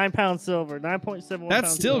just a 9-pound silver. 9.71 That's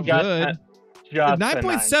pounds still silver. Just good. a- just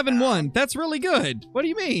a 9.71. That's really good. What do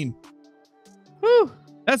you mean? Whew.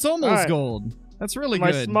 That's almost All right. gold. That's really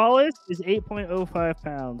My good. smallest is 8.05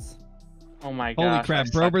 pounds. Oh my Holy gosh. crap, I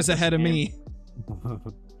suck Brober's at this ahead of game. me.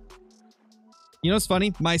 You know what's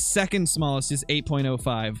funny? My second smallest is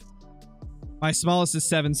 8.05. My smallest is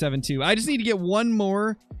 772. I just need to get one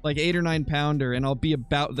more, like 8 or 9 pounder, and I'll be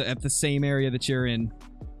about at the same area that you're in.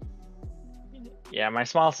 Yeah, my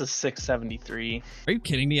smallest is 673. Are you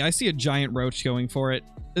kidding me? I see a giant roach going for it.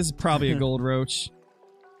 This is probably a gold roach.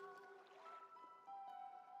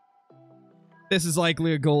 This is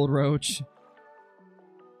likely a gold roach.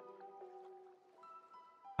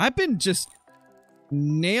 I've been just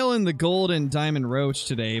nailing the gold and diamond roach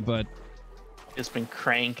today, but Just been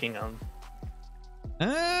cranking them.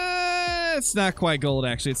 it's not quite gold,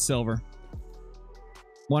 actually. It's silver.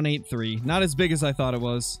 183. Not as big as I thought it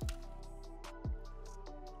was.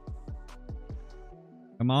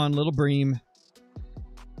 Come on, little bream.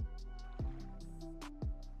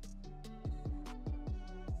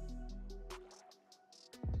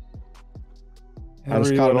 I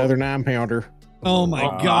just Every caught little- another 9-pounder. Oh my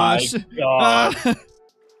Oh my gosh. God.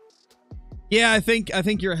 Yeah, I think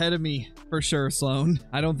you're ahead of me for sure, Sloan.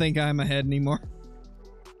 I don't think I'm ahead anymore.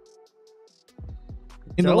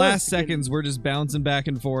 In the Doan's last getting- seconds, we're just bouncing back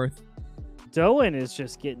and forth. Doan is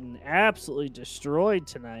just getting absolutely destroyed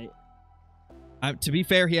tonight. To be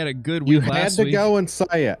fair, he had a good You week had last to week. go and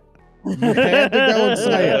say it. You had to go and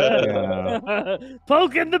say it. Yeah.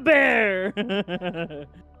 Poking the bear.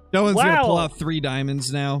 Doan's gonna pull Wow. out 3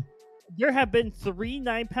 diamonds now. There have been 3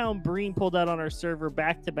 9-pound bream pulled out on our server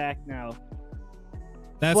back to back now.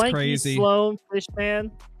 That's Flanky, crazy. Sloan,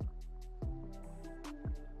 Fishman,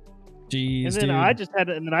 Jeez, and then dude. I just had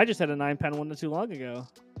a 9-pound one not too long ago.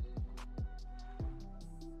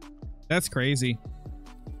 That's crazy.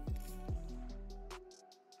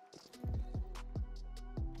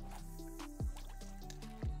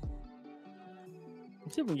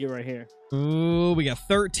 Let's see if we can get right here. Ooh, we got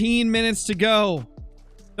 13 minutes to go.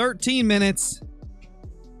 13 minutes.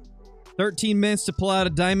 13 minutes to pull out a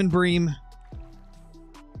diamond bream.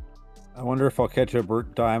 I wonder if I'll catch a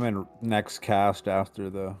diamond next cast after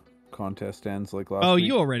the contest ends, like last Oh, week.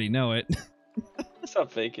 you already know it. What's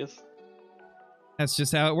up, Vegas? That's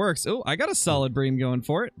just how it works. Oh, I got a solid bream going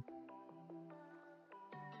for it.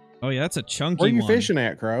 Oh yeah, that's a chunky Where are you one. fishing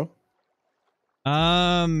at, Crow?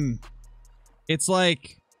 It's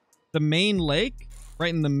like the main lake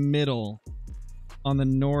right in the middle, on the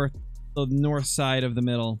north side of the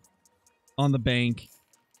middle, on the bank.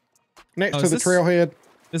 Next Oh, to is the this- trailhead.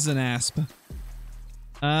 This is an asp.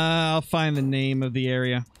 I'll find the name of the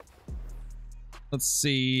area. Let's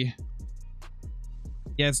see.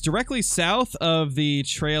 Yeah, it's directly south of the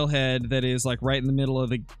trailhead that is like right in the middle of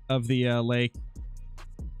the lake.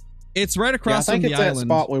 It's right Yeah, I across think from it's the that island.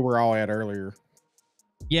 spot we were all at earlier.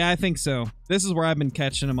 Yeah, I think so. This is where I've been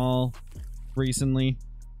catching them all recently.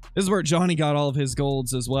 This is where Johnny got all of his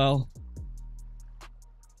golds as well.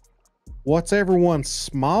 What's everyone's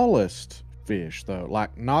smallest fish, though?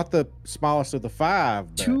 Like, not the smallest of the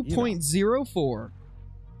 5. But, 2.04.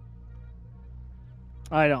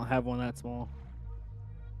 I don't have one that small.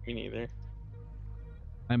 Me neither.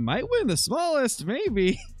 I might win the smallest,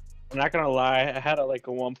 maybe. I'm not gonna lie, I had like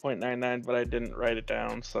a 1.99, but I didn't write it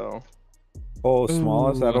down, so. Oh,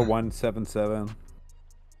 smallest, I have a Ooh. 177.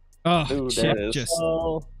 Oh, Ooh, Chip there it is. just.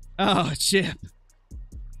 Oh, Oh, Chip.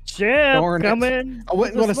 Chip, Darn it. coming. I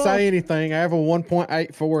wasn't with going to the say anything. I have a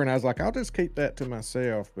 1.84, and I was like, I'll just keep that to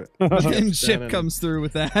myself. But And Chip done it. comes through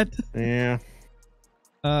with that. Yeah.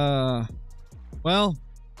 Well.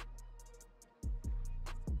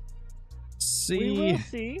 We will See.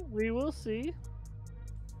 see. We will see.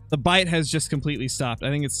 The bite has just completely stopped. I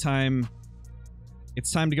think it's time.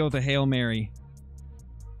 It's time to go with a Hail Mary.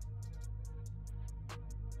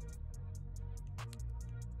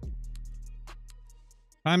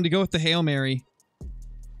 Time to go with the Hail Mary.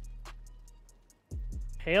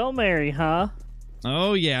 Hail Mary, huh?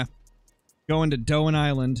 Oh, yeah. Going to Doan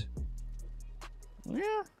Island.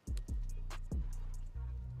 Yeah.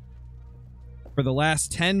 For the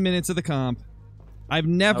last 10 minutes of the comp. I've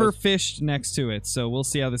never was- fished next to it, so we'll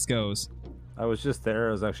see how this goes. I was just there.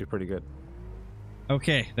 It was actually pretty good.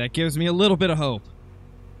 Okay, that gives me a little bit of hope.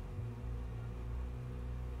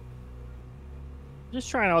 Just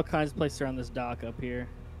trying all kinds of places around this dock up here.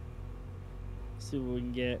 See what we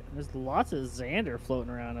can get. There's lots of Xander floating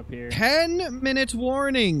around up here. 10-minute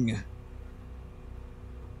warning.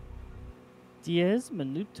 10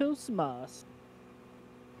 minutos más.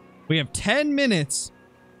 We have 10 minutes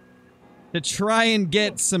to try and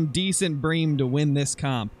get some decent bream to win this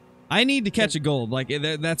comp. I need to catch a gold. Like,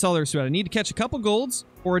 that's all there's to it. I need to catch a couple golds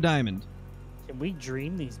or a diamond. Can we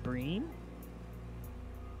dream these bream?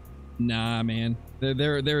 Nah, man.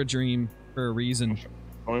 They're a dream for a reason.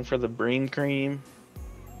 Going for the Bream cream.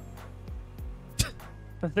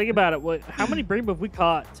 But think about it. How many bream have we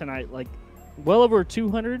caught tonight? Like, well over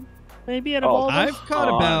 200, maybe out of all of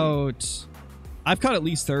us? I've caught at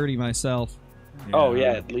least 30 myself. Oh,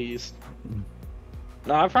 yeah, at least.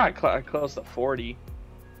 No, I'm probably close to 40.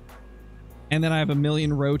 And then I have a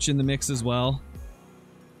million roach in the mix as well.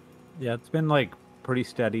 Yeah, it's been like pretty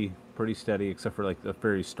steady, except for like the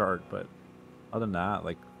very start. But other than that,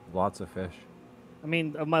 like lots of fish. I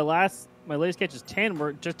mean, of my latest catches 10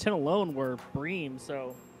 were just 10 alone were bream.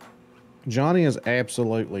 So Johnny is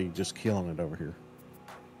absolutely just killing it over here.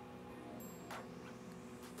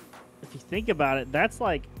 if you think about it, that's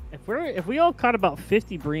like if we all caught about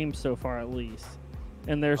 50 bream so far at least,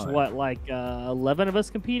 and there's Oh, yeah. what, like 11 of us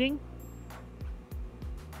competing.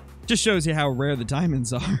 Just shows you how rare the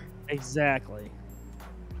diamonds are. Exactly.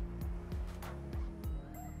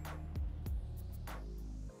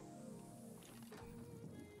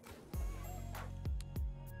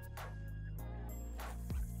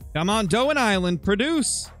 Come on, Doan Island,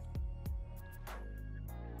 produce.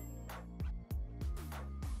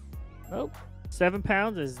 Nope. 7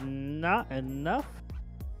 pounds is not enough.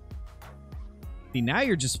 See, now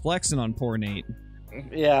you're just flexing on poor Nate.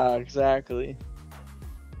 Yeah, exactly.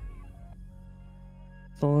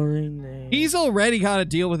 Sorry, Nate. He's already got to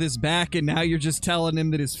deal with his back, and now you're just telling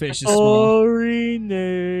him that his fish is small. Sorry,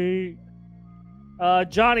 Nate.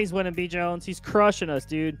 Johnny's winning, B. Jones. He's crushing us,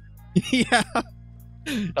 dude. Yeah.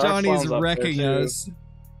 Johnny's Fawn's up there, wrecking too. us.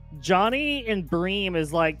 Johnny and Bream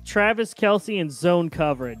is like Travis Kelsey in zone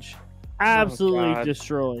coverage. Absolutely God.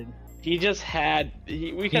 destroyed. He just had.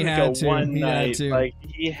 We had couldn't to. go one He had night. to. Like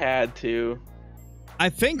he had to. I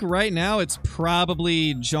think right now it's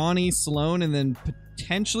probably Johnny, Sloan, and then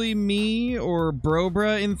potentially me or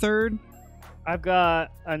Brobra in third. I've got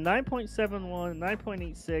a 9.71,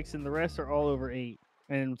 9.86, and the rest are all over 8.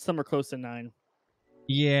 And some are close to 9.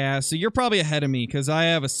 Yeah, so you're probably ahead of me because I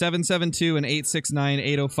have a 772, an 869,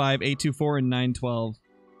 805, 824, and 912.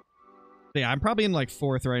 Yeah, I'm probably in like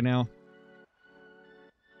fourth right now.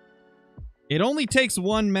 It only takes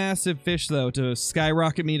one massive fish, though, to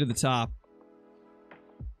skyrocket me to the top.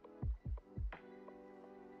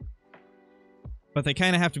 But they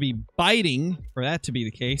kind of have to be biting for that to be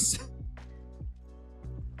the case.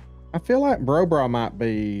 I feel like Bro might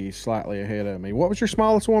be slightly ahead of me. What was your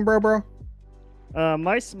smallest one, Bro?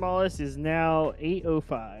 My smallest is now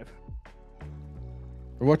 805.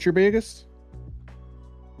 What's your biggest?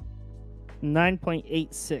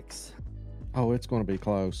 9.86. Oh, it's going to be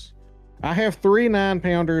close. I have 3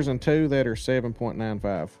 9-pounders and 2 that are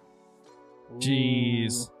 7.95.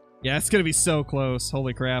 Jeez. Yeah, it's going to be so close.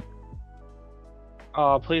 Holy crap.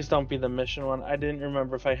 Oh, please don't be the mission one. I didn't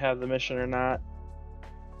remember if I had the mission or not.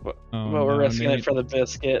 But, Oh, but we're no, risking Nate. it for the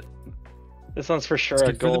biscuit. This one's for sure Let's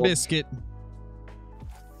a get for the gold. biscuit.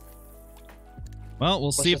 Well,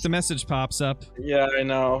 we'll see if just- the message pops up. Yeah, I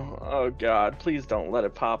know. Oh god, please don't let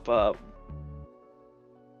it pop up.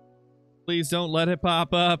 Please don't let it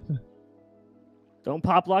pop up. Don't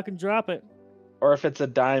pop, lock, and drop it. Or if it's a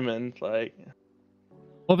diamond, like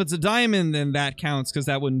Well, if it's a diamond, then that counts because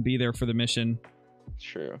that wouldn't be there for the mission.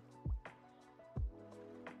 true.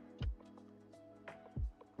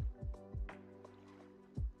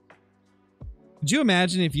 Could you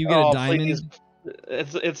imagine if you get a diamond?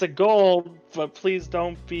 Please. It's a gold, but please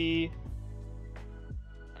don't be.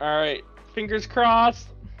 All right, fingers crossed.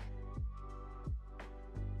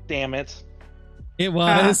 Damn it! It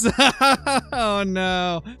was. Oh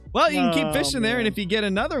no. Well, you can keep Oh, fishing there, and man. if you get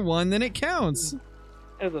another one, then it counts.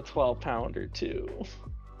 It's a 12-pounder too.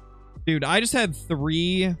 Dude, I just had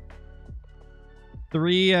three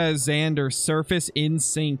Xander surface in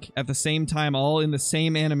sync at the same time, all in the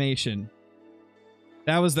same animation.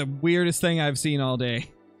 That was the weirdest thing I've seen all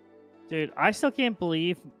day. Dude, I still can't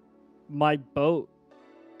believe my boat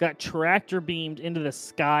got tractor beamed into the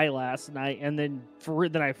sky last night, and then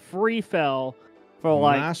I free fell for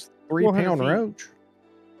like Nice 400 3-pound feet. roach.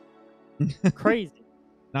 Crazy.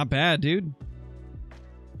 Not bad, dude.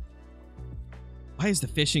 Why is the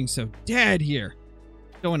fishing so dead here?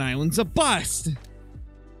 Going Island's a bust.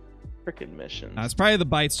 Freaking mission. It's probably the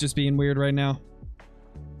bites just being weird right now.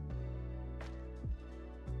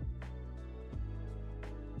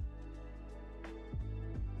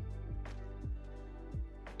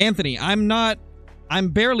 Anthony, I'm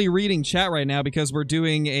barely reading chat right now because we're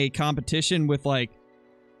doing a competition with like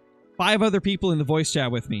 5 other people in the voice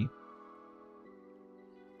chat with me.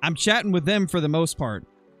 I'm chatting with them for the most part.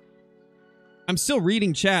 I'm still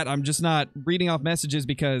reading chat. I'm just not reading off messages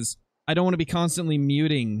because I don't want to be constantly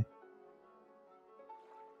muting.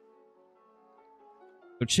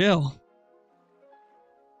 So chill.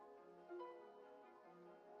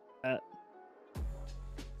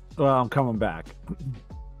 Well, I'm coming back.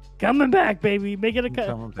 Coming back, baby. Make it a cut.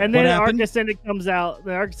 Coming back. And then What happened? Arc Ascendant comes out.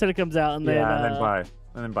 The Arc Ascendant comes out, and then Yeah, and then bye.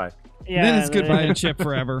 And then bye. Yeah, Then it's and then- goodbye to Chip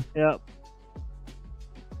forever. Yep.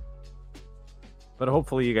 But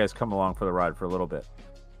hopefully you guys come along for the ride for a little bit.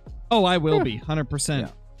 Oh, I will be 100%. Yeah.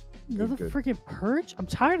 Another Good. freaking perch. I'm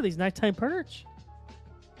tired of these nighttime perch.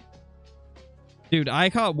 Dude, I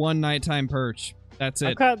caught one nighttime perch. That's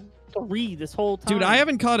I've it. caught 3 this whole time. Dude, I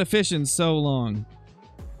haven't caught a fish in so long.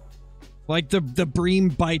 Like the bream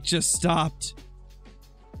bite just stopped.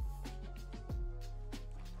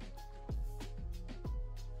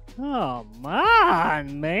 Oh,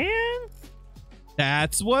 man, man.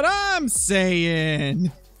 That's what I'm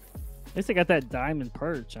saying. At least I got that diamond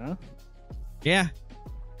perch, huh? Yeah.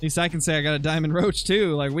 At least I can say I got a diamond roach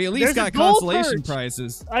too. Like we at least There's a got gold consolation perch.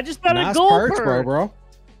 prizes. I just got Nice a gold perch, perch. bro.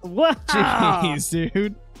 Wow. Jeez,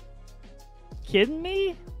 dude. Kidding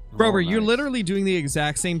me? Bro, Oh, you're nice. literally doing the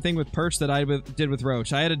exact same thing with perch that I did with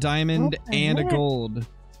roach. I had a diamond What the and a heck? gold.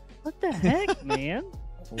 What the heck, man?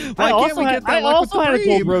 Why can't we get that I luck with also the had a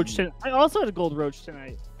gold bream? roach tonight. I also had a gold roach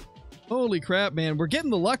tonight. Holy crap, man. We're getting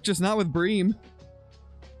the luck, just not with bream.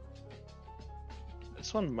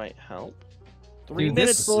 This one might help. 3 Dude,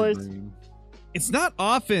 minutes, this- boys. It's not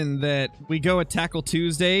often that we go a Tackle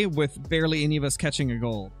Tuesday with barely any of us catching a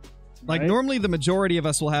gold. Like, Right? normally the majority of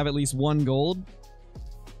us will have at least one gold.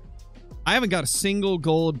 I haven't got a single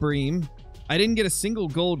gold Bream. I didn't get a single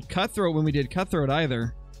gold Cutthroat when we did Cutthroat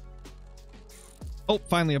either. Oh,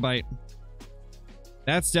 finally a bite.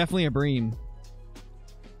 That's definitely a Bream.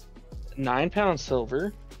 9-pound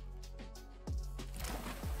silver.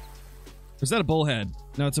 Or is that a bullhead?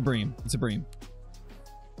 No, it's a Bream. It's a Bream.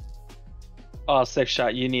 Oh,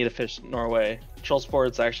 6-shot. You need a fish Norway. Troll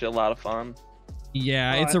Sport's actually a lot of fun.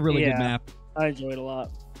 Yeah, Oh, it's a really yeah. good map. I enjoyed it a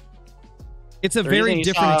lot. It's a The reason very you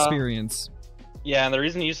different saw- experience. Yeah, and the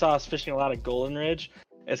reason you saw us fishing a lot of Golden Ridge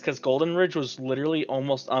is because Golden Ridge was literally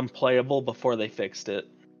almost unplayable before they fixed it.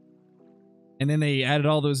 And then they added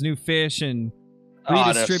all those new fish and Oh, and it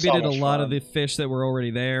was so redistributed a much lot of fun. the fish that were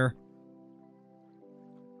already there.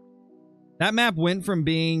 That map went from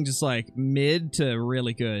being just like mid to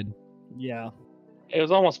really good. Yeah. It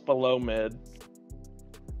was almost below mid.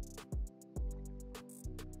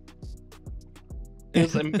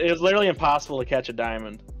 It was literally impossible to catch a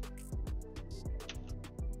diamond.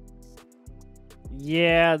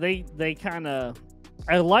 Yeah, they kind of.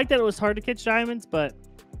 I like that it was hard to catch diamonds, but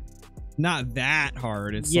Not that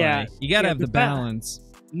hard. It's Yeah, like you gotta yeah, have the but that- balance.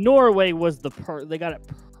 Norway was they got it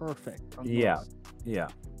perfect. on Yeah. Norway. Yeah.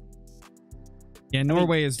 Yeah,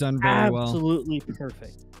 Norway has done very well. Absolutely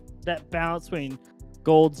perfect. That balance between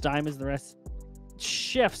golds, diamonds, and the rest.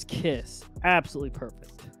 Chef's kiss. Absolutely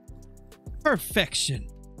perfect. Perfection.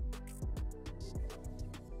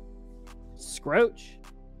 Scroach.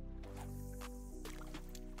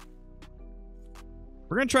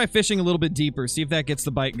 We're gonna try fishing a little bit deeper, see if that gets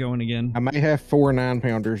the bite going again. I may have 4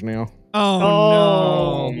 9-pounders now.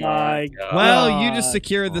 Oh, no. my God. Well, you just God.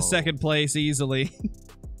 secured the Oh. second place easily.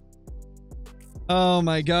 Oh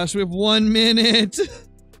my gosh, we have 1 minute.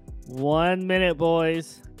 1 minute,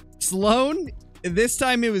 boys. Sloan, this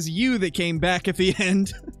time it was you that came back at the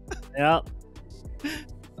end. Yep.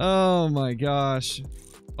 Oh my gosh.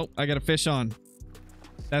 Oh, I got a fish on.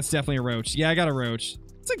 That's definitely a roach. Yeah, I got a roach.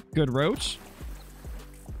 It's a good roach.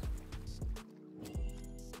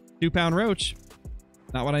 2-pound roach.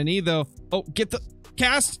 Not what I need though. Oh, get the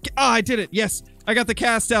cast. Oh, I did it. Yes. I got the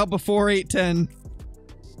cast out before 8:10.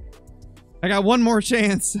 I got one more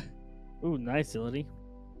chance. Ooh, nice, Ility.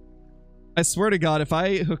 I swear to God, if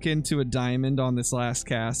I hook into a diamond on this last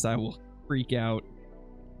cast, I will freak out.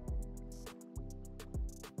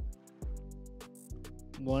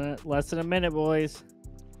 Less than a minute, boys.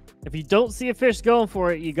 If you don't see a fish going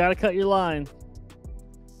for it, you got to cut your line.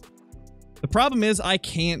 The problem is I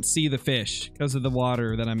can't see the fish because of the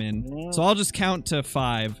water that I'm in. Yeah. So I'll just count to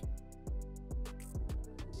 5.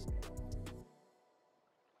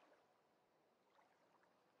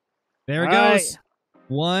 There it All right. goes.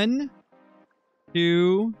 1,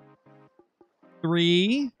 2,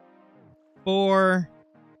 3, 4,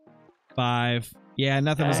 5. Yeah,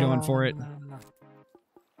 nothing was going for it.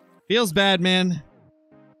 Feels bad, man.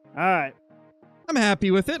 All right. I'm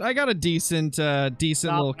happy with it. I got a decent Not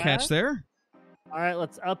little catch bad. there. All right,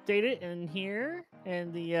 let's update it in here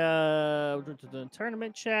in the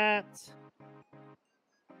tournament chat.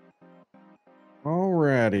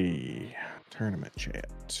 Alrighty. Tournament chat.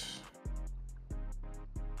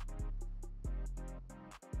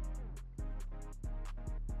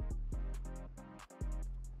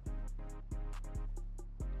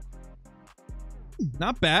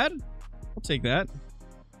 Not bad. I'll take that.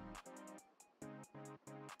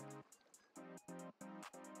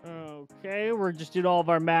 Okay, we're just doing all of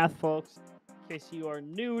our math, folks. In case you are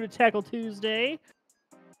new to Tackle Tuesday.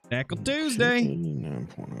 Tackle Tuesday.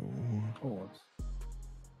 9.0.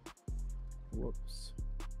 Whoops.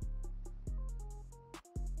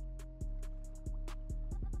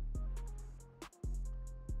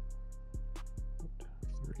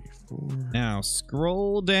 Now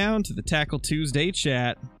scroll down to the Tackle Tuesday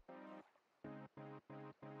chat.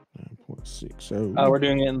 9.60. We're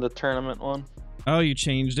doing it in the tournament one. Oh, you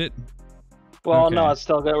changed it? Well, Okay. no, it's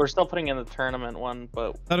still good. We're still putting in the tournament one,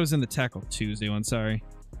 but Thought it was in the Tackle Tuesday one, sorry.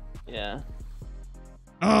 yeah.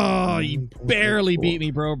 Oh, you barely beat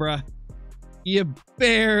me, bro, bruh. You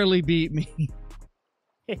barely beat me.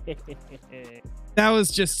 That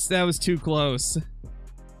was too close.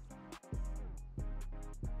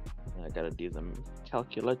 I gotta do the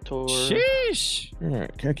calculator. Sheesh.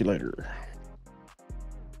 Alright, calculator.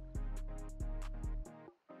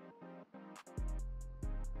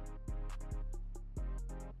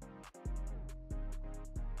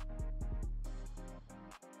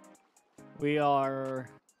 We are.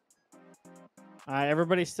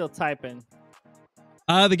 Everybody's still typing.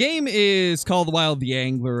 The game is called Wild the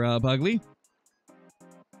Angler, Bugley.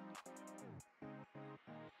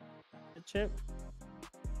 Chip.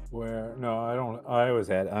 Where? No, I don't.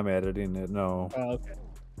 I'm editing it. No. Oh, okay.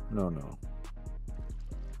 No.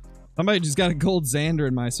 Somebody just got a gold Xander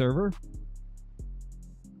in my server.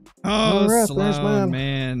 Oh, All right, there's Sloan, mine.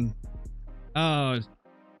 man. Oh,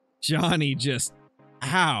 Johnny just...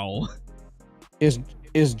 Ow.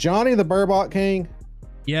 Is Johnny the Burbot King?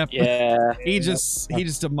 Yep. Yeah. He just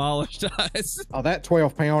demolished us. Oh, that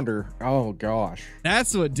 12-pounder. Oh, gosh.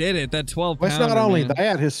 That's what did it. That 12 Well, it's pounder, not only man.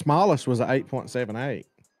 that, his smallest was an 8.78.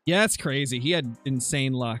 Yeah, that's crazy. He had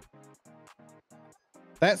insane luck.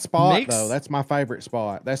 That spot, Makes- though, that's my favorite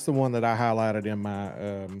spot. That's the one that I highlighted in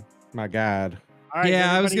my my guide. All right,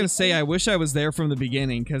 Yeah, I was everybody- going to say, I wish I was there from the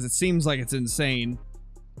beginning because it seems like it's insane.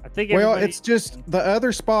 I think Well, everybody- it's just the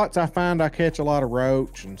other spots I find I catch a lot of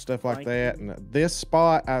roach and stuff like that. And this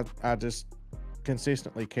spot, I just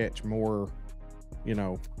consistently catch more,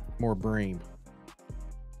 more bream.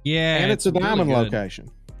 Yeah, And it's a really diamond good. location.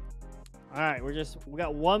 All right, we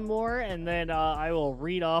got one more, and then I will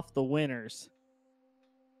read off the winners.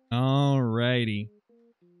 Alrighty.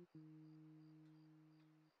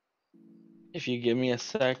 If you give me a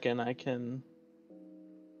second, I can.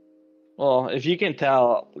 Well, if you can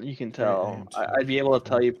tell, you can tell. I'd be able to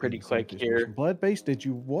tell you pretty quick here. Blood Beast, did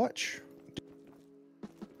you watch?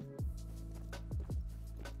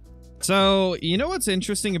 So, you know what's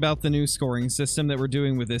interesting about the new scoring system that we're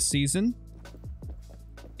doing with this season?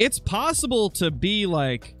 It's possible to be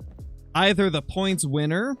like either the points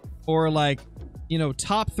winner or like,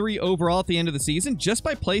 top 3 overall at the end of the season just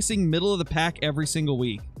by placing middle of the pack every single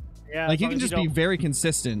week. Yeah, Like as you long can as just be don't- very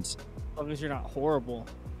consistent. as long as you're not horrible.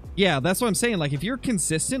 Yeah, that's what I'm saying. Like if you're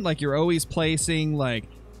consistent, like you're always placing like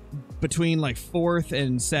between like 4th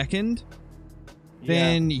and 2nd,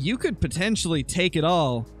 then you could potentially take it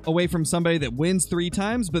all away from somebody that wins 3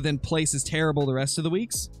 times but then places terrible the rest of the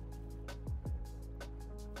weeks.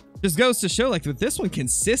 Just goes to show, like with this one,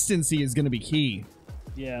 consistency is going to be key.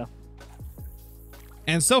 Yeah.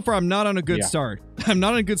 And so far, I'm not on a good Yeah. start. I'm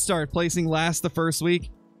not on a good start, placing last the first week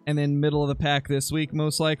and then middle of the pack this week,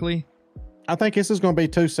 most likely. I think this is going to be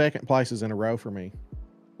 2 second places in a row for me.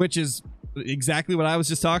 Which is exactly what I was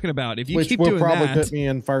just talking about. If you Which keep will doing probably that, put me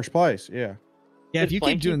in first place. Yeah. yeah, if Did you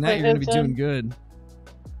keep Flanky doing that, play you're going to be his doing then?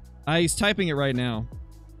 good. He's typing it right now.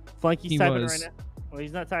 Flanky's He typing was. right now. Well,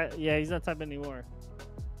 he's not typing. Yeah, he's not typing anymore.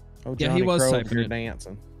 Oh, Yeah, Johnny he was Crow, typing you're it.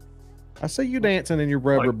 dancing. I see you dancing in your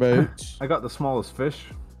rubber boots. I got the smallest fish.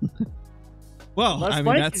 Well, Unless I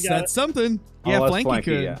mean, Flanky's got that's something. Yeah, Unless Flanky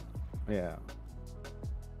could. Yeah.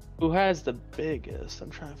 Who has the biggest?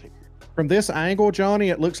 I'm trying to figure. From this angle, Johnny,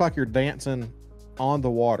 it looks like you're dancing on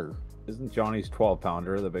the water. Isn't Johnny's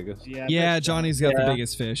 12-pounder the biggest? Yeah. Yeah, but- Johnny's got the Yeah.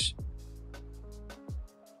 biggest fish.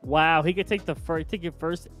 Wow, he could take the first, take it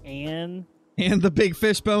first, and And the big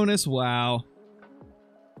fish bonus. Wow.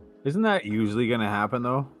 Isn't that usually going to happen,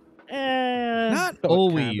 though? Not So it kind of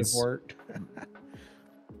always. worked.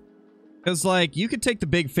 Because, like, you could take the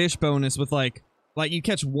big fish bonus with, like you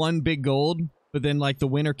catch 1 big gold, but then, like, the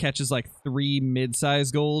winner catches, like, 3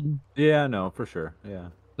 mid-sized gold. Yeah, no, for sure. Yeah.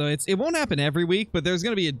 So it won't happen every week, but there's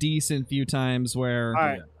going to be a decent few times where... all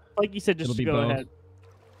right. Like you said, just It'll be go both. ahead.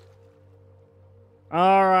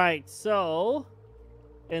 All right, so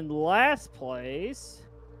in last place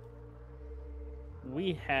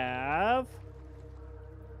we have.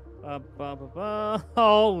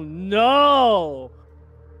 Oh no!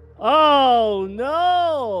 Oh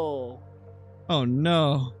no! Oh,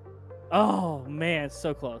 no. Oh man,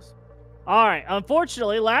 so close. All right,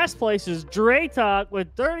 unfortunately, last place is Dre Talk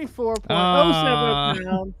with 34.07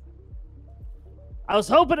 pounds. I was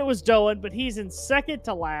hoping it was Doan, but he's in second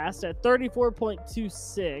to last at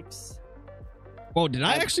 34.26. Whoa, did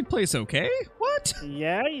I actually place okay? What?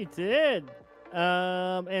 Yeah, you did.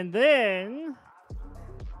 And then,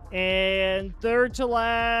 and third to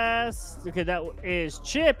last, okay, that is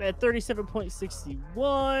Chip at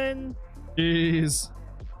 37.61. Jeez.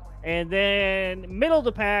 And then middle of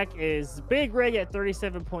the pack is Big Rig at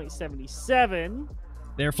 37.77.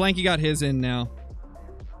 There, Flanky got his in now.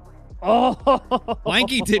 Oh,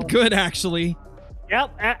 Flanky did good, actually.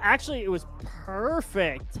 Yep, actually, it was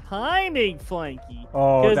perfect timing, Flanky.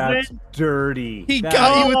 Oh, 'Cause that's then- dirty. He That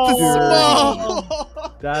got you is with the Oh.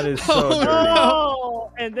 small. That is so Oh, dirty. no.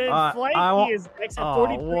 Oh, and then Flanky I want- is next at Oh, what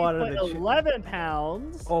are the 43.11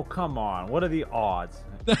 pounds. Oh, come on. What are the odds?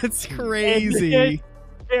 That's And crazy. then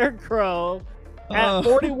Scarecrow at Oh.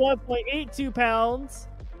 41.82 pounds.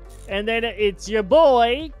 And then it's your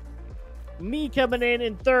boy, me coming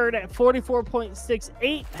in third at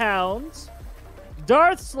 44.68 pounds.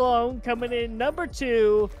 Darth Sloan coming in number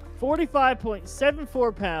 2,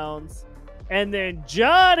 45.74 pounds. And then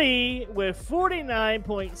Johnny with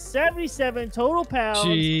 49.77 total pounds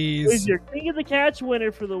Jeez. is your King of the Catch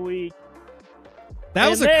winner for the week. That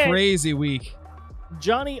was And a then crazy week.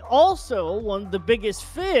 Johnny also won the biggest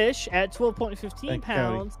fish at 12.15 Thank you,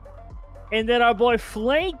 pounds. And then our boy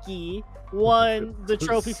Flanky won the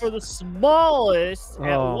trophy for the smallest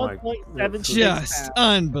at Oh my- 1.76 Just pounds.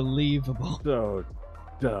 unbelievable. So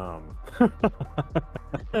dumb.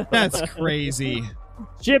 That's crazy.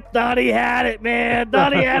 Chip thought he had it, man.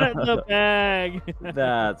 Thought he had it in the bag.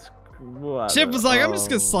 That's what. Chip was like, I'm just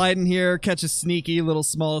gonna slide in here, catch a sneaky little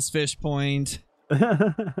smallest fish point.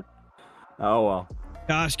 Oh well.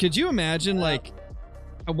 Gosh, could you imagine, like,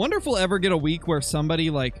 I wonder if we'll ever get a week where somebody,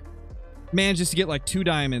 like, manages to get, like, 2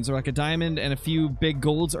 diamonds or, like, a diamond and a few big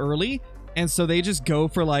golds early, and so they just go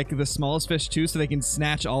for, like, the smallest fish, too, so they can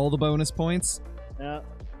snatch all the bonus points. Yeah.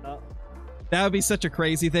 That would be such a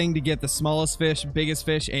crazy thing to get the smallest fish, biggest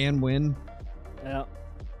fish, and win. Yeah.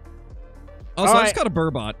 Also, All I just right. got a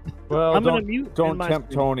burbot. Well, I'm gonna mute don't my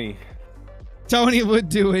tempt screen. Tony. Tony would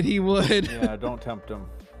do it. He would. Yeah, don't tempt him.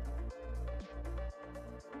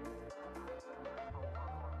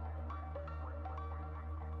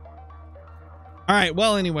 All right.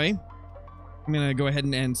 Well, anyway, I'm going to go ahead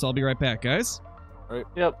and end, so I'll be right back, guys.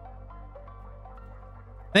 Yep.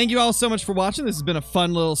 Thank you all so much for watching. This has been a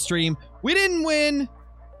fun little stream. We didn't win,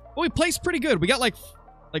 but we placed pretty good. We got like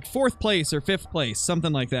 4th place or 5th place,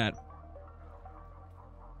 something like that.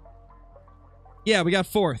 Yeah, we got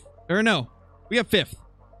 4th. Or no, we got 5th.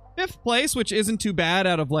 5th place, which isn't too bad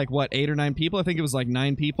out of like, what, 8 or 9 people? I think it was like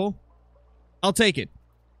 9 people. I'll take it.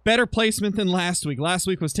 Better placement than last week. Last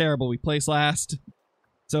week was terrible. We placed last.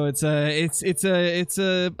 So it's a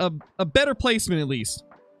better placement at least.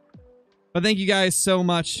 But thank you guys so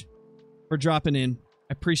much for dropping in.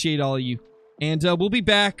 I appreciate all of you. And we'll be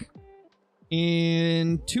back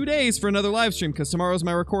in 2 days for another live stream because tomorrow's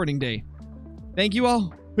my recording day. Thank you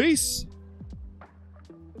all. Peace.